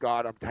swear to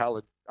God, I'm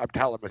telling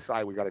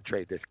Masai we got to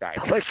trade this guy.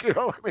 They're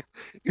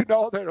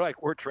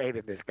we're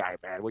trading this guy,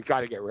 man. We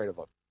got to get rid of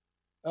him.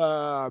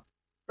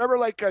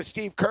 Remember,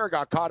 Steve Kerr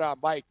got caught on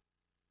mic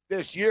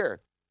this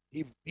year.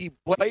 He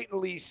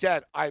blatantly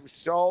said, "I'm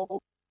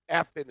so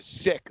effing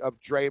sick of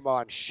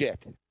Draymond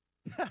shit."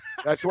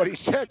 That's what he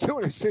said to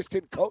an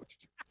assistant coach.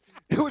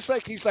 It was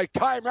he's like,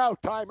 time out.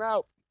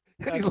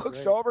 And he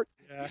looks over.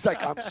 Yeah. He's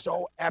like, I'm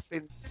so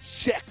effing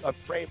sick of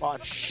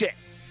Draymond shit.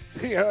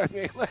 You know what I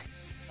mean?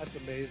 That's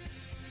amazing.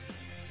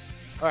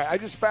 All right, I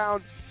just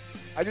found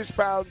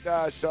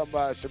some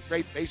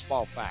great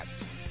baseball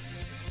facts.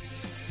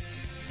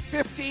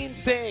 15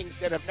 things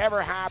that have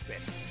never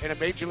happened in a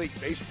Major League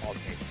Baseball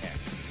game.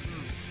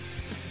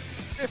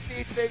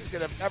 15 things that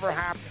have never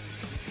happened.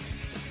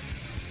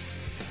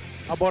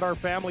 How about our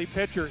family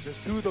pitchers? Is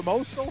 2 the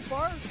most so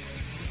far?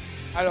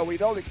 I know. We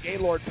know that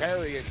Gaylord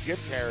Perry and Jim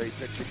Perry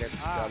pitch against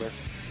each other.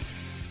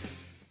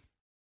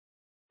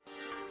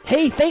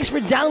 Hey, thanks for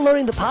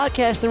downloading the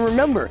podcast. And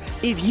remember,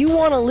 if you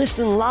want to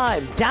listen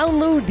live,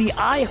 download the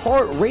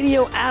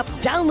iHeartRadio app,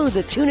 download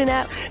the TuneIn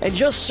app, and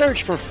just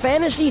search for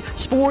Fantasy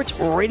Sports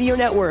Radio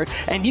Network,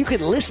 and you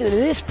can listen to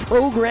this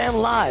program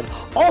live.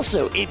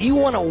 Also, if you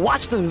want to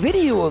watch the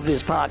video of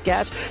this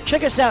podcast,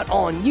 check us out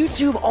on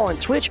YouTube, on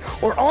Twitch,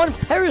 or on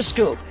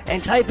Periscope,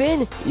 and type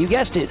in, you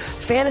guessed it,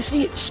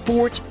 Fantasy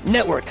Sports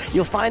Network.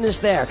 You'll find us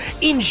there.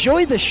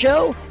 Enjoy the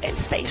show, and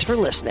thanks for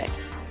listening.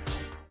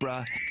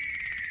 Bruh.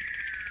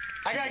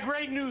 I got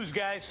great news,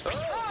 guys.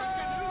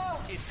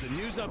 It's the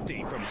news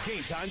update from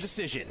Game Time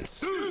Decisions.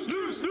 Thank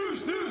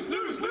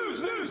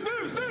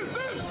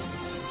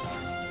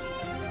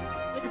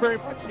you very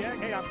much,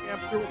 Yank. Hey, I'm Cam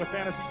Stewart with the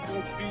Fantasy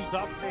Sports News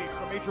Update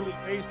from Major League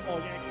Baseball.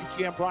 Yankees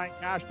GM Brian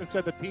Cashman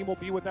said the team will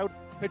be without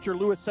pitcher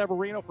Luis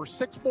Severino for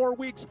 6 more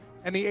weeks,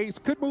 and the ace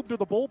could move to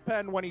the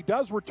bullpen when he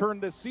does return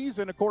this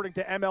season, according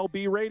to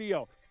MLB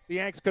Radio. The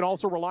Yanks can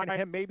also rely on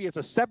him maybe as a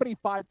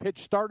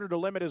 75-pitch starter to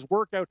limit his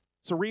workout.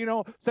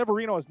 Severino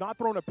has not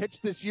thrown a pitch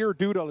this year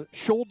due to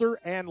shoulder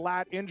and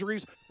lat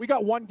injuries. We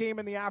got one game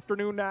in the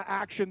afternoon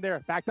action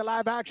there. Back to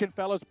live action,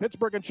 fellas.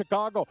 Pittsburgh and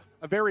Chicago.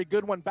 A very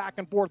good one,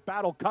 back-and-forth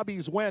battle.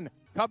 Cubbies win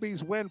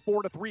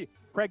 4-3.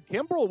 Craig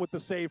Kimbrell with the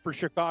save for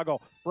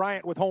Chicago.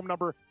 Bryant with home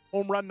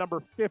run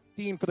number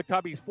 15 for the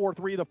Cubbies.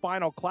 4-3, the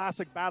final.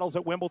 Classic battles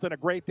at Wimbledon. A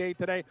great day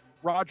today.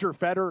 Roger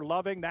Federer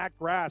loving that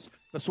grass.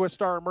 The Swiss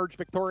star emerged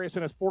victorious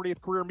in his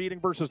 40th career meeting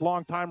versus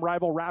longtime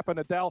rival Rafa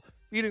Nadal,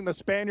 beating the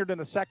Spaniard in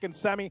the second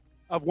semi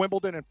of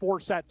Wimbledon in 4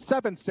 sets,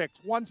 7-6,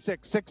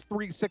 1-6, 6-3,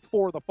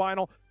 6-4 the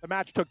final. The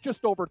match took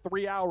just over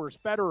 3 hours.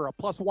 Federer, a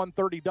plus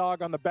 130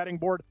 dog on the betting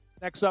board.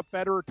 Next up,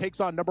 Federer takes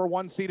on number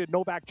 1 seeded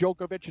Novak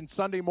Djokovic in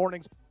Sunday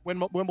morning's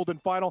Wimbledon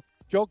final.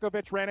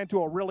 Djokovic ran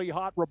into a really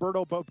hot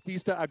Roberto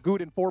Bautista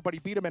Agut in 4, but he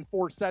beat him in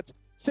 4 sets,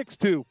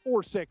 6-2,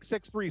 4-6,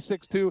 6-3,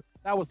 6-2.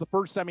 That was the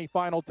first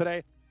semifinal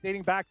today.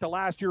 Dating back to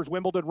last year's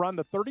Wimbledon run,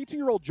 the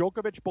 32-year-old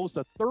Djokovic boasts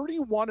a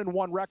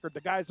 31-1 record.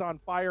 The guy's on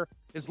fire.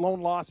 His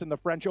lone loss in the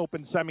French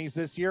Open semis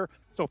this year.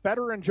 So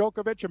Federer and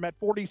Djokovic have met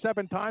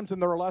 47 times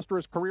in their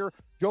illustrious career.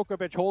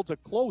 Djokovic holds a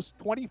close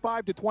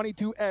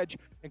 25-22 edge,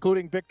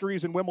 including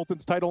victories in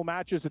Wimbledon's title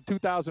matches in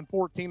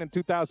 2014 and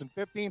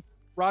 2015.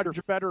 Roger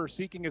Federer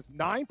seeking his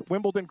 9th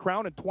Wimbledon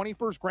crown and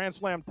 21st Grand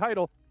Slam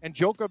title, and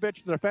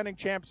Djokovic, the defending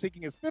champ,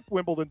 seeking his 5th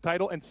Wimbledon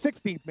title and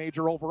 16th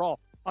major overall.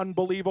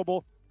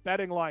 Unbelievable.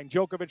 Betting line,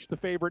 Djokovic the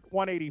favorite,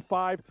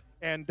 185,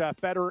 and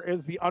Federer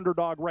is the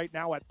underdog right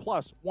now at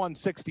plus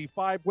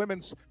 165.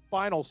 Women's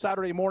final,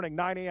 Saturday morning,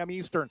 9 a.m.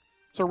 Eastern.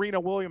 Serena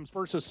Williams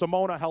versus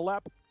Simona Halep.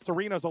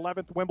 Serena's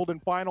 11th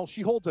Wimbledon final.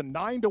 She holds a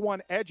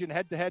 9-1 edge in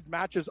head-to-head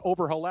matches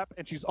over Halep,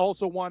 and she's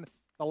also won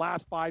the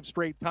last 5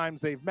 straight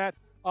times they've met.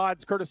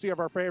 Odds courtesy of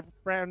our favorite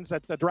friends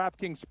at the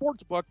DraftKings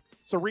Sportsbook.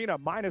 Serena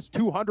minus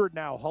 200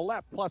 now.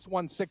 Halep plus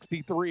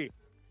 163.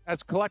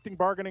 As collecting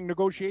bargaining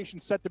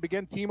negotiations set to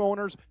begin, team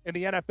owners in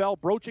the NFL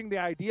broaching the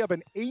idea of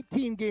an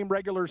 18-game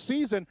regular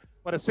season,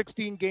 but a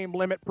 16-game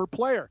limit per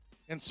player.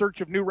 In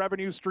search of new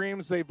revenue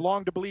streams, they've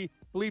long to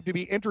believed to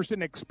be interested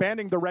in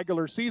expanding the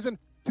regular season.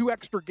 2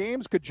 extra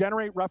games could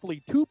generate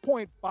roughly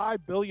 $2.5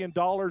 billion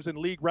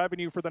in league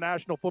revenue for the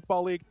National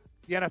Football League.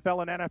 The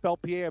NFL and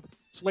NFLPA have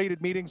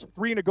slated meetings,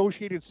 3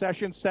 negotiated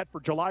sessions set for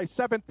July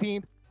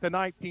 17th to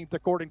 19th,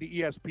 according to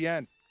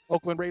ESPN.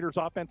 Oakland Raiders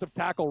offensive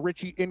tackle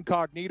Richie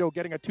Incognito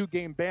getting a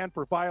 2-game ban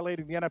for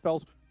violating the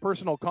NFL's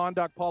personal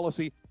conduct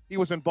policy. He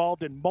was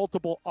involved in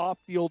multiple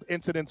off-field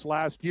incidents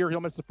last year.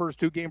 He'll miss the first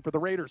 2 games for the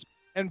Raiders.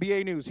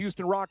 NBA news,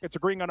 Houston Rockets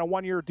agreeing on a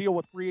 1-year deal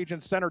with free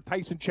agent center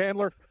Tyson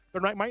Chandler.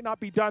 There might not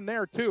be done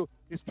there, too.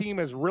 His team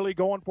is really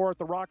going for it.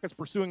 The Rockets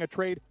pursuing a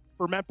trade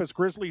for Memphis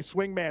Grizzlies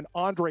swingman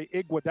Andre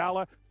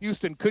Iguodala.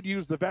 Houston could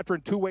use the veteran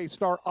two-way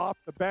star off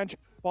the bench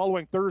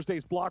following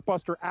Thursday's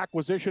blockbuster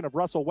acquisition of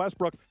Russell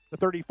Westbrook. The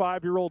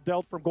 35-year-old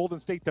dealt from Golden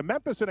State to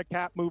Memphis in a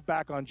cap move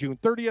back on June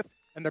 30th,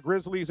 and the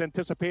Grizzlies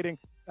anticipating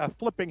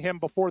flipping him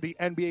before the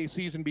NBA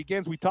season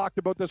begins. We talked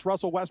about this.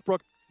 Russell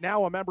Westbrook,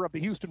 now a member of the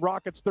Houston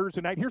Rockets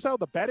Thursday night. Here's how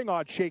the betting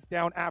odds shake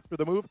down after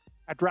the move.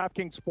 At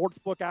DraftKings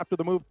Sportsbook after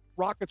the move,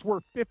 Rockets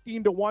were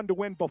 15-1 to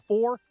win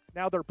before.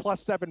 Now they're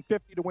plus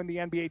 750 to win the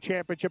NBA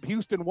championship.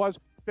 Houston was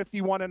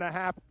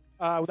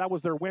 51.5. That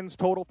was their wins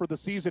total for the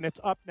season. It's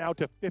up now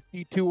to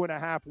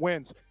 52.5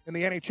 wins. In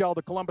the NHL,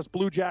 the Columbus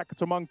Blue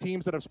Jackets among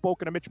teams that have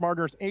spoken to Mitch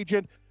Marner's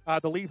agent.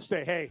 The Leafs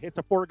say, hey, it's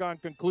a foregone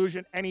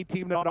conclusion. Any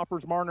team that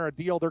offers Marner a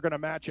deal, they're going to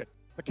match it.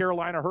 The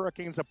Carolina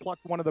Hurricanes have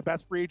plucked one of the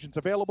best free agents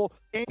available.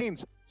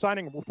 Canes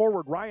signing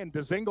forward Ryan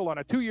Dzingel on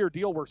a 2-year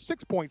deal worth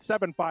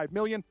 $6.75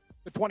 million.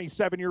 The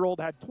 27-year-old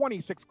had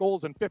 26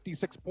 goals and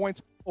 56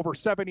 points over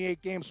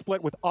 78 games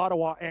split with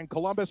Ottawa and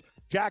Columbus.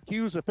 Jack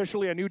Hughes,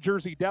 officially a New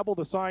Jersey Devil,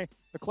 the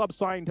club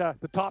signed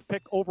the top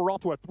pick overall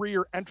to a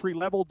 3-year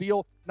entry-level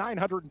deal,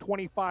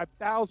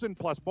 $925,000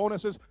 plus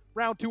bonuses.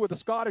 Round 2 of the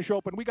Scottish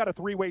Open, we got a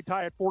 3-way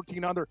tie at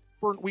 14 under.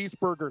 Bernd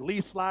Wiesberger, Lee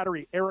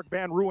Slattery, Eric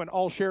Van Rooyen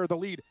all share the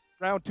lead.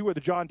 Round 2 of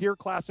the John Deere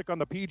Classic on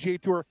the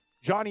PGA Tour,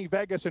 Johnny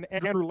Vegas and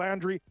Andrew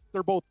Landry,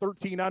 they're both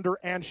 13 under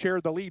and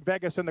share the lead.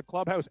 Vegas in the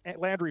clubhouse,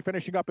 Landry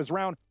finishing up his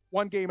round.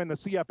 1 game in the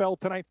CFL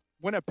tonight.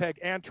 Winnipeg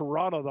and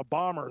Toronto, the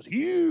Bombers,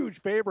 huge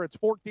favorites,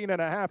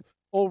 14.5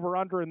 over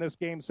under in this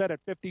game, set at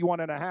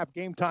 51.5.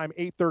 Game time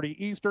 8:30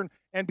 Eastern.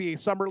 NBA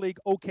Summer League,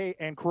 OK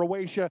and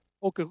Croatia,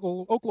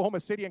 Oklahoma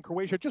City and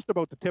Croatia just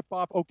about to tip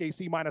off.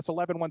 OKC minus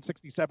 11,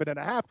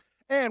 167.5.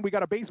 And we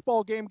got a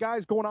baseball game,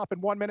 guys, going off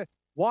in 1 minute.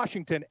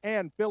 Washington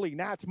and Philly,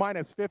 Nats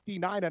minus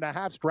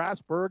 59.5.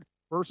 Strasburg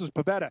versus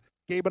Pavetta.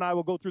 Gabe and I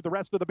will go through the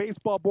rest of the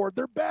baseball board.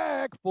 They're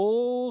back.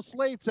 Full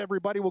slates,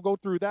 everybody. We'll go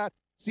through that.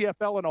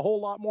 CFL and a whole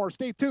lot more.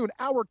 Stay tuned.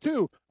 Hour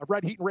 2 of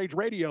Red Heat and Rage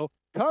Radio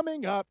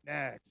coming up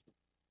next.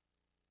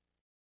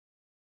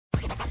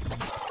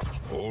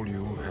 All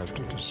you have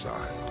to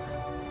decide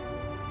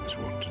is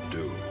what to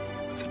do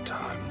with the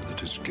time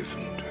that is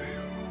given to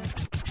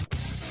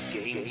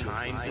you. Game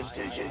time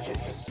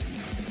decisions.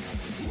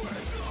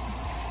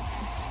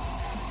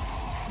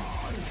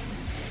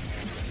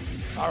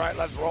 All right,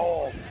 let's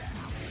roll.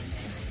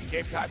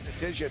 Game time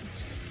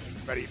decisions.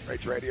 Ready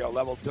Rage Radio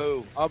level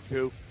 2 of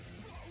 2.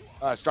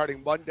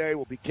 Starting Monday,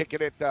 we'll be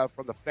kicking it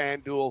from the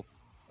FanDuel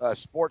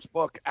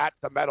Sportsbook at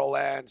the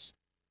Meadowlands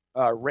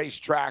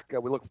racetrack.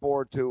 We look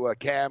forward to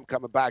Cam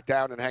coming back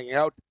down and hanging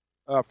out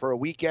for a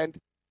weekend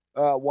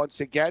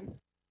once again.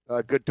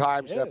 Good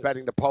times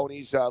betting the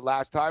ponies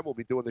last time. We'll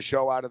be doing the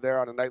show out of there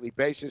on a nightly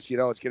basis. You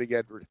know, there's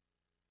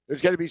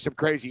going to be some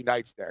crazy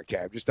nights there,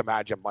 Cam. Just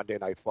imagine Monday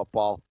Night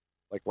Football.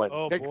 Like when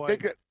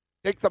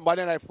think the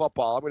Monday Night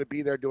Football. I'm going to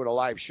be there doing a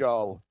live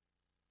show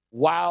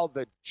while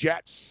the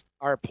Jets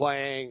are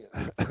playing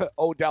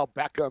Odell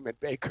Beckham and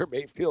Baker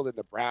Mayfield and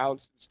the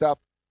Browns and stuff.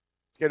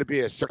 It's going to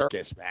be a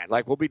circus, man.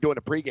 Like, we'll be doing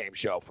a pregame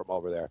show from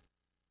over there.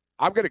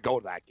 I'm going to go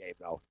to that game,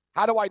 though.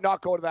 How do I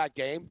not go to that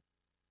game?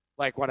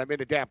 Like, when I'm in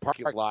the damn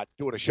parking lot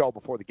doing a show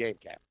before the game,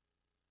 Cam.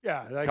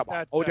 Yeah. Like come on.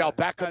 that, Odell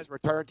Beckham's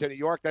return to New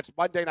York. That's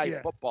Monday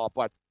Night Football.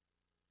 But,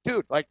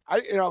 dude, like,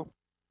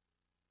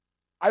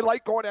 I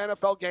like going to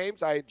NFL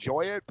games. I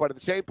enjoy it. But at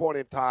the same point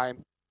in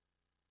time,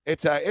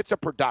 it's a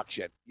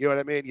production. You know what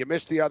I mean? You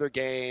miss the other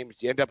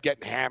games. You end up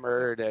getting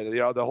hammered. And,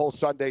 the whole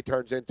Sunday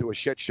turns into a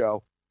shit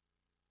show.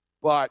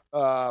 But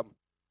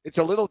it's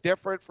a little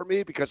different for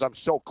me because I'm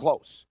so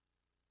close,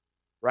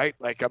 right?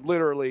 Like, I'm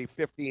literally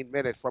 15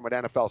 minutes from an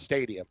NFL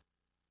stadium.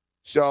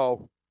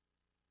 So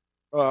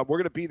we're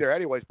going to be there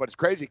anyways. But it's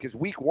crazy because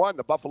week 1,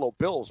 the Buffalo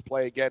Bills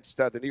play against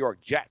the New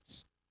York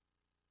Jets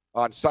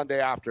on Sunday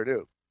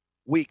afternoon.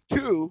 Week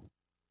 2,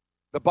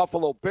 the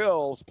Buffalo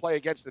Bills play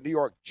against the New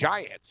York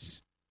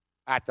Giants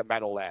at the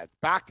Meadowlands.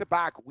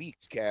 Back-to-back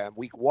weeks, Cam.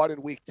 Week 1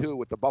 and week 2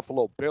 with the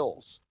Buffalo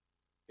Bills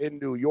in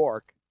New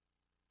York.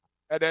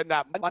 And then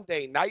that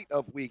Monday night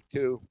of week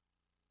 2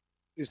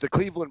 is the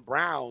Cleveland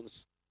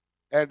Browns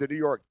and the New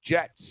York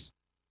Jets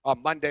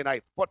on Monday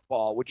Night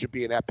Football, which would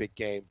be an epic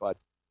game. But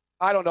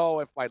I don't know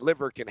if my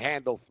liver can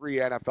handle 3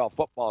 NFL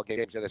football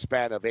games in a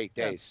span of 8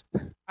 days.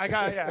 I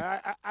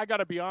got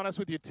to be honest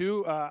with you,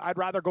 too. I'd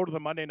rather go to the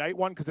Monday night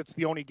one because it's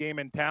the only game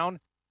in town.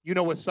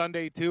 With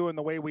Sunday, too, and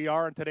the way we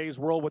are in today's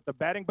world with the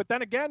betting. But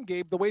then again,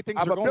 Gabe, the way things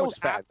are going. I'm a Bills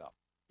fan, though.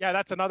 Yeah,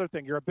 that's another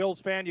thing. You're a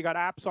Bills fan. You got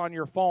apps on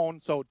your phone.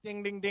 So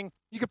ding, ding, ding.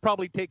 You could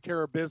probably take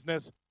care of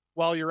business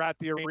while you're at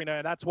the arena.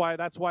 And that's why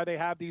they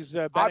have these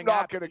betting I'm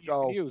not apps going to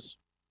go. use.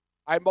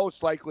 I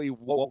most likely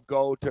won't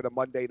go to the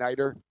Monday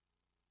nighter,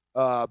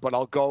 but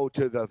I'll go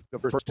to the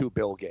first 2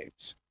 Bill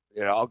games.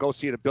 I'll go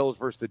see the Bills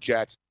versus the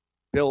Jets,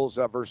 Bills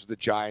versus the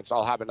Giants.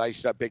 I'll have a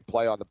nice big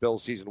play on the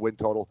Bills season win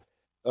total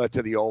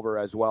to the over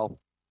as well.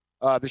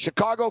 The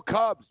Chicago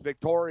Cubs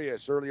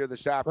victorious earlier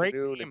this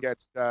afternoon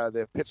against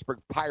the Pittsburgh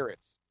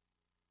Pirates.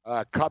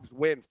 Cubs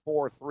win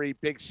 4-3,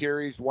 big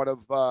series, one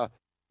of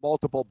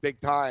multiple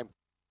big-time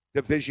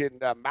division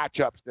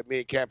matchups that me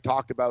and Cam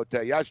talked about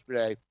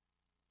yesterday.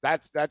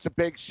 That's a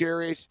big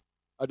series.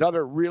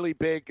 Another really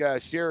big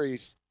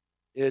series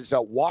is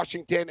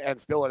Washington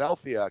and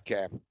Philadelphia,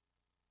 Cam.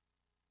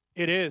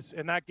 It is,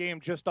 and that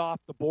game just off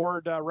the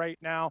board right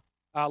now.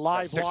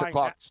 Live 6 line.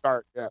 o'clock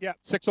start. Yeah,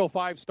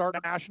 6:05 start.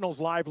 Nationals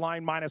live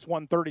line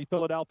 -130.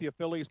 Philadelphia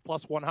Phillies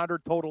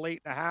 +100. Total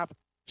 8.5.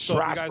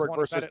 Strasburg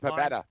versus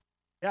Pavetta.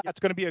 Yeah,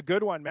 it's going to be a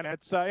good one, man.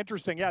 It's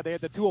interesting. Yeah, they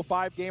had the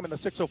 2:05 game and the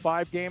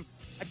 6:05 game.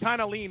 I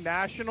kind of lean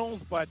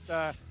Nationals, but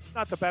it's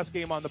not the best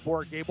game on the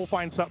board, Gabe. We'll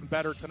find something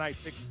better tonight.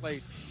 Big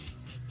slate.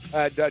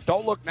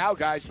 Don't look now,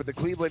 guys, but the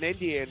Cleveland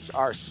Indians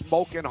are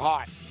smoking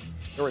hot.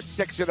 They were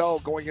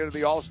 6-0 going into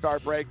the All-Star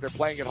break. They're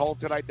playing at home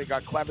tonight. They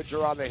got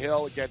Clevenger on the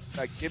hill against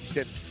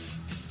Gibson.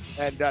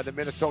 And the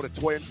Minnesota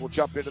Twins will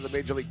jump into the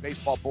Major League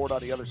Baseball board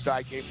on the other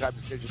side. Game time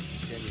decisions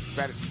in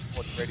Fantasy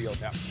Sports Radio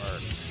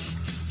Network.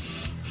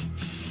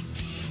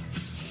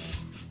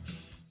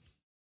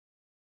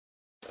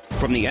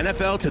 From the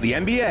NFL to the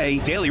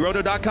NBA,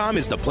 DailyRoto.com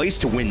is the place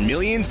to win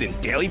millions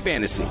in daily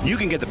fantasy. You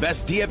can get the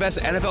best DFS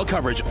NFL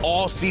coverage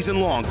all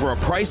season long for a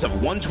price of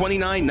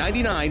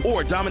 $129.99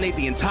 or dominate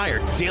the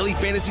entire daily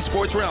fantasy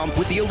sports realm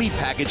with the Elite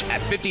Package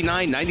at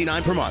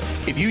 $59.99 per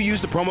month. If you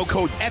use the promo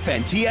code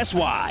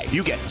FNTSY,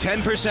 you get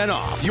 10%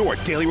 off your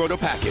Daily Roto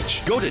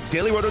package. Go to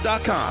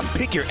DailyRoto.com,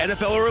 pick your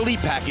NFL or Elite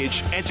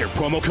Package, enter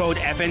promo code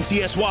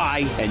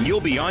FNTSY, and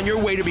you'll be on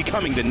your way to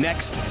becoming the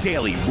next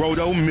Daily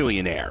Roto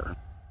millionaire.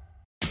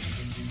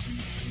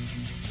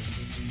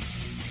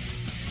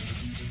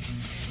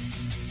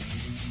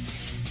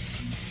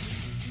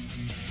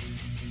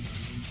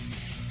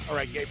 All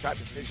right, game time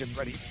decisions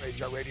ready.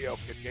 Rage Radio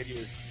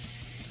continues.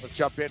 Let's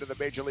jump into the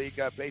Major League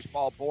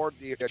Baseball board.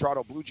 The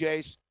Toronto Blue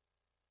Jays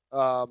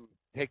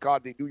take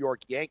on the New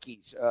York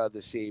Yankees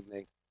this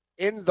evening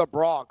in the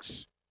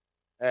Bronx,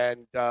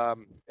 and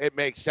it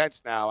makes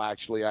sense now.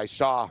 Actually, I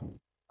saw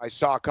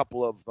a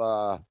couple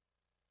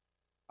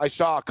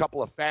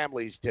of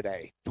families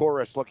today,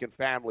 tourist-looking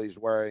families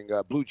wearing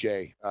Blue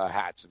Jay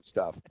hats and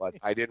stuff, but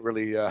I didn't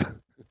really.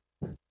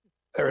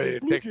 Blue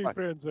Jay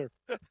fans there.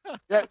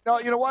 Yeah, no,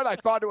 you know what? I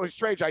thought it was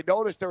strange. I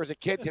noticed there was a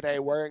kid today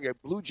wearing a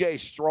Blue Jay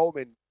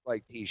Strowman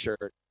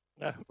T-shirt,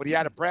 but he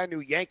had a brand new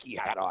Yankee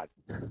hat on.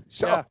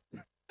 So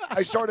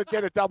I sort of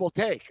did a double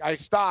take. I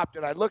stopped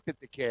and I looked at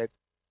the kid,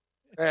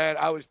 and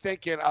I was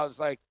thinking, I was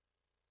like,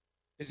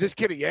 is this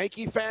kid a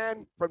Yankee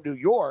fan from New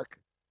York?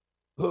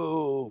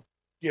 Who,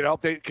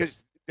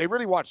 because they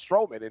really want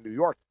Strowman in New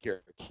York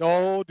here.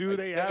 No, do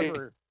they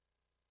ever?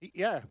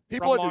 Yeah.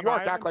 People in New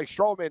York act like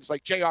Strowman's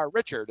like J.R.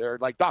 Richard or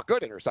like Doc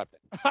Gooden or something.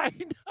 I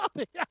know.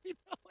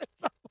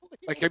 It's unbelievable.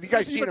 Like, have you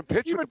guys seen him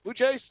pitch with the Blue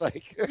Jays?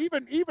 Like,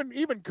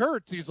 even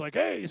Kurtz, he's like,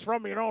 hey, he's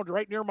from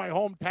right near my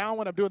hometown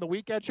when I'm doing the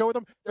weekend show with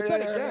him. But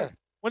then again,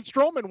 when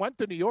Strowman went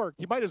to New York,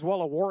 he might as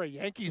well have wore a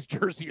Yankees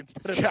jersey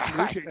instead of the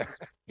Blue Jays.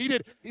 He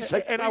did. He's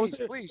like, and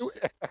please.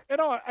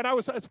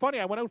 It's funny.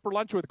 I went out for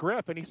lunch with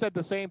Griff, and he said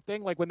the same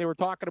thing. Like when they were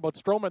talking about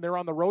Strowman, they were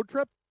on the road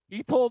trip.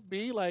 He told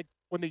me, like,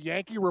 when the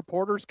Yankee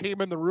reporters came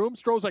in the room,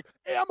 Stroh's like,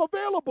 hey, I'm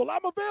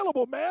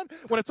available, man.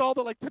 When it's all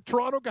the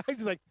Toronto guys,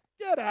 he's like,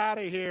 get out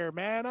of here,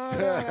 man.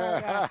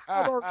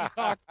 I've already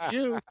talked to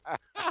you.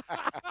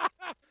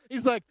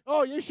 He's like,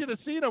 oh, you should have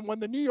seen him when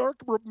the New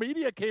York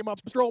media came up.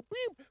 Stroh,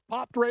 beam,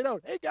 popped right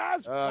out. Hey,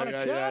 guys, want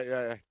to chat?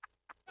 Yeah.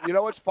 You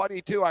know what's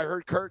funny, too? I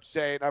heard Kurt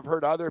say, and I've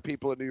heard other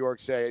people in New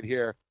York say it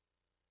here,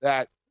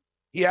 that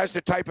he has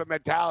the type of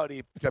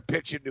mentality to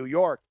pitch in New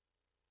York.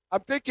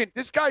 I'm thinking,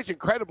 this guy's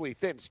incredibly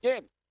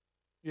thin-skinned.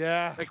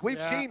 Yeah. Like,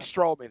 we've seen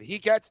Strowman. He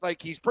gets,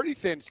 he's pretty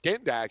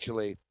thin-skinned,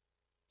 actually.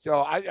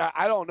 So,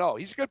 I don't know.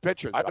 He's a good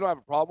pitcher. I don't have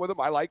a problem with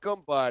him. I like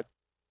him, but,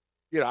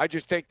 I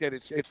just think that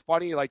it's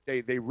funny, like,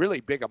 they really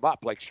big him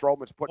up. Like,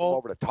 Strowman's putting him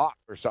over the top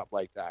or something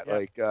like that.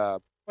 Yeah.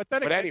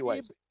 But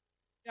anyways.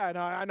 Yeah,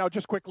 I know.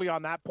 Just quickly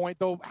on that point,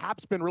 though,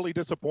 Hap's been really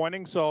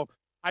disappointing. So,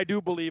 I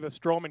do believe if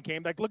Strowman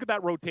came, look at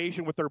that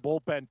rotation with their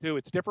bullpen, too.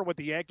 It's different with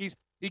the Yankees.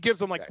 He gives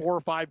them 4 or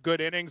 5 good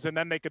innings, and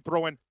then they could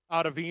throw in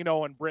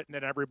Ottavino and Britton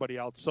and everybody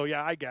else. So,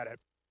 yeah, I get it.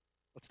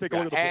 Let's take a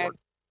look at the board.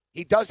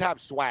 He does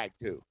have swag,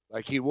 too.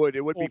 Like, it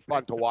would be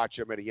fun to watch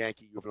him in a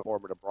Yankee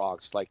uniform in the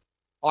Bronx. Like,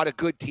 on a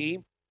good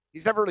team.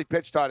 He's never really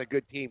pitched on a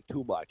good team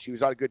too much. He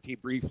was on a good team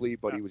briefly,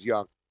 but he was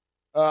young.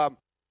 So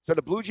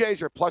the Blue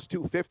Jays are plus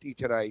 250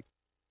 tonight.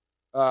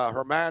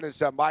 Herman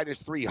is minus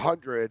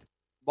 300.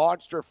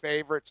 Monster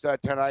favorites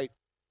tonight.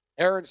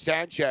 Aaron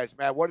Sanchez,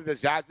 man, what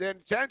does that?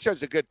 Then Sanchez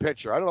is a good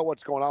pitcher. I don't know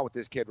what's going on with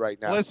this kid right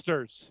now.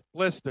 Blisters.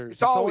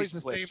 It's always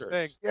the blisters. Same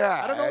thing.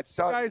 Yeah, I don't know what these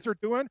guys are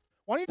doing.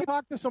 Why don't you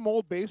talk to some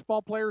old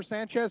baseball players,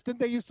 Sanchez? Didn't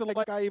they used to,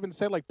 like I even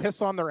said,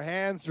 piss on their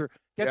hands or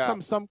get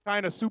some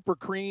kind of super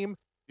cream?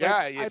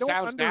 Yeah, it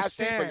sounds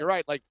nasty, but you're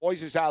right. Like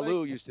Moises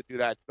Alou used to do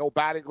that. No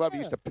batting glove. He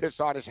used to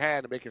piss on his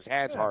hand and make his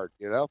hands hard,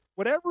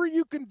 Whatever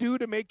you can do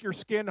to make your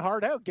skin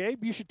hard. Hell,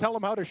 Gabe, you should tell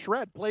him how to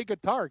shred, play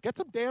guitar. Get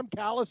some damn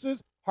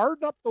calluses,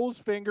 harden up those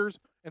fingers,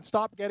 and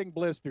stop getting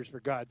blisters, for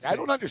God's sake. I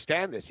don't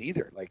understand this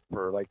either.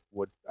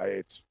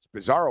 It's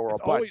bizarro.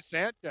 It's always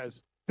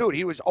Sanchez. Dude,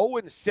 he was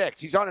 0-6.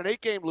 He's on an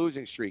 8-game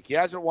losing streak. He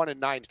hasn't won in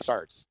 9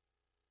 starts.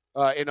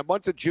 In the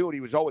month of June,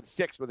 he was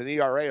 0-6 with an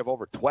ERA of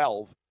over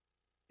 12.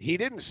 He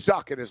didn't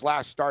suck in his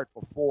last start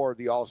before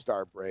the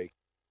All-Star break.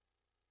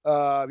 He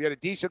had a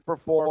decent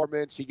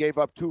performance. He gave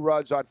up 2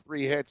 runs on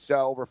 3 hits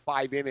over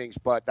 5 innings,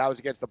 but that was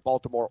against the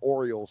Baltimore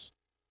Orioles.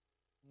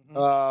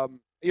 Mm-hmm.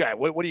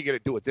 What are you going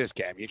to do with this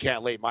game? You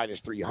can't lay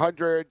minus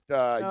 300. You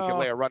can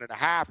lay a run and a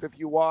half if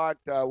you want.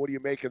 What do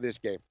you make of this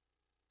game?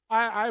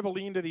 I have a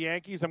lean to the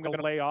Yankees. I'm going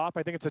to lay off.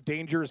 I think it's a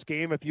dangerous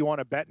game if you want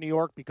to bet New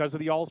York because of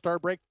the All-Star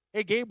break.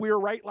 Hey, Gabe, we were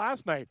right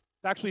last night.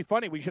 It's actually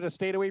funny. We should have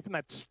stayed away from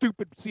that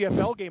stupid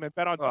CFL game and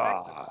bet on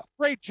Texas.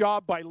 Great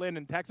job by Lynn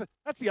in Texas.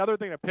 That's the other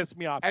thing that pissed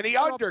me off. And the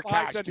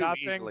undercash too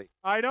easily.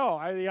 I know.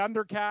 The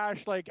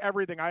undercash,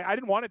 everything. I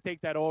didn't want to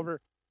take that over.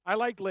 I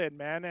like Lynn,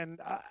 man. And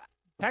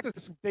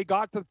Texas, they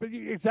got to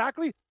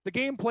exactly the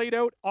game played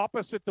out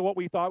opposite to what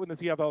we thought in the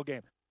CFL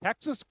game.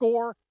 Texas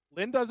score.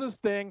 Lynn does his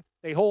thing.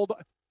 They hold.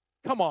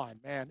 Come on,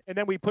 man. And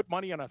then we put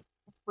money on a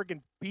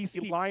friggin'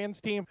 BC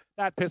Lions team.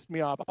 That pissed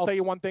me off. I'll tell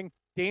you one thing.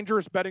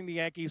 Dangerous betting the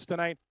Yankees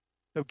tonight.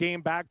 The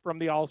game back from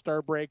the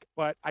All-Star break,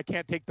 but I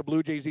can't take the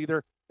Blue Jays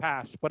either.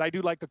 Pass. But I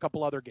do like a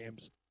couple other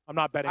games. I'm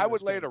not betting. I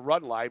would lay the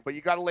run line, but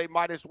you got to lay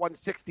minus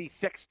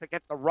 166 to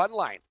get the run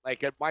line,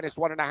 like at minus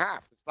 1.5.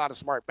 It's not a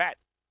smart bet.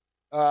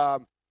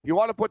 You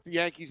want to put the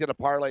Yankees in a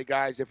parlay,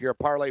 guys, if you're a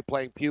parlay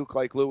playing puke,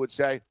 like Lou would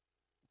say.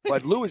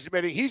 But Lou is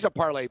admitting he's a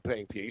parlay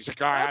playing puke. He's a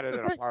guy had it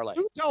in a parlay.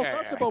 Who tells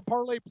us about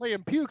parlay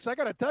playing pukes? I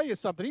got to tell you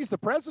something. He's the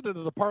president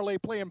of the parlay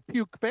playing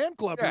puke fan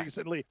club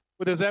recently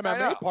with his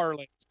MMA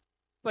parlays.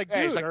 It's like,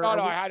 dude, he's like,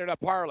 no, I had it in a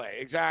parlay.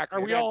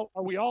 Exactly.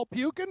 Are we all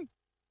puking?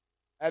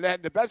 And then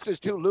the best is,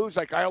 too, Lou's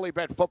like, I only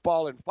bet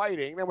football and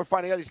fighting. Then we're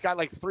finding out he's got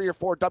 3 or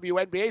 4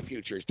 WNBA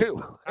futures,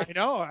 too. I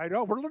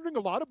know. We're learning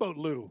a lot about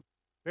Lou.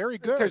 Very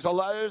good.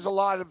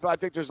 I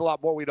think there's a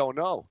lot more we don't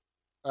know.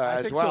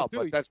 as well.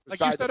 So but that's like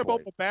beside you said the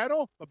about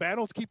point.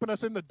 Babano's keeping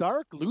us in the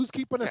dark. Lou's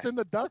keeping us in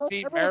the dark.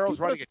 Steve Everyone's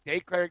Merrill's keeping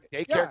running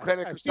a daycare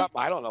clinic or something.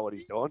 I don't know what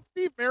he's doing.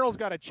 Steve Merrill's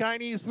got a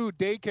Chinese food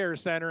daycare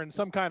center in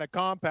some kind of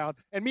compound,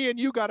 and me and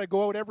you got to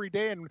go out every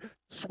day and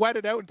sweat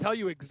it out and tell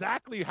you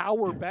exactly how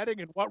we're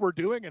betting and what we're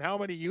doing and how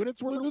many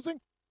units we're losing.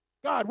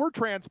 God, we're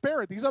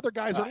transparent. These other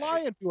guys are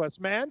lying to us,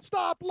 man.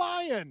 Stop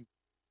lying.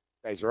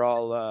 Guys are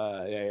all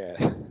liars.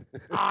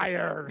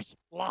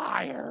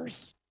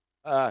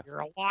 You're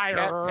a liar,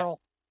 Earl.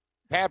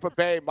 Tampa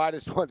Bay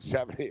minus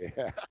 170.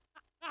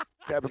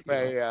 Tampa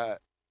Bay.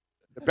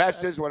 The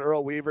best is when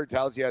Earl Weaver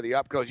tells you the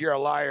up goes, you're a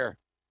liar.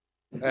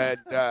 And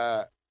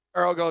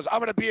Earl goes, I'm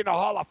going to be in the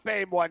Hall of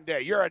Fame one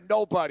day. You're a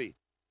nobody.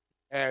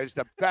 And it's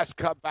the best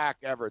comeback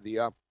ever. The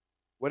ump,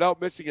 without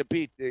missing a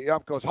beat, the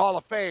ump goes, Hall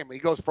of Fame. He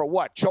goes, for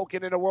what?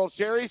 Choking in the World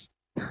Series?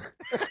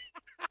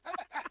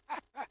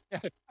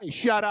 Hey,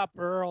 shut up,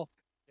 Earl.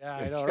 Yeah,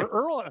 I know.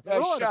 Earl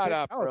shut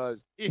up, Earl.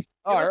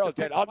 Earl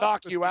did. I'll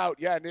knock you out.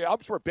 Yeah, and the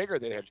umps were bigger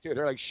than him, too.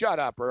 They're like, shut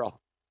up, Earl.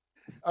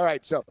 All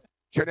right, so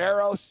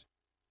Chaneros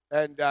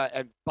and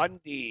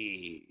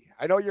Bundy.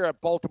 I know you're a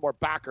Baltimore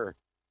backer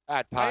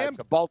at times.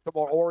 The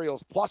Baltimore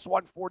Orioles plus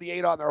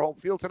 148 on their home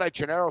field tonight.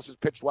 Chaneros has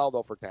pitched well,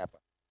 though, for Tampa.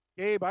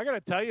 Gabe, I got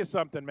to tell you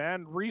something,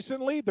 man.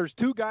 Recently, there's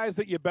two guys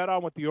that you bet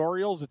on with the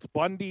Orioles. It's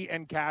Bundy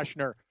and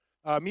Cashner.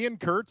 Me and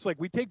Kurtz,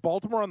 we take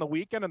Baltimore on the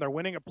weekend, and they're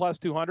winning at plus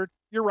 200.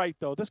 You're right,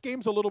 though. This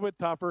game's a little bit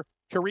tougher.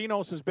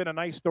 Chirinos has been a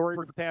nice story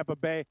for Tampa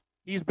Bay.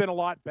 He's been a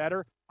lot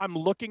better. I'm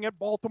looking at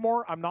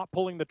Baltimore. I'm not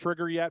pulling the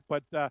trigger yet,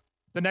 but the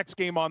next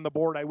game on the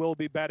board, I will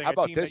be betting. How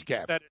about this,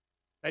 Cam?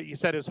 That you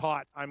said is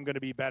hot, I'm going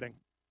to be betting.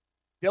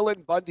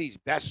 Dylan Bundy's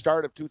best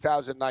start of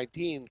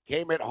 2019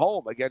 came at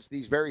home against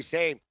these very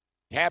same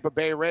Tampa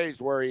Bay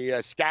Rays, where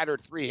he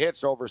scattered 3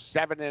 hits over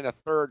 7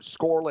 1/3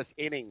 scoreless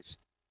innings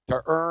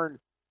to earn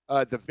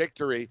the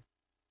victory.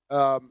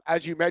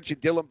 As you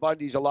mentioned, Dylan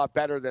Bundy's a lot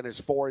better than his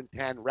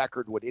 4-10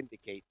 record would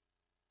indicate.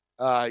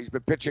 He's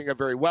been pitching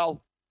very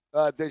well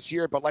this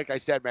year, but like I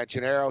said, man,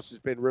 Chaneros has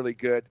been really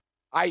good.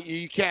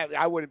 You can't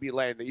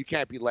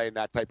be laying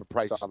that type of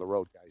price on the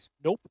road, guys.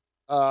 Nope.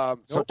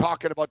 So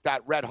talking about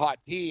that red hot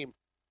team,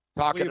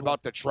 talking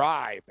about the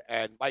Tribe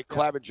and Mike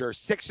Clevenger,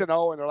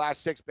 6-0 in their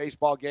last 6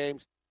 baseball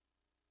games.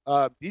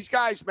 These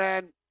guys,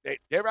 man,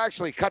 they've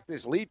actually cut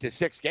this lead to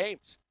 6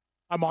 games.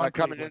 I'm on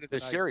coming into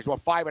this series. Well,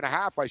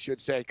 5.5, I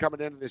should say, coming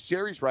into this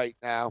series right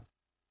now.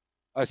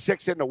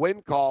 6 in the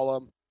win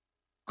column.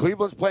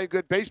 Cleveland's playing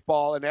good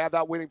baseball, and they have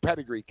that winning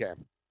pedigree,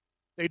 Cam.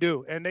 They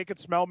do, and they could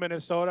smell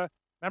Minnesota.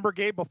 Remember,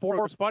 Gabe, before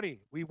it was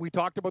funny. We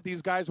talked about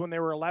these guys when they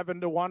were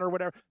 11-1 or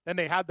whatever. Then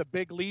they had the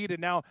big lead,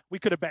 and now we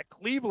could have bet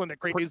Cleveland at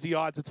crazy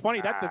odds. It's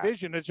funny, that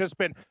division has just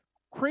been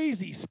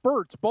crazy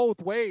spurts both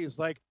ways.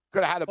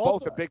 Could have had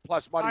both a big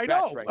plus money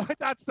bets right now.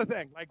 That's the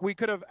thing. We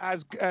could have,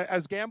 as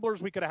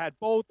gamblers, we could have had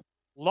both.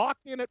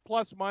 Locked in at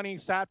plus money,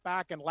 sat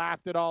back and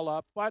laughed it all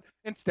up, but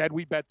instead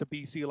we bet the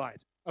BC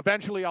lines.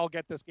 Eventually I'll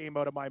get this game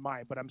out of my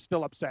mind, but I'm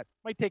still upset.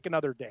 Might take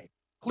another day.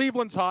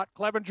 Cleveland's hot.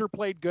 Clevenger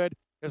played good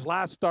his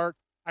last start.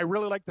 I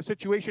really like the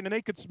situation, and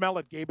they could smell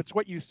it, Gabe. It's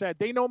what you said.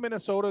 They know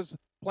Minnesota's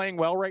playing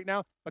well right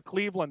now, but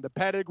Cleveland, the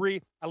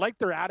pedigree, I like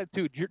their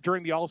attitude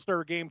during the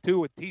All-Star game, too,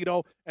 with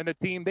Tito and the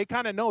team. They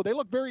kind of know. They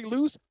look very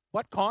loose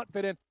but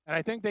confident, and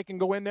I think they can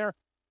go in there.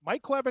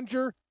 Mike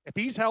Clevenger, if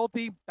he's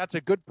healthy, that's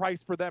a good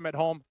price for them at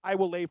home. I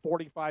will lay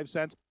 45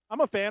 cents.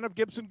 I'm a fan of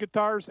Gibson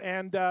Guitars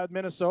and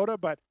Minnesota,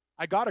 but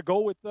I got to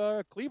go with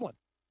Cleveland.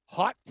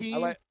 Hot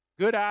team,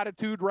 good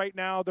attitude right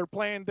now. They're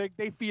playing.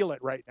 They feel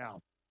it right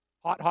now.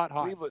 Hot.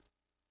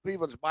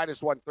 Cleveland's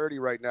minus 130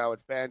 right now at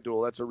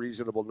FanDuel. That's a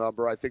reasonable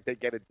number. I think they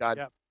get it done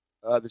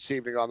this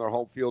evening on their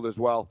home field as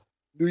well.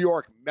 New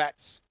York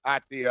Mets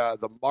at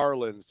the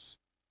Marlins.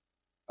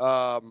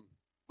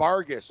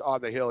 Vargas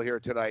on the hill here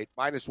tonight,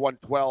 minus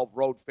 112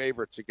 road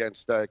favorites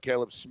against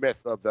Caleb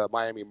Smith of the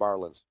Miami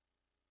Marlins.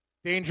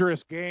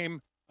 Dangerous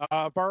game.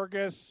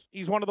 Vargas,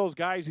 he's one of those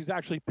guys. He's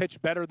actually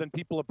pitched better than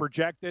people have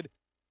projected.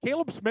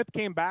 Caleb Smith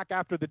came back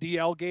after the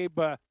DL game,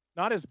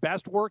 not his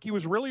best work. He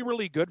was really,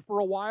 really good for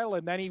a while,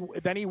 and then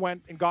he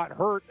went and got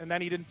hurt, and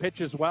then he didn't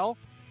pitch as well.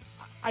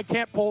 I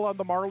can't pull on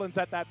the Marlins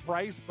at that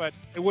price, but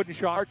it wouldn't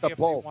shock me if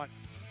they won.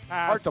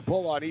 Hard to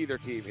pull on either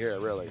team here,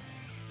 really.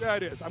 Yeah,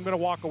 it is. I'm going to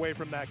walk away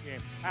from that game.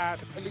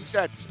 As you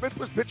said, Smith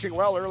was pitching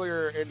well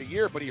earlier in the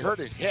year, but he hurt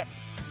his hip.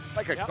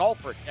 Like a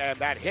golfer, and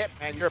that hip,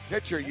 man, you're a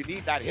pitcher, you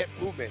need that hip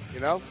movement,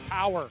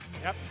 Power.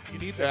 Yep, you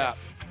need that.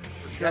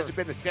 For sure. It hasn't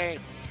been the same.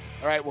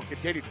 All right, we'll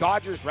continue.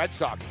 Dodgers, Red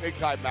Sox,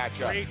 big-time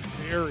matchup. Great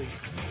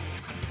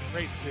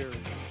series.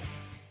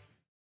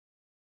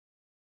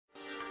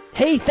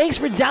 Hey, thanks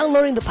for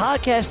downloading the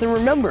podcast. And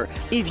remember,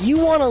 if you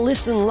want to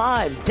listen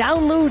live,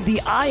 download the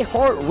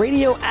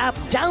iHeartRadio app,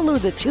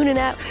 download the TuneIn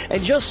app,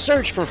 and just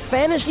search for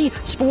Fantasy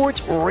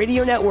Sports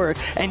Radio Network,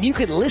 and you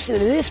can listen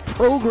to this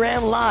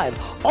program live.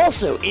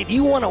 Also, if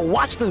you want to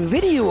watch the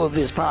video of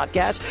this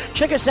podcast,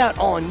 check us out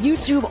on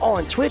YouTube,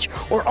 on Twitch,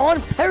 or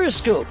on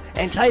Periscope,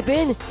 and type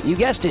in, you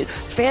guessed it,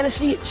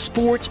 Fantasy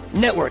Sports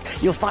Network.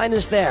 You'll find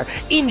us there.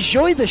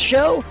 Enjoy the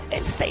show,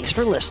 and thanks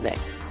for listening.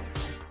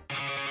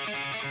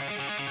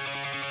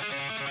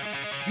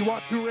 If you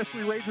want 2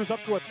 risk-free wagers up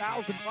to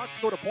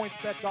 $1,000, go to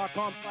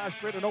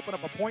pointsbet.com/grid and open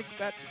up a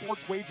PointsBet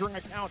sports wagering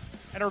account.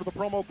 Enter the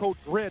promo code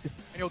GRID,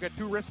 and you'll get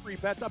 2 risk-free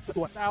bets up to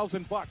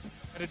 $1,000.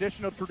 In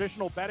addition to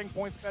traditional betting,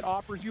 PointsBet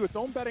offers you its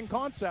own betting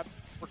concept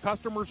where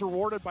customers are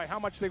rewarded by how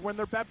much they win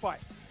their bet by.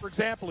 For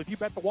example, if you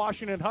bet the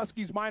Washington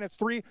Huskies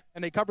 -3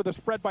 and they cover the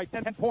spread by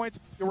 10 points,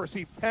 you'll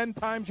receive 10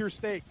 times your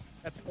stake.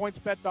 That's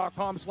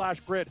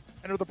pointsbet.com/grid.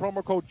 Enter the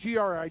promo code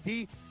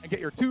GRID and get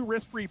your 2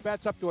 risk-free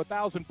bets up to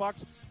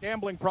 $1,000.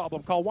 Gambling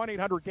problem? Call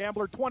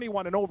 1-800-GAMBLER.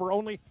 21 and over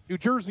only. New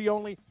Jersey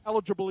only.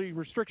 Eligibility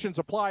restrictions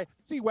apply.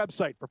 See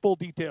website for full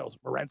details.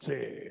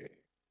 Morency.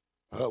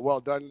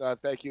 Well done.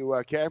 Thank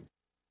you, Cam.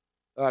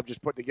 I'm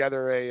just putting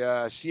together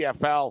a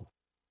CFL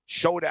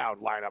showdown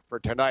lineup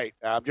for tonight.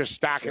 I'm just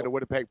stacking the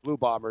Winnipeg Blue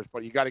Bombers,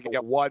 but you got to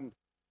get one.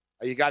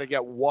 You got to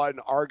get one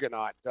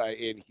Argonaut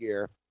in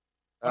here.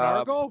 An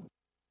Argo?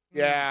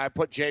 Yeah, I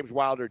put James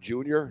Wilder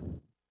Jr.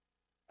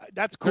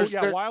 That's cool.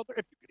 Wilder.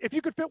 If you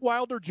could fit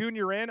Wilder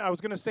Jr. in, I was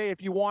going to say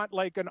if you want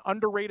like an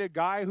underrated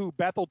guy who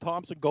Bethel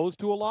Thompson goes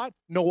to a lot,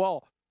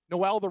 Noel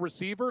the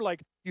receiver.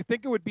 Like you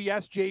think it would be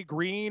S.J.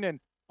 Green and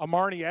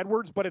Amarnie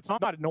Edwards, but it's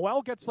not.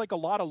 Noel gets like a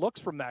lot of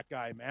looks from that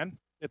guy, man.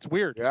 It's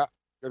weird. Yeah,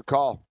 good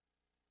call.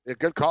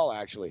 Good call,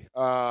 actually.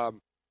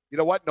 You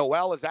know what?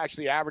 Noel is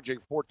actually averaging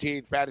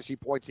 14 fantasy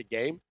points a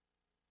game,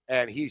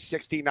 and he's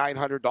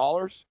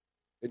 $6,900.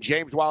 And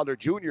James Wilder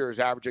Jr. is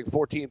averaging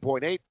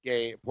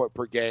 14.8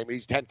 per game.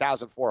 He's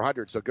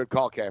 10,400. So good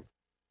call, Cam.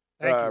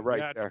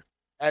 Right there.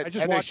 And, I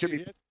just watched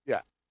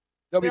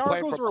they'll be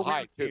playing Argos from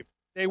behind too.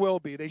 They will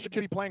be. They should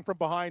be playing from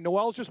behind.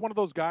 Noel's just one of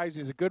those guys.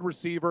 He's a good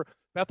receiver.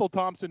 Bethel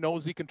Thompson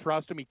knows he can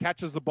trust him. He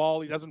catches the ball.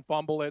 He doesn't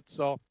fumble it.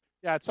 So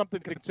yeah, it's something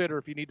to consider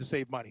if you need to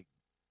save money.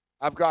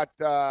 I've got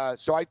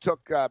so I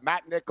took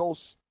Matt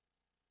Nichols,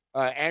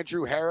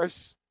 Andrew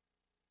Harris,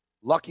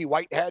 Lucky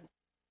Whitehead,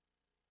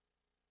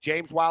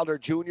 James Wilder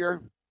Jr.,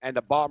 and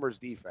the Bombers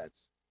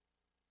defense.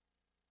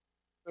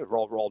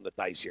 Rolling the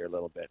dice here a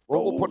little bit.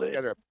 We'll put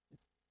together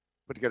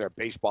a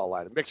baseball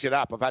line and mix it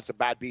up. I've had some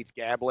bad beats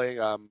gambling.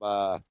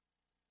 My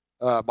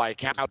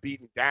account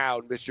beaten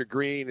down. Mr.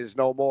 Green is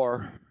no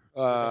more.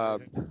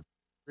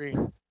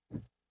 Green.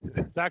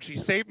 It's actually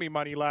saved me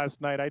money last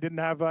night. I didn't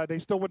have. They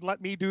still wouldn't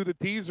let me do the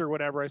teaser or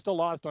whatever. I still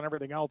lost on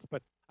everything else,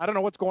 but I don't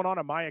know what's going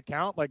on my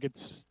account. Like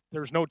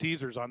there's no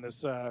teasers on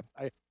this.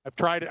 I've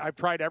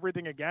tried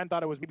everything again.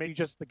 Thought it was maybe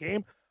just the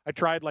game. I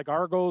tried like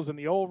Argos and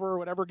the over,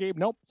 whatever game.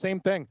 Nope, same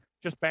thing.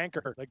 Just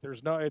banker. Like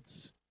there's no.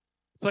 It's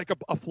like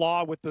a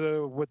flaw with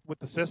the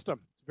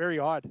system. It's very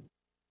odd.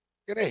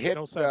 Gonna hit.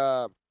 No sense.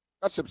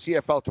 Got some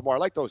CFL tomorrow. I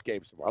like those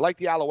games tomorrow. I like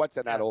the Alouettes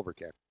and that over,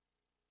 Ken.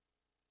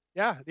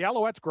 Yeah, the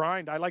Alouettes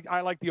grind. I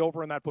like the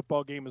over in that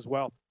football game as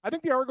well. I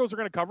think the Argos are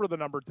going to cover the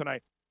number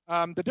tonight.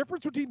 The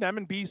difference between them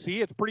and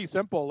BC, it's pretty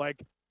simple.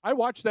 Like I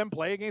watched them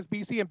play against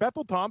BC, and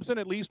Bethel Thompson.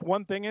 At least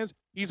one thing is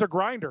he's a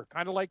grinder,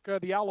 kind of like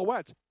the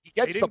Alouettes. He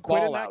gets the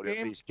ball out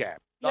at least,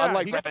 Cap. Yeah,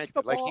 unlike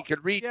he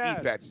can read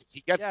defense.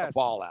 He gets the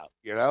ball out.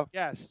 You know.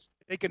 Yes,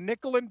 they can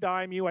nickel and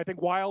dime you. I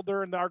think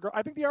Wilder and the Argos.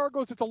 I think the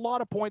Argos. It's a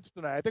lot of points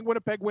tonight. I think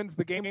Winnipeg wins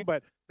the game,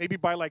 but maybe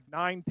by like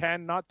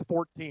 9-10, not the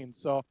 14.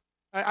 So.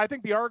 I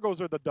think the Argos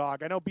are the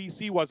dog. I know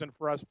BC wasn't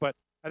for us, but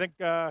I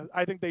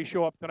think they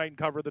show up tonight and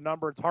cover the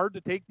number. It's hard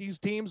to take these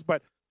teams,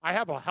 but I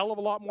have a hell of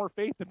a lot more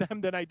faith in them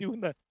than I do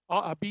in the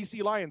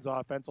BC Lions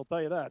offense. I'll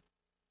tell you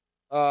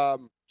that.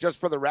 Just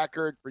for the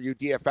record, for you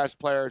DFS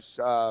players,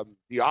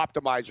 the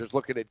optimizer's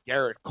looking at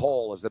Garrett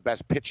Cole as the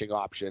best pitching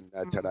option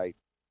tonight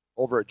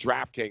over at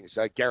DraftKings.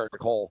 Garrett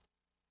Cole.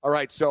 All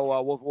right, so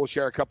we'll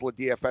share a couple of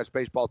DFS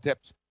baseball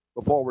tips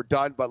before we're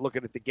done. But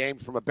looking at the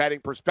games from a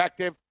betting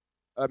perspective.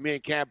 Me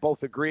and Cam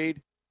both agreed.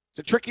 It's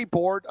a tricky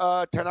board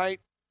tonight.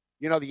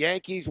 You know, the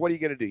Yankees, what are you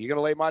going to do? You're going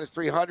to lay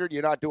 -300?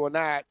 You're not doing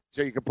that.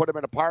 So you can put them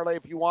in a parlay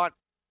if you want.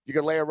 You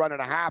can lay a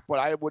 1.5, but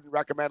I wouldn't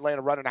recommend laying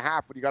a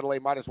 1.5 when you got to lay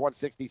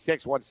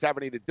 -166,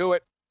 170 to do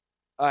it.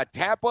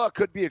 Tampa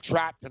could be a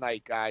trap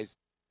tonight, guys,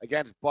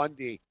 against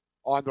Bundy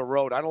on the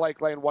road. I don't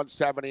like laying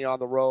 170 on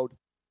the road.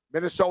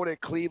 Minnesota,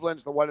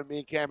 Cleveland's the one that me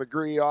and Cam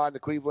agree on. The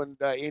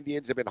Cleveland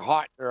Indians have been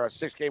hot. They're a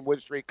 6-game win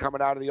streak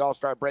coming out of the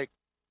All-Star break.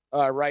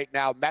 Right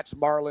now, Mets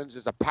Marlins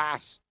is a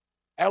pass.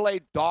 LA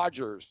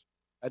Dodgers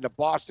and the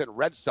Boston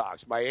Red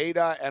Sox,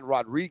 Maeda and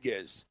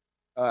Rodriguez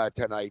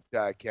tonight,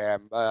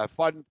 Cam.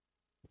 Fun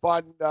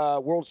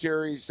World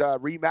Series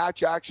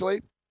rematch,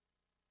 actually.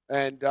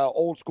 And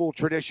old school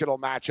traditional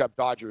matchup,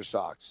 Dodgers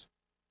Sox.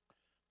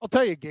 I'll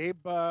tell you,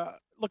 Gabe,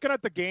 looking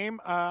at the game,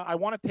 I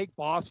want to take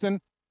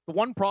Boston. The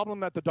one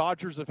problem that the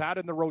Dodgers have had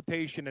in the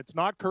rotation, it's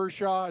not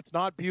Kershaw, it's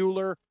not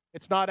Buehler,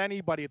 it's not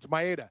anybody, it's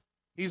Maeda.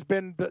 He's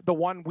been the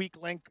one weak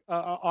link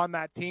on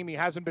that team. He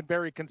hasn't been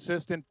very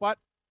consistent, but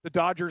the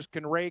Dodgers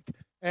can rake.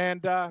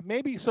 And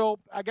maybe so,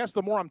 I guess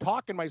the more I'm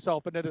talking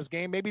myself into this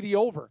game, maybe the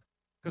over.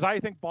 Because I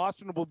think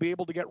Boston will be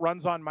able to get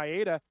runs on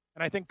Maeda.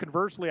 And I think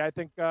conversely, I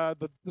think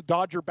the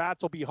Dodger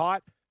bats will be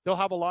hot. They'll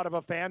have a lot of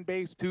a fan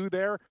base, too,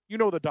 there. You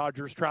know the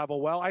Dodgers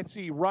travel well. I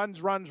see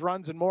runs,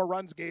 and more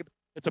runs, Gabe.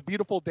 It's a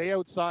beautiful day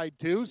outside,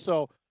 too.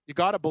 So you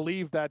got to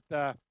believe that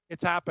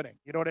it's happening.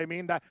 You know what I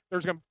mean? That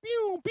there's going to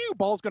pew, pew,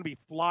 ball's going to be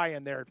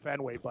flying there at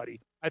Fenway, buddy.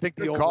 I think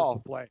the over is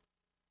the play.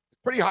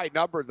 Pretty high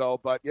number, though,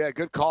 but yeah,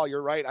 good call.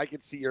 You're right. I can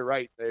see you're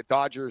right. The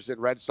Dodgers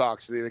and Red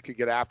Sox, they could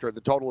get after it.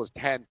 The total is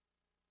 10,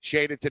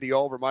 shaded to the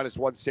over, minus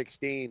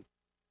 116.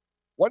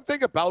 One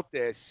thing about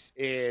this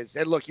is,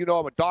 and look,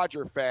 I'm a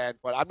Dodger fan,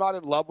 but I'm not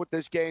in love with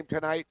this game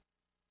tonight.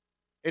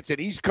 It's an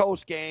East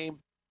Coast game.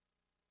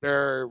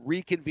 They're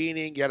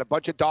reconvening. You had a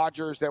bunch of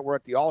Dodgers that were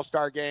at the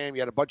All-Star game.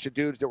 You had a bunch of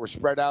dudes that were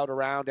spread out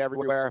around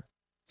everywhere.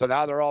 So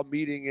now they're all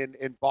meeting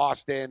in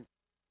Boston.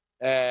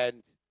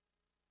 And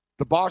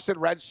the Boston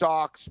Red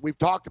Sox, we've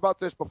talked about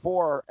this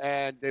before,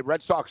 and the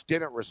Red Sox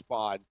didn't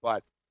respond,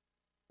 but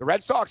the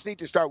Red Sox need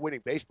to start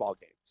winning baseball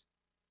games.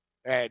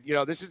 And,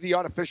 this is the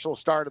unofficial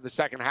start of the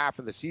second half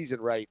of the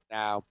season right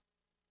now.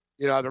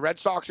 The Red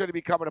Sox are going to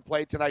be coming to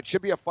play tonight.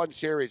 Should be a fun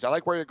series. I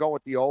like where you're going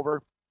with the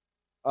over.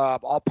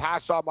 I'll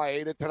pass on my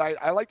 8 tonight.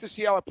 I like to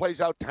see how it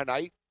plays out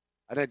tonight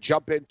and then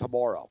jump in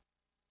tomorrow.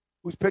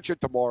 Who's pitching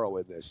tomorrow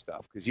in this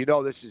stuff? Because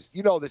this is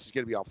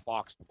going to be on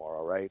Fox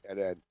tomorrow, right?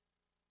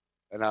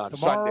 And on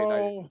Sunday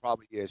night, it's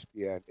probably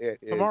ESPN.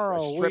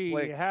 Tomorrow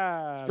we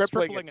have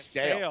Stripling and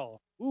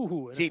Sale.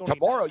 Ooh, see,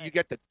 tomorrow you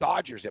get the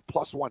Dodgers at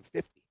plus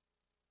 150.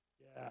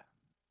 Yeah.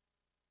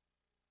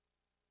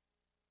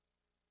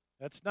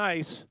 That's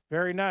nice.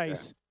 Very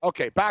nice. Yeah.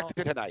 Okay, back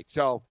to tonight.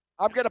 So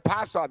I'm going to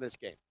pass on this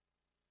game.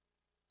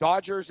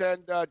 Dodgers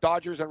and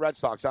Red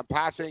Sox. I'm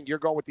passing. You're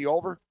going with the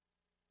over?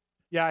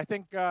 Yeah, I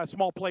think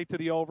small play to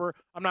the over.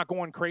 I'm not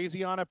going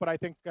crazy on it, but I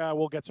think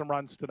we'll get some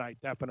runs tonight,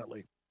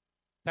 definitely.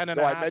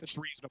 10.5 is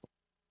reasonable.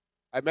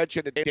 I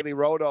mentioned the Daily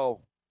Roto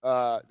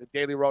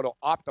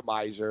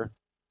optimizer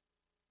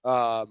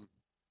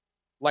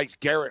likes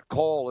Garrett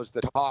Cole as the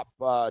top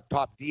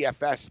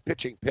DFS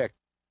pitching pick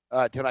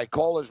tonight.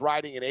 Cole is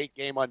riding an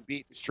 8-game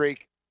unbeaten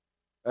streak.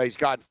 He's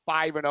gotten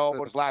 5-0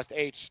 in his last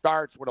 8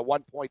 starts with a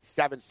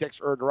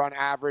 1.76 earned run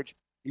average.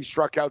 He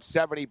struck out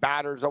 70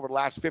 batters over the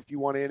last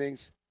 51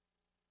 innings.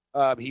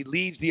 He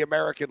leads the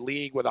American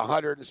League with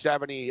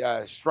 170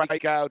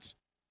 strikeouts.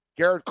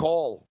 Garrett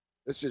Cole,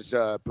 this is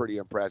pretty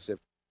impressive.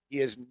 He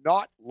has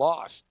not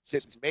lost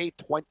since May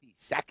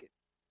 22nd.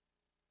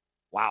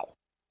 Wow.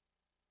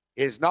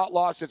 He has not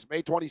lost since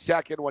May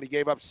 22nd when he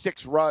gave up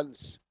 6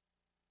 runs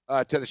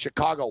to the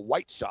Chicago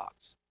White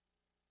Sox.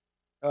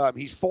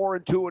 He's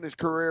 4-2 in his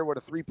career with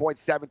a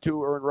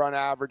 3.72 earned run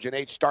average and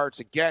 8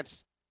 starts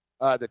against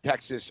the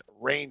Texas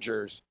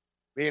Rangers.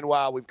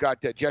 Meanwhile, we've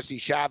got Jesse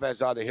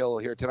Chavez on the hill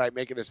here tonight,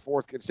 making his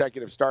 4th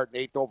consecutive start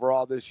and 8th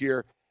overall this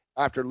year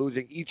after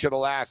losing each of the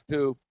last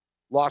 2.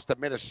 Lost to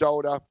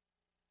Minnesota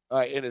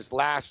in his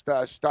last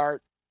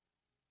start.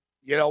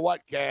 You know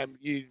what, Cam?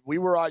 You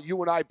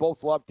and I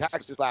both loved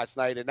Texas last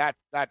night, and that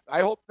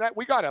I hope that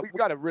we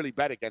gotta really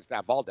bet against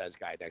that Valdez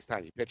guy next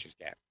time he pitches,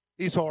 Cam.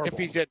 He's horrible. If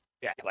he's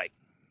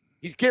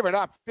he's given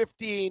up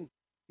 15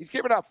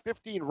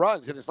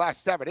 runs in his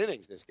last 7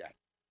 innings, this guy.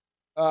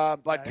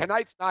 But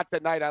tonight's not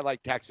the night I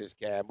like Texas,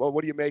 Cam. Well,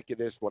 what do you make of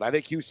this one? I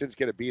think Houston's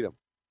going to beat them.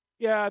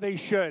 Yeah, they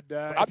should.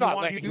 I'm not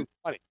letting you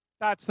money.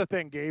 That's the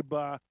thing, Gabe.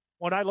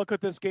 When I look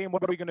at this game,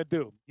 what are we going to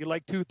do? You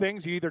like 2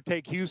 things. You either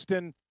take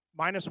Houston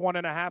minus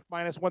 1.5,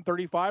 minus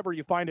 135, or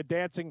you find a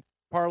dancing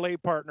parlay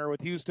partner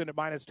with Houston at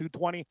minus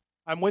 220.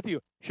 I'm with you.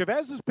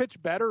 Chavez has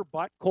pitched better,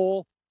 but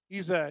Cole,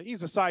 he's a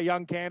Cy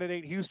Young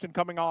candidate. Houston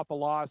coming off a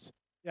loss.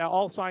 Yeah,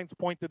 all signs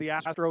point to the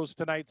Astros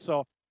tonight.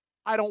 So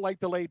I don't like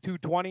to lay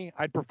 220.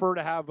 I'd prefer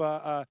to have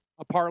a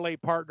parlay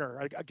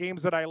partner.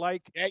 Games that I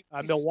like.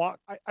 Milwaukee.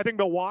 I think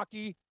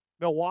Milwaukee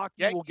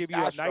Yankees, will give you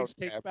Astros, a nice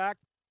take back.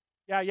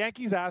 Yeah,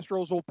 Yankees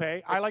Astros will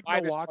pay. I like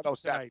Milwaukee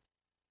tonight.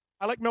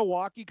 I like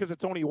Milwaukee because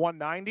it's only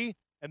 190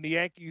 and the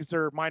Yankees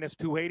are minus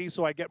 280,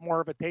 so I get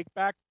more of a take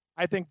back.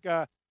 I think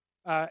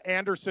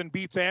Anderson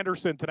beats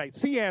Anderson tonight.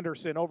 C.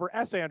 Anderson over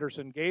S.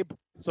 Anderson, Gabe.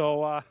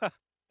 So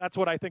that's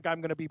what I think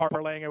I'm going to be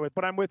parlaying it with.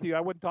 But I'm with you.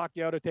 I wouldn't talk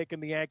you out of taking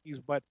the Yankees,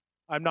 but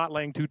I'm not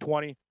laying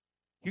 220.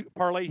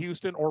 Parlay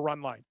Houston or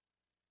run line.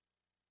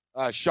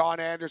 Sean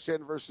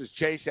Anderson versus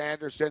Chase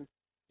Anderson,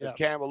 as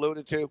Cam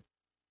alluded to.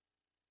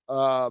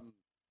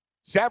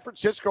 San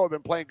Francisco have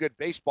been playing good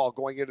baseball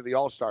going into the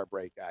All-Star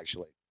break,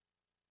 actually.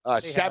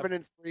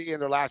 7-3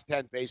 in their last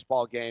 10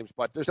 baseball games,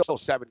 but they're still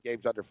 7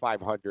 games under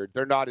 500.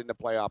 They're not in the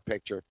playoff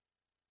picture.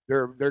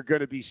 They're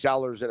going to be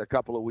sellers in a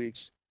couple of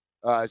weeks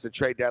as the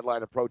trade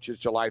deadline approaches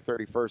July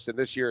 31st. And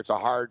this year it's a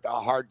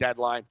hard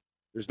deadline.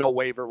 There's no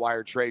waiver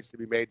wire trades to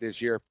be made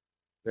this year.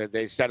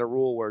 They set a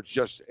rule where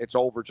it's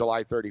over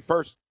July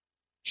 31st.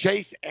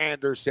 Chase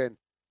Anderson.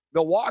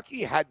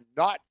 Milwaukee had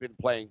not been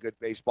playing good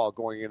baseball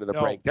going into the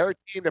break. They're a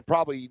team that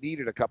probably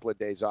needed a couple of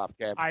days off,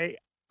 Cam. I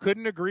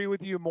couldn't agree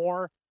with you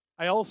more.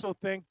 I also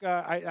think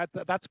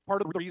that's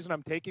part of the reason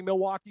I'm taking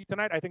Milwaukee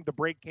tonight. I think the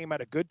break came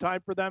at a good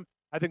time for them.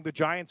 I think the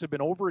Giants have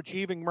been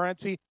overachieving,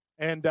 Morency.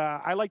 And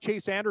I like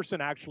Chase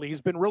Anderson, actually.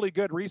 He's been really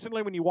good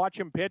recently. When you watch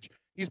him pitch,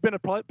 he's been a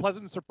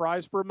pleasant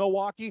surprise for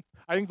Milwaukee.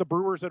 I think the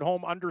Brewers at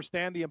home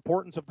understand the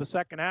importance of the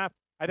second half.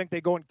 I think they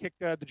go and kick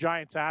the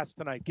Giants' ass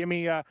tonight. Give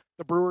me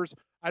the Brewers.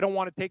 I don't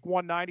want to take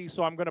 190,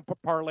 so I'm going to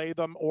parlay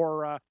them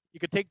or You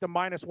could take the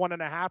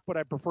 -1.5, but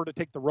I prefer to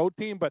take the road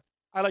team. But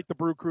I like the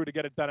Brew Crew to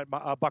get it done at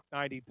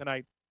 $1.90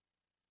 tonight.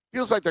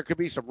 Feels like there could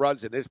be some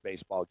runs in this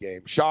baseball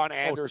game. Sean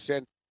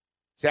Anderson,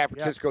 San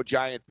Francisco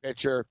Giant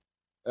pitcher.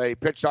 He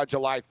pitched on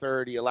July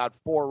 3rd. He allowed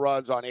 4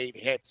 runs on 8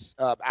 hits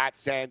at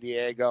San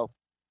Diego.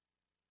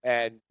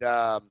 And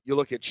you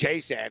look at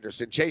Chase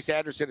Anderson. Chase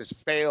Anderson has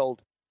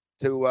failed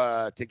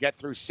to get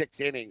through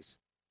 6 innings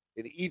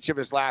in each of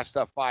his last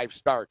 5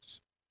 starts.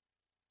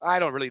 I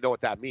don't really know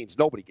what that means.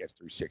 Nobody gets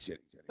through 6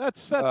 innings.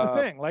 That's the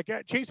thing. Like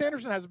Chase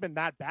Anderson hasn't been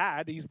that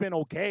bad. He's been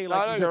okay.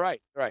 Like no, you're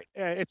right. Right.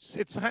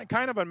 It's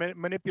kind of a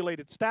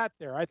manipulated stat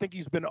there. I think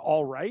he's been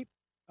all right.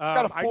 He's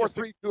got a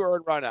 4.32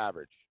 earned run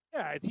average.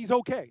 Yeah, he's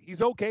okay.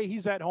 He's okay.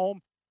 He's at home.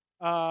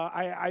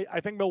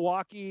 I think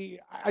Milwaukee.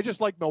 I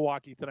just like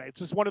Milwaukee tonight. It's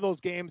just one of those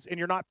games, and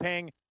you're not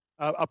paying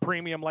a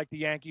premium like the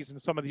Yankees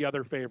and some of the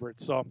other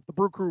favorites. So the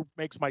Brew Crew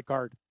makes my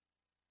card.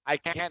 I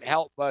can't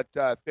help but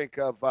think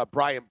of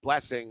Brian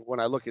Blessing when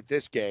I look at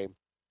this game.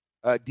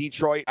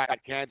 Detroit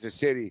at Kansas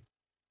City,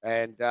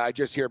 and I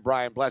just hear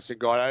Brian Blessing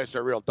going, "Oh, it's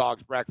a real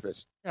dog's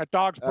breakfast." Yeah,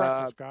 dog's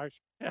breakfast, guys.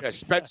 Yeah,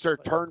 Spencer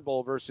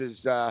Turnbull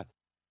versus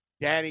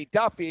Danny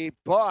Duffy,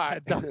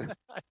 but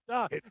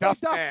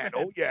Duffman.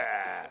 Oh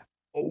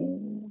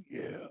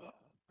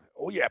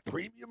yeah,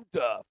 premium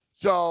Duff.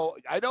 So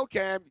I know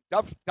Cam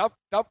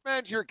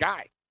Duffman's your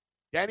guy.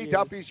 Danny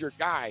Duffy's your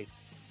guy.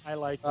 I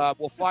like it.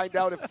 We'll find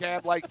out if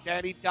Cam likes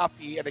Danny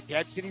Duffy and the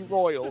Kansas City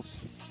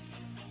Royals.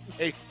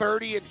 A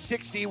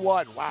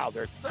 30-61. Wow,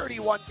 they're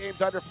 31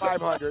 games under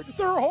 500.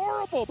 They're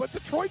horrible, but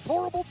Detroit's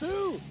horrible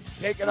too.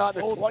 Taking on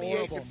the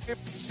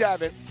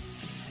 28-57.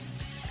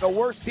 The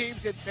worst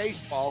teams in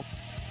baseball.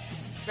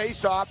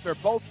 Face off. They're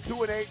both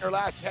 2-8 in their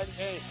last 10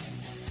 games.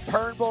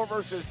 Turnbull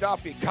versus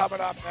Duffy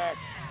coming up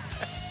next.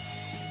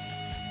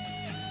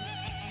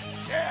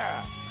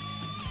 Yeah.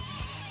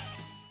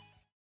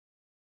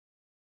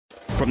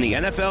 From the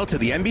NFL to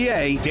the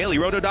NBA,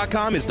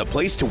 DailyRoto.com is the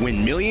place to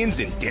win millions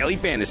in daily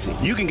fantasy.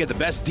 You can get the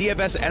best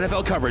DFS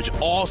NFL coverage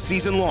all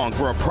season long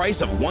for a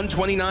price of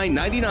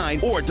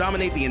 $129.99 or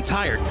dominate the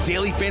entire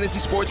daily fantasy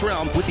sports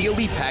realm with the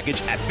Elite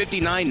Package at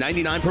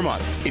 $59.99 per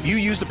month. If you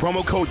use the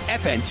promo code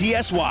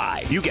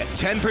FNTSY, you get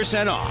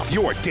 10% off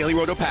your Daily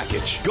Roto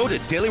package. Go to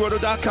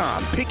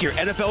DailyRoto.com, pick your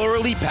NFL or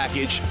Elite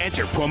Package,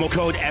 enter promo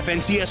code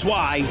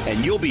FNTSY,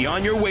 and you'll be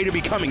on your way to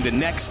becoming the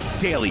next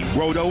Daily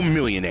Roto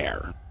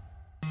millionaire.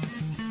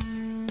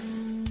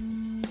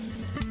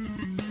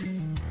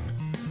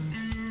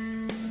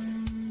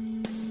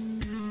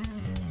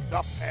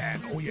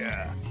 Oh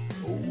yeah.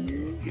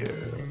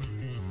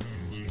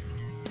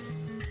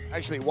 I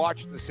actually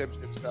watched The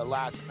Simpsons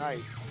last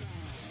night,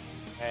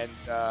 and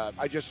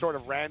I just sort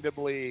of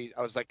randomly,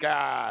 I was like,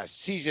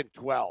 season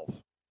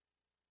 12.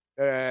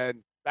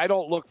 And I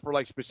don't look for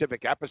like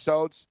specific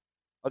episodes.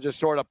 I'll just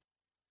sort of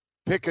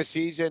pick a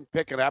season,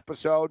 pick an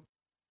episode,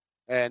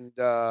 and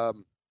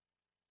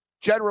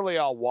generally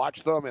I'll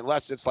watch them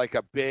unless it's like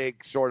a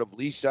big sort of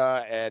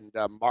Lisa and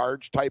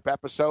Marge type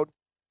episode.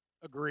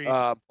 Agreed.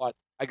 But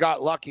I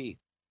got lucky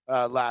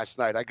last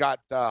night. I got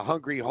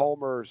Hungry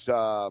Homer's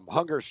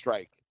Hunger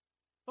Strike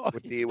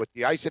with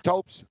the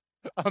isotopes.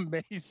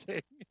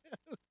 Amazing.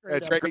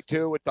 It's great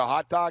too with the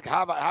hot dog.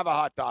 Have a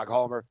hot dog,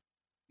 Homer.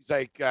 He's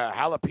like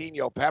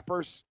jalapeno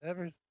peppers,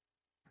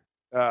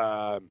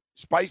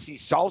 spicy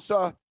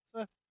salsa.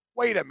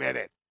 Wait a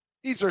minute,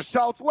 these are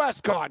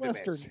Southwest condiments.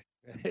 Western.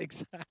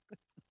 Exactly.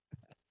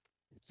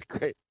 It's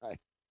great.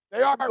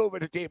 They are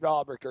moving the team to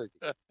Albuquerque.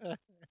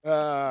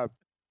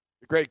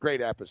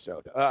 Great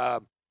episode.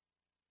 All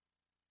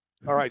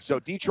right, so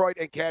Detroit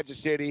and Kansas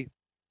City,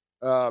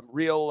 it's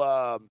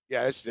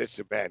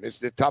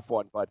a tough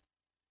one. But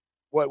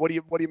what do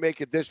you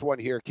make of this one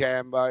here,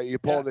 Cam? You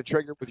pulling the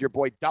trigger with your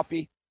boy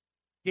Duffy?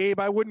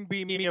 Gabe, I wouldn't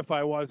be me if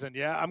I wasn't.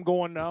 Yeah, I'm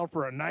going now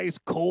for a nice,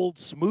 cold,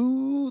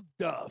 smooth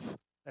Duff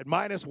at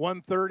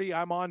 -130.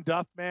 I'm on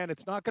Duff, man.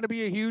 It's not going to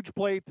be a huge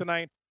play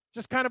tonight.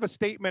 Just kind of a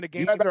statement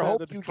against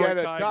the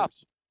Detroit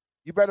Tigers.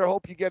 You better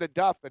hope you get a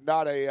Duff and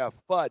not a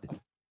Fud.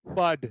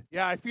 Fud.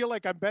 Yeah, I feel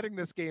like I'm betting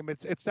this game.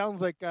 It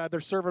sounds like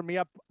they're serving me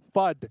up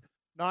Fud,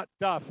 not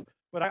Duff.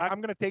 But I'm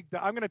going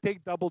to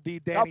take Double D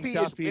Danny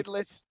Duffy. Is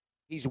winless.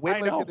 He's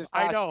winless in his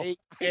last 8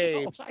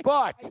 games.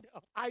 But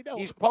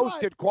he's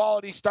posted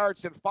quality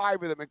starts in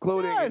 5 of them,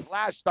 including his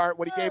last start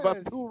when he gave up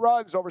 2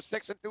 runs over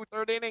 6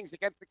 2/3 innings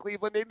against the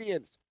Cleveland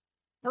Indians.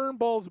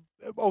 Turnbull's.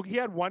 He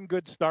had one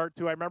good start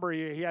too. I remember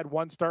he had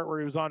one start where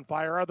he was on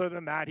fire. Other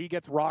than that, he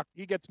gets rocked.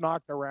 He gets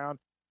knocked around.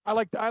 I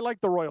like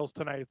the Royals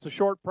tonight. It's a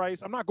short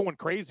price. I'm not going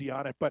crazy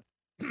on it, but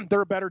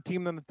they're a better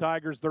team than the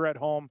Tigers. They're at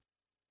home.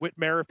 Whit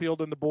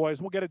Merrifield and the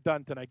boys. We'll get it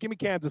done tonight. Give me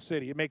Kansas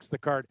City. It makes the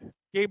card.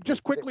 Gabe,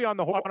 just quickly on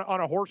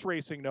a horse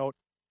racing note,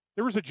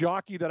 there was a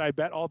jockey that I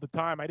bet all the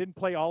time. I didn't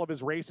play all of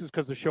his races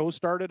because the show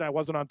started. I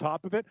wasn't on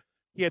top of it.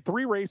 He had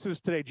 3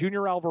 races today.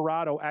 Junior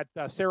Alvarado at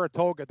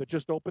Saratoga that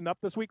just opened up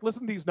this week.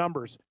 Listen to these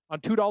numbers on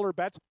 $2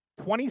 bets: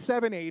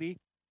 27.80,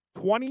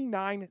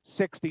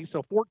 29.60,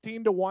 so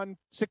 14-1,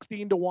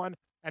 16-1,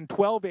 and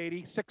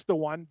 12.80,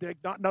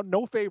 6-1.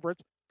 No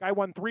favorites. Guy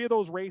won 3 of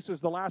those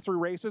races, the last 3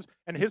 races,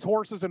 and his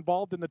horse is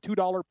involved in the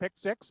 $2 pick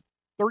six.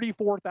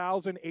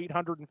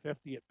 $34,850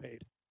 it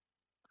paid.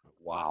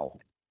 Wow.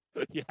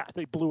 Yeah,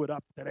 they blew it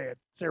up today at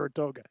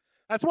Saratoga.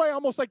 That's why I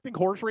almost think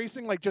horse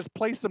racing, just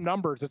play some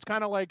numbers. It's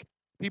kind of like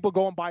people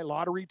go and buy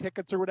lottery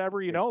tickets or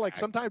whatever, you know,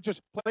 sometimes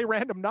just play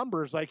random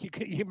numbers.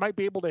 You might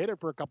be able to hit it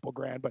for a couple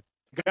grand, but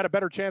you got a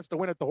better chance to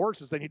win at the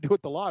horses than you do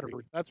at the lottery.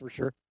 That's for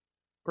sure.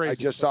 Crazy. I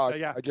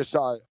just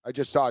saw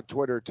on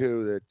Twitter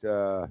too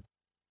that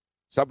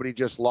somebody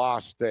just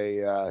lost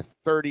a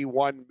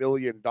 $31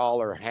 million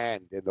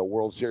hand in the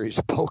World Series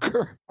of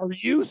Poker. Are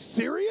you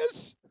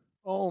serious?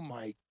 Oh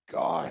my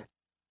God.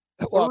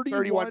 Well,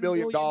 $31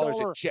 million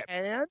in chips.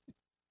 And?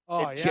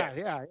 Oh, in yeah, chips.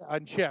 yeah,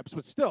 on chips,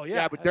 but still, yeah.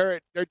 Yeah, but they're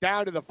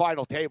down to the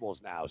final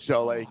tables now.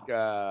 So,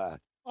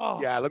 I'll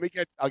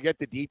get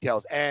the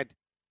details. And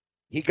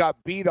he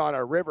got beat on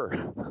a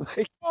river.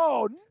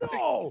 Oh,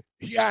 no.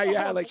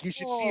 Yeah, you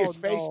should see his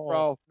face,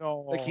 bro.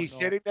 He's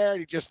sitting there and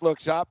he just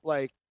looks up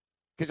because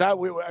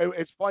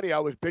it's funny, we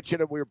were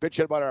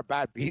bitching about our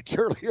bad beats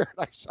earlier,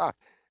 and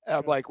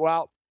I'm like,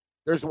 well,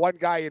 there's one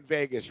guy in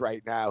Vegas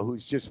right now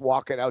who's just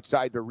walking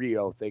outside the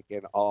Rio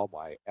thinking, oh,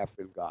 my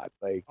effing God.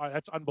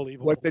 That's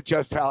unbelievable. What the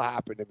just hell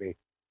happened to me?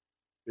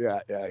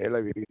 Yeah.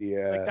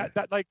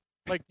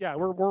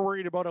 We're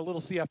worried about a little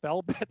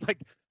CFL bet.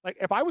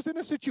 If I was in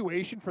a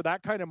situation for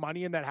that kind of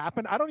money and that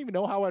happened, I don't even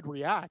know how I'd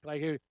react.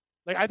 I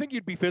think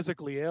you'd be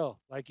physically ill.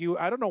 I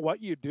don't know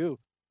what you'd do.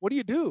 What do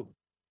you do?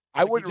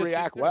 I wouldn't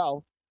react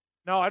well.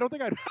 No, I don't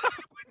think I'd.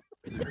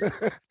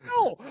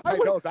 No, I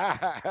know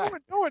that.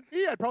 Knowing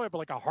me, I'd probably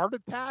have a heart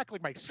attack.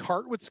 My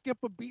heart would skip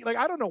a beat.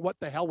 I don't know what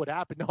the hell would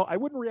happen. No, I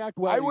wouldn't react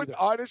well.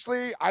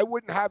 Honestly, I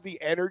wouldn't have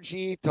the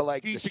energy to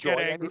destroy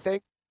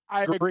anything.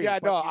 I agree. Yeah,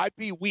 no, I'd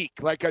be weak.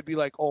 I'd be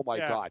like, oh my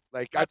God.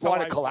 I'd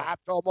want to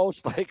collapse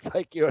almost.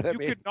 You know what I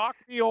mean? You could knock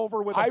me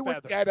over with a feather.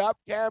 Would get up,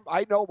 Cam.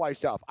 I know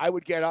myself. I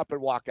would get up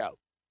and walk out.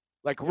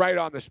 Right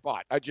on the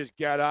spot. I'd just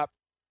get up.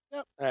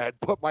 Yep. And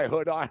put my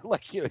hood on,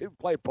 you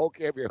play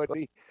poker, have your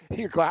hoodie,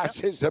 your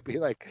glasses. I'd be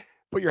like,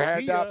 put your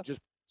hand up, just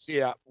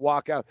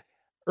walk out.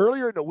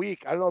 Earlier in the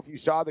week, I don't know if you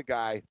saw the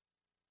guy.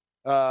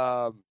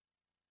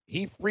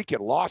 He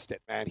freaking lost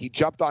it, man. He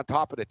jumped on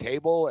top of the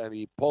table and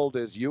he pulled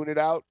his unit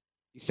out.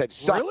 He said,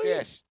 "Suck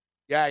this."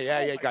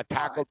 Yeah. He got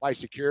tackled by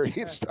security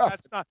and stuff.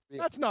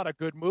 That's not a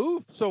good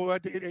move. So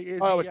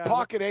it was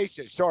pocket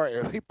aces.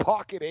 Sorry, he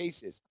pocket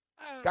aces.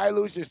 Guy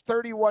loses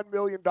 $31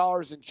 million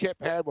in chip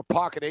hand with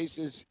pocket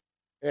aces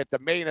at the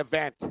main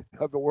event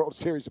of the World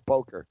Series of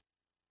Poker.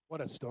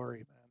 What a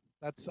story,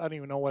 man. I don't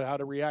even know how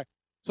to react.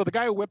 So the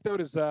guy who whipped out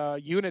his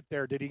unit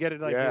there, did he get it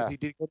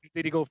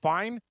did he go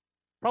fine?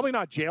 Probably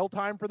not jail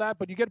time for that,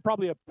 but you get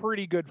probably a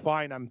pretty good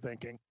fine, I'm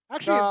thinking.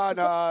 Actually,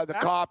 the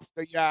cops,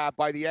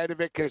 by the end of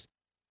it, because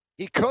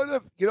he could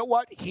have, you know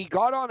what? He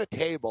got on a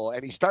table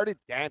and he started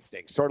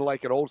dancing, sort of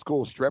like an old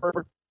school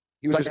stripper.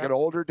 He was an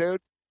older dude.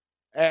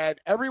 And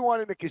everyone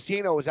in the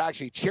casino was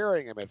actually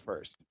cheering him at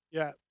first.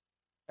 Yeah.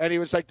 And he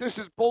was like, this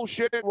is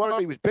bullshit. He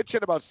was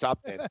bitching about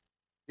something.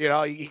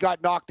 He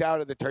got knocked out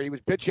of the turn. He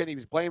was bitching. He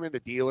was blaming the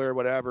dealer or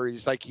whatever.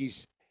 He's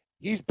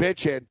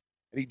bitching.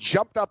 And he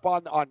jumped up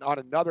on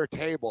another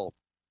table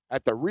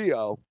at the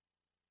Rio.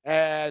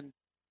 And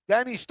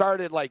then he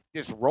started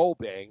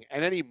disrobing.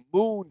 And then he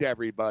mooned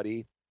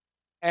everybody.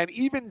 And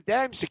even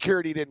then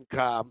security didn't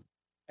come.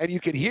 And you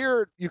could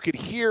hear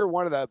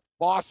one of the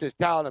bosses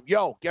telling him,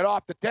 yo, get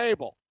off the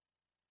table.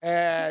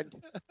 And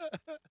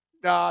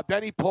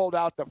then he pulled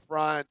out the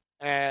front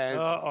and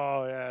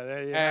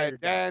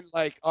then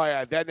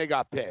they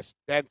got pissed.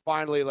 Then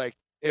finally,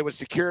 it was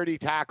security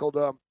tackled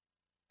him,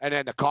 and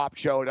then the cop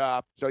showed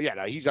up. So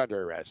he's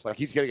under arrest.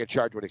 He's gonna get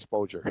charged with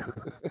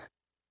exposure.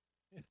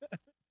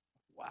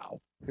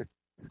 Wow.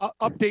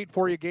 Update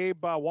for you,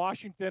 Gabe.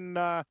 Washington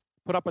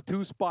put up a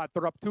 2-spot.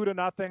 They're up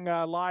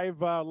 2-0.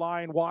 Live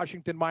line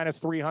Washington minus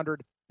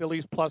 300.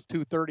 Phillies plus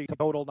 230.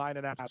 Total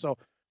 9.5. So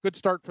good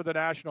start for the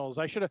Nationals.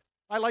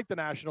 I like the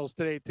Nationals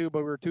today too, but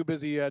we were too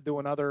busy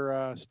doing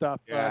other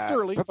stuff. Yeah. It's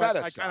early.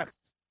 Pavetta sucks.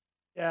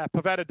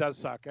 Pavetta does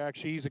suck.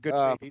 Actually, he's a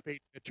good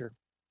fate pitcher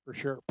for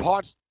sure.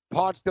 Ponce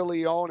de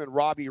Leon and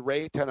Robbie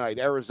Ray tonight.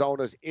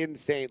 Arizona's in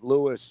St.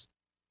 Louis.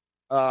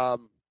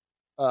 Adam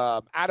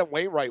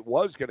Wainwright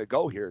was going to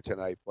go here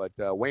tonight, but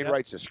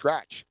Wainwright's a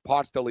scratch.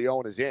 Ponce de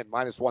Leon is in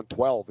minus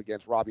 112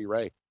 against Robbie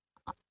Ray.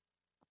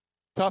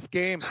 Tough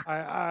game.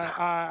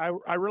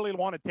 I really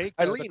want to take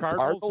the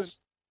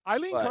Cardinals. I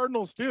lean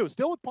Cardinals too.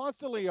 Still with Ponce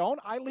de Leon,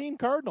 I lean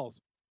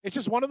Cardinals. It's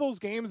just one of those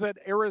games that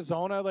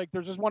Arizona,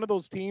 they're just one of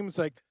those teams,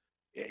 I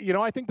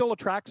think they'll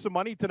attract some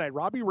money tonight.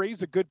 Robbie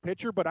Ray's a good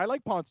pitcher, but I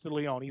like Ponce de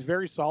Leon. He's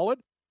very solid.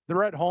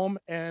 They're at home,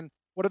 and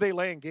what are they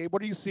laying, Gabe?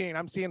 What are you seeing?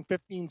 I'm seeing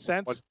 15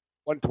 cents.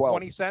 112.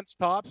 20 cents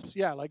tops.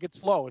 Yeah,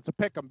 it's slow. It's a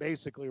pick 'em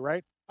basically,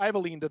 right? I have a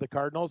lean to the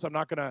Cardinals. I'm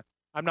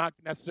not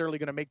necessarily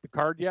gonna make the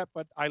card yet,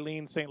 but I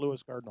lean St.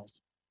 Louis Cardinals.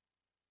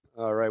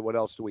 All right, what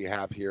else do we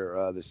have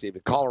here this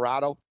evening?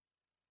 Colorado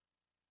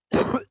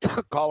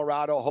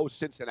hosts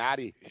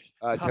Cincinnati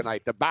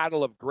tonight. The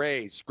Battle of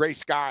Gray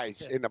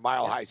Skies in the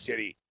Mile High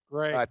City.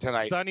 Great.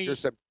 tonight.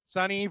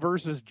 Sonny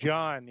versus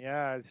John.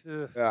 Yeah.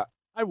 Yeah.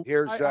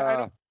 Here's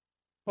some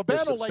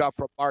stuff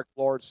from Mark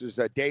Lawrence's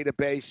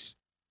database.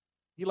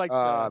 He liked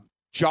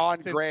John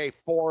Gray,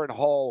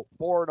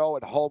 4-0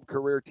 at home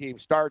career team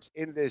starts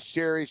in this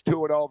series,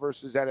 2-0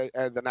 versus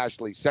and the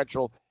National League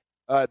Central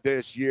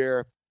this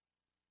year.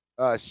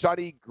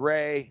 Sonny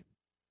Gray,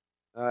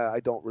 I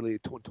don't really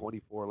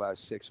 24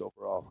 last 6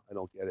 overall. I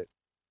don't get it.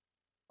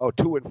 Oh,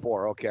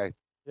 2-4. Okay.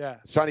 Yeah.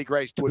 Sonny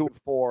Gray's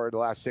 2-4 in the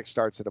last 6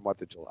 starts in the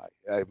month of July.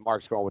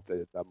 Mark's going with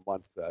the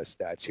month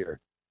stats here.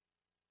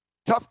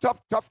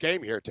 Tough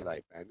game here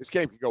tonight, man. This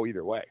game could go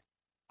either way.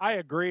 I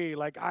agree.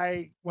 Like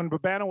when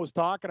Babano was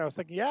talking, I was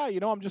thinking, yeah,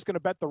 I'm just going to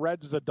bet the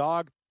Reds as a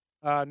dog.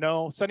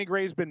 No, Sonny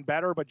Gray's been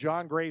better, but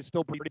John Gray's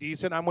still pretty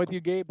decent. I'm with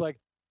you, Gabe. Like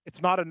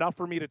it's not enough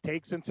for me to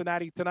take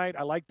Cincinnati tonight.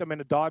 I like them in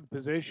a dog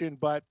position,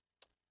 but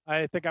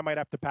I think I might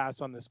have to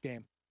pass on this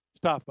game. It's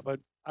tough, but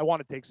I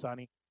want to take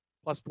Sonny.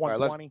 Plus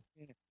 120.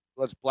 Right,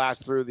 let's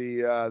blast through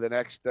the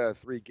next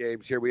 3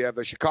 games here. We have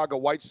the Chicago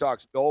White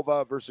Sox,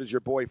 Nova versus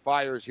your boy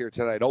Fires here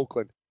tonight,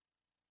 Oakland.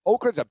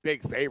 Oakland's a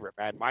big favorite,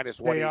 man. Minus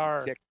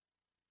 186. They are.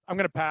 I'm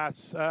going to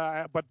pass,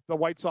 but the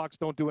White Sox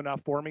don't do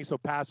enough for me, so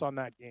pass on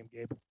that game,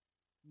 Gabe.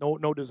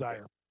 No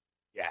desire.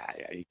 Yeah,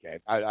 you can.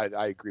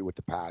 I agree with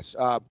the pass.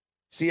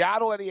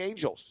 Seattle and the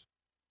Angels.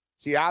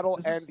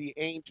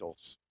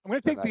 I'm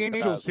going to take the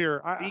Angels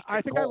here.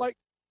 I think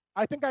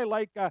I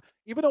like,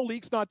 even though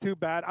Leake's not too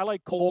bad, I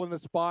like Cole in the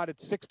spot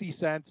at 60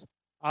 cents.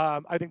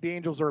 I think the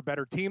Angels are a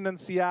better team than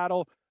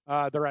Seattle.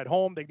 They're at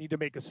home. They need to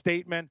make a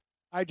statement.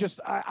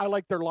 I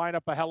like their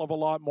lineup a hell of a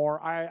lot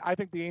more. I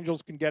think the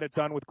Angels can get it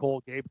done with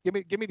Cole, Gabe. Give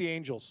me the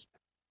Angels.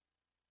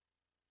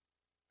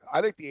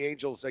 I think the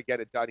Angels get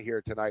it done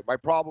here tonight. My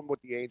problem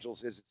with the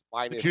Angels is it's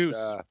minus.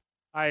 Juice.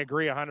 I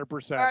agree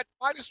 100%.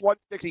 Minus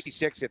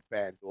 166 at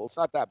FanDuel. It's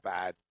not that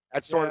bad.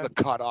 That's sort of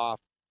the cutoff.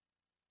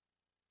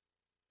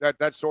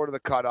 That's sort of the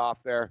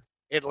cutoff there.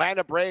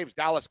 Atlanta Braves,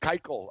 Dallas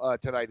Keuchel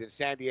tonight in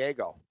San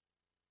Diego.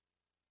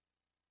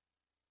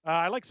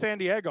 I like San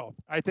Diego.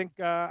 I think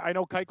I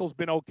know Keuchel's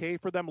been okay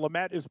for them.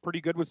 Lamet is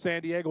pretty good with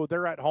San Diego.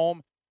 They're at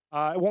home.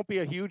 It won't be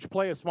a huge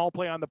play, a small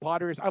play on the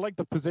Padres. I like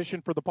the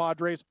position for the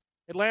Padres.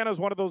 Atlanta's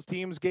one of those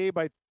teams, Gabe.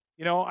 I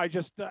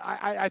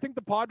think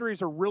the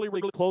Padres are really,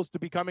 really close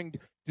to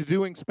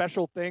doing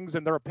special things,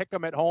 and they're a pick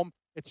 'em at home.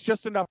 It's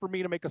just enough for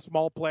me to make a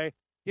small play.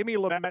 Give me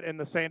Lamet and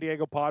the San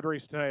Diego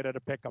Padres tonight at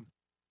a pick 'em.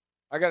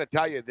 I got to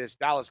tell you, this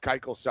Dallas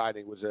Keuchel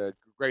signing was a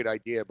great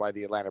idea by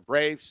the Atlanta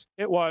Braves.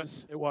 It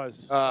was.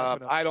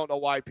 I don't know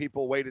why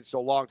people waited so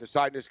long to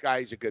sign this guy.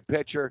 He's a good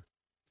pitcher.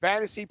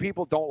 Fantasy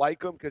people don't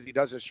like him because he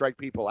doesn't strike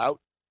people out.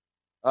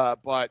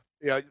 But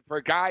for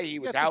a guy, he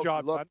was out.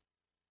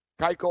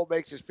 Keuchel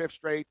makes his 5th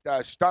straight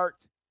start.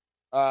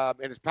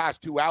 In his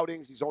past 2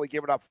 outings, he's only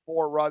given up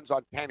 4 runs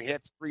on 10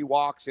 hits, 3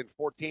 walks in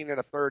 14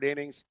 1/3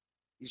 innings.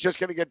 He's just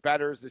going to get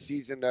better as the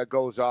season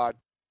goes on.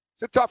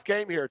 It's a tough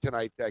game here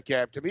tonight,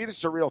 Cam. To me, this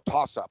is a real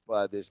toss-up,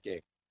 this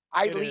game.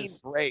 I lean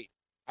Braves.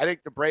 I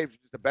think the Braves are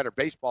just a better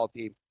baseball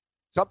team.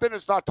 Something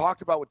that's not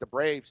talked about with the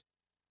Braves,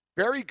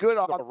 very good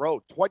on the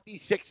road.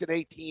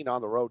 26-18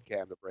 on the road,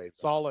 Cam, the Braves.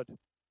 Solid.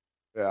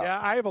 Yeah,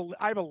 I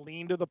have a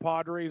lean to the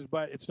Padres,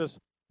 but it's just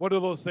one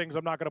of those things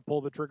I'm not going to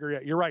pull the trigger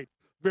yet. You're right.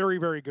 Very,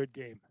 very good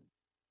game.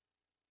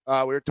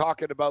 We were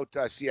talking about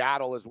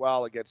Seattle as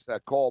well against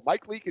Cole.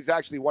 Mike Leake has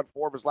actually won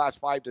 4 of his last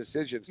 5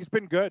 decisions. He's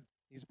been good.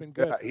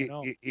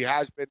 He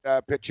has been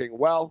pitching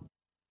well.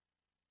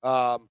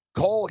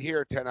 Cole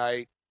here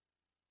tonight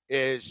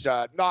is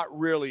not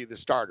really the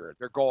starter.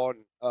 They're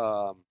going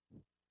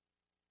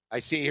I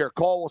see here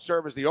Cole will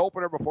serve as the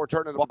opener before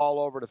turning the ball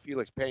over to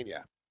Felix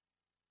Pena.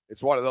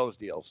 It's one of those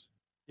deals.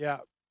 Yeah.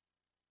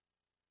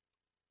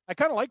 I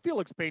kind of like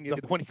Felix Pena.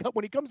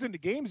 When he comes into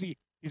games,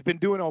 he's been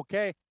doing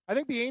okay. I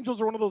think the Angels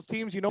are one of those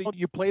teams,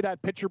 you play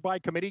that pitcher by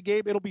committee,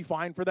 Gabe, it'll be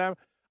fine for them.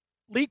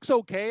 Leake's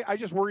okay. I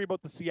just worry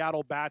about the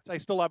Seattle bats. I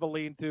still have a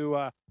lean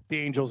to the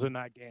Angels in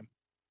that game.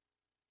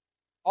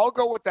 I'll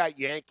go with that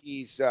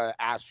Yankees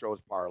Astros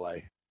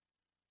parlay.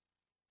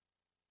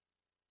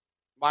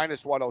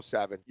 Minus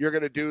 107. You're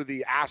going to do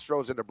the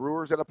Astros and the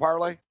Brewers in a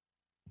parlay?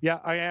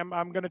 Yeah, I am.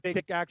 I'm going to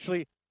take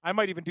I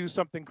might even do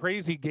something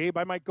crazy, Gabe.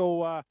 I might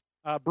go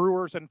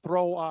Brewers and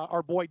throw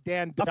our boy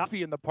Dan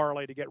Duffy in the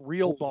parlay to get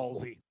real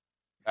ballsy.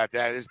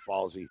 That is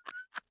ballsy.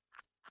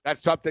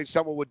 That's something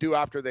someone would do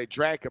after they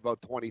drank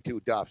about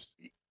 22 Duffs.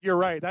 You're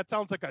right. That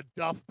sounds like a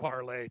Duff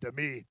parlay to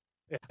me.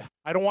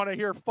 I don't want to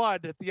hear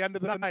FUD at the end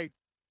of the night.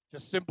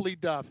 Just simply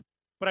Duff.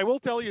 But I will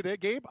tell you that,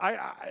 Gabe,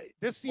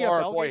 this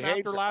CFL game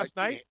after last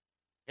night.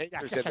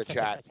 Hanger's in the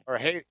chat. Or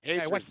Hanger's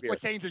beer.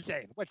 What's Hanger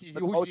saying? Who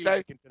you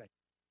drinking today?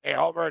 Hey,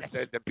 Homer, it's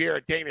the beer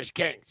of Danish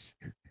Kings.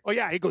 Oh,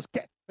 yeah. He goes,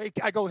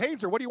 I go,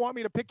 Hanger, what do you want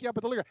me to pick you up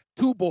at the liquor?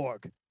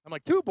 Tuborg. I'm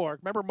like, Tuborg.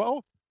 Remember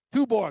Mo?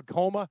 Tuborg,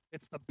 Homer.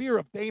 It's the beer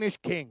of Danish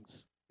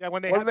Kings. Yeah,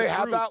 when they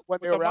have that when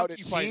they were out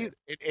at sea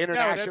in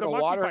international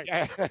water.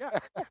 Yeah.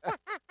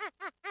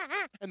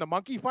 And the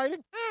monkey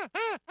fighting?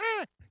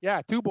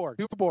 Yeah,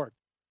 Tuborg.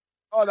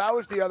 Oh, that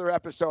was the other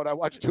episode. I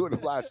watched 2 of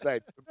them last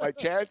night. By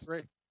chance?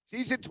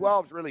 Season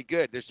 12 is really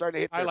good. They're starting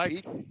to hit their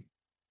peak.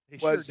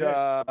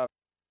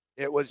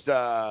 It was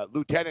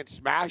Lieutenant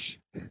Smash,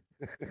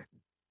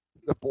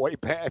 the boy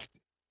band,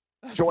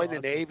 joined the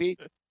Navy.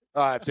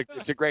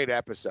 It's a great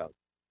episode.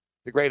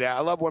 It's a great. I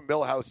love when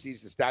Milhouse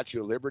sees the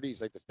Statue of Liberty.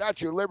 He's like, the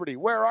Statue of Liberty,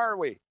 where are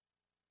we?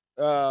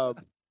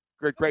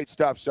 Great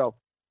stuff. So,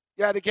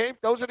 yeah,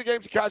 those are the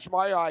games that catch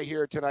my eye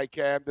here tonight,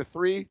 Cam. The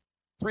three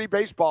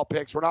baseball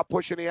picks. We're not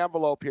pushing the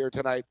envelope here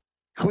tonight.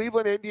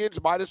 Cleveland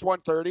Indians minus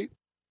 130.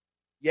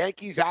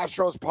 Yankees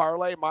Astros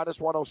parlay minus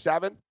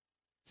 107.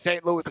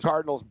 St. Louis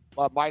Cardinals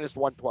minus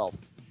 112.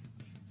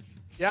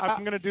 Yeah,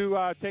 I'm going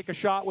to take a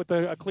shot with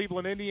the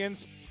Cleveland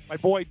Indians. My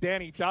boy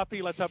Danny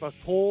Duffy. Let's have a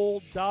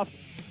cold Duff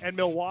and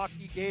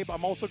Milwaukee, Gabe.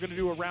 I'm also going to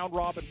do a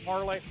round-robin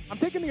parlay. I'm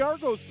taking the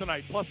Argos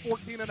tonight, plus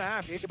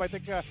 14.5. Gabe, I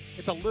think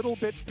it's a little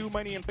bit too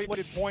many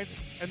inflated points,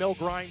 and they'll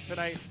grind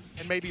tonight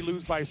and maybe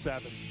lose by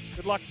 7.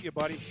 Good luck to you,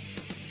 buddy.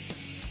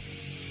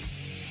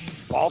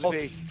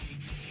 Ballsy.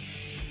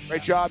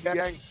 Great job,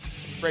 gang.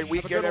 Great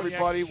weekend,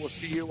 everybody. We'll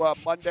see you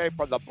Monday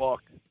from the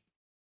book.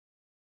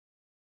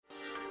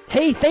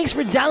 Hey, thanks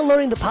for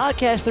downloading the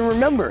podcast. And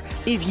remember,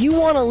 if you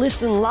want to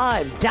listen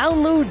live,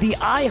 download the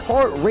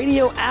iHeart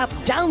Radio app,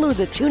 download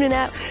the TuneIn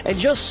app, and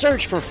just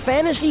search for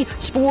Fantasy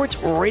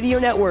Sports Radio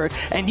Network,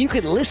 and you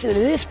can listen to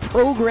this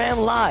program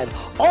live.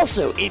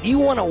 Also, if you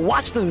want to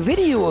watch the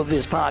video of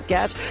this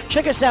podcast,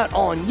 check us out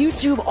on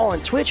YouTube, on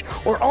Twitch,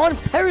 or on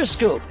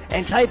Periscope,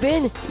 and type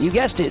in, you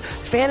guessed it,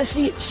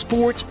 Fantasy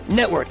Sports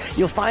Network.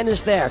 You'll find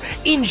us there.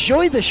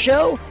 Enjoy the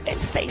show, and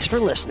thanks for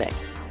listening.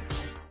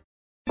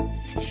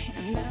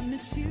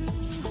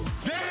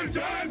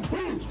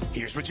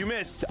 Here's what you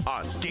missed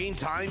on Game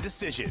Time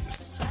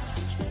Decisions.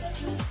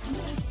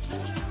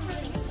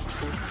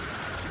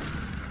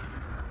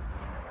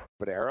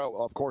 But Arrow,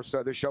 of course,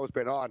 this show's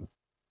been on.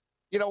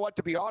 You know what?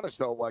 To be honest,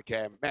 though,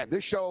 Cam, man,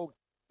 this show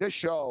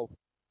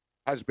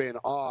has been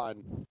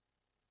on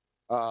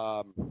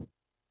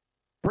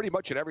pretty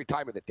much at every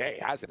time of the day,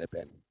 hasn't it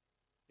been?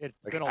 It's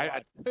been a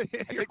lot. I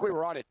think we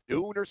were on at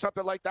noon or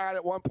something like that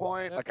at one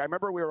point. Like I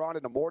remember we were on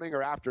in the morning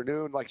or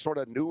afternoon, like sort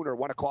of noon or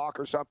 1 o'clock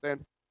or something.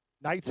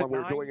 Nights when at we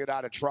were 9? doing it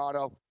out of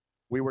Toronto.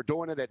 We were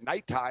doing it at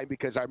nighttime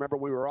because I remember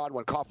we were on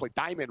when Conflict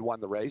Diamond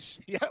won the race.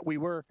 Yeah, we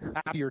were.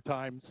 Happier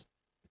times.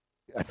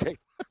 I think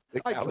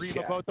I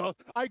dream about those.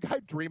 I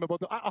dream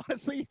about those.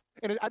 Honestly,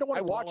 and I don't want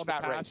to watch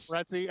that race.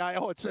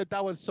 Retzi.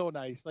 That was so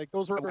nice. Like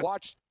those were.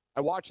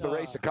 I watched the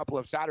race a couple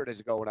of Saturdays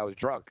ago when I was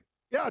drunk.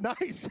 Yeah,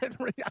 nice.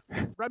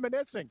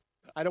 Reminiscing.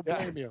 I don't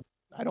blame you.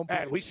 I don't.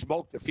 Man, we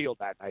smoked the field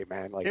that night,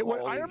 man. Like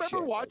I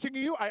remember watching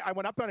you. I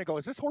went up there and I go,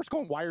 "Is this horse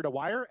going wire to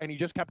wire?" And he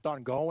just kept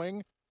on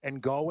going and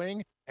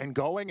going and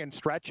going and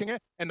stretching it.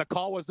 And the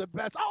call was the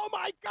best. Oh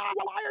my God,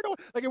 wire to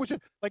like it was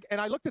just like. And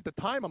I looked at the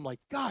time. I'm like,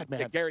 God, man.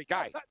 Yeah, Gary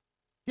Guy.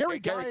 Gary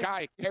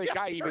Guy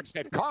even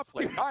said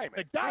Conflict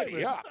Diamond.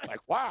 Yeah, like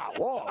wow,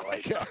 whoa.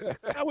 Like,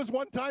 that was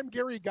one time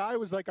Gary Guy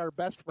was like our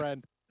best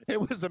friend. It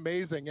was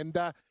amazing. And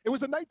it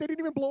was a night they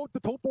didn't even blow up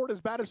the tote board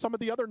as bad as some of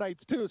the other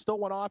nights, too. It still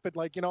went off at,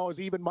 like, it was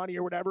even money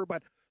or whatever,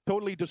 but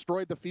totally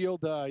destroyed the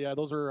field. Yeah,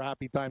 those are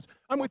happy times.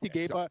 I'm with you,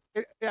 Gabe. We're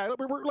going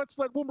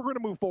to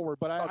move forward,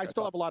 but I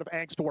still have a lot of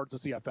angst towards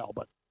the CFL,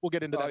 but we'll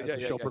get into that as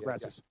the show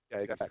progresses.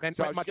 Yeah,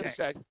 so I was going to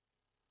say,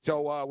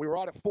 so we were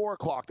on at 4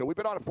 o'clock, though. We've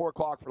been on at 4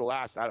 o'clock for the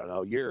last, I don't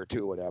know, year or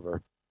two,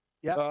 whatever.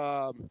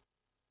 Yeah.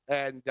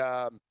 And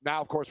now,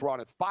 of course, we're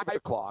on at 5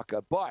 o'clock,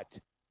 but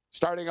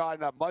starting on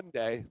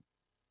Monday,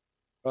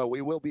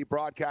 we will be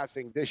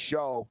broadcasting this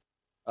show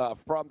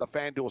from the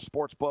FanDuel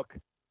Sportsbook,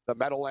 the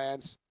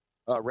Meadowlands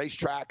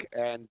racetrack,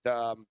 and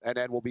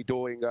then we'll be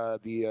doing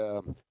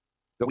the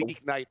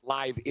weeknight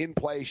live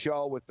in-play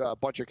show with a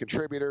bunch of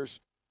contributors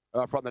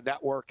from the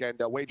network and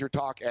Wager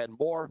Talk and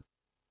more.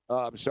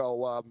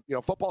 So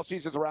football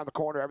season's around the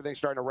corner. Everything's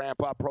starting to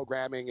ramp up.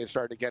 Programming is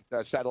starting to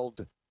get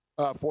settled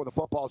for the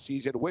football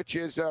season, which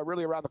is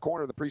really around the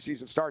corner. The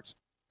preseason starts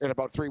in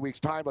about 3 weeks'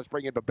 time. Let's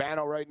bring in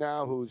Babano right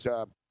now, who's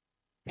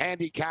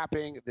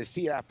handicapping the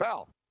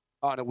CFL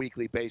on a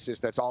weekly basis.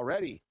 That's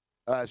already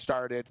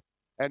started.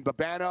 And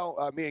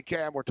Babano, me and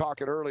Cam were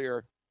talking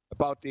earlier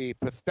about the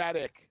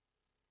pathetic,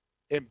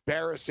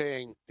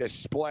 embarrassing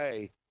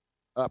display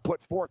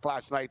put forth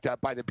last night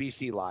by the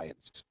BC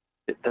Lions.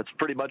 That's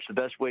pretty much the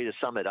best way to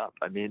sum it up.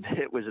 I mean,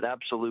 it was an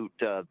absolute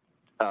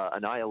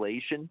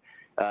annihilation.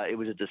 It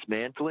was a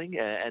dismantling,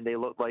 and they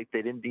looked like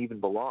they didn't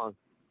even belong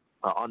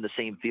on the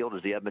same field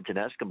as the Edmonton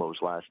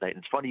Eskimos last night.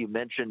 And it's funny you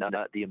mentioned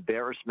the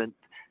embarrassment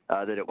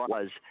that it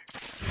was.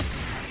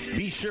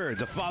 Be sure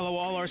to follow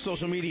all our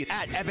social media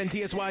at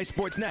FNTSY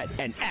Sportsnet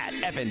and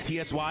at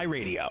FNTSY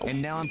Radio.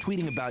 And now I'm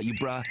tweeting about you,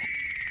 bruh.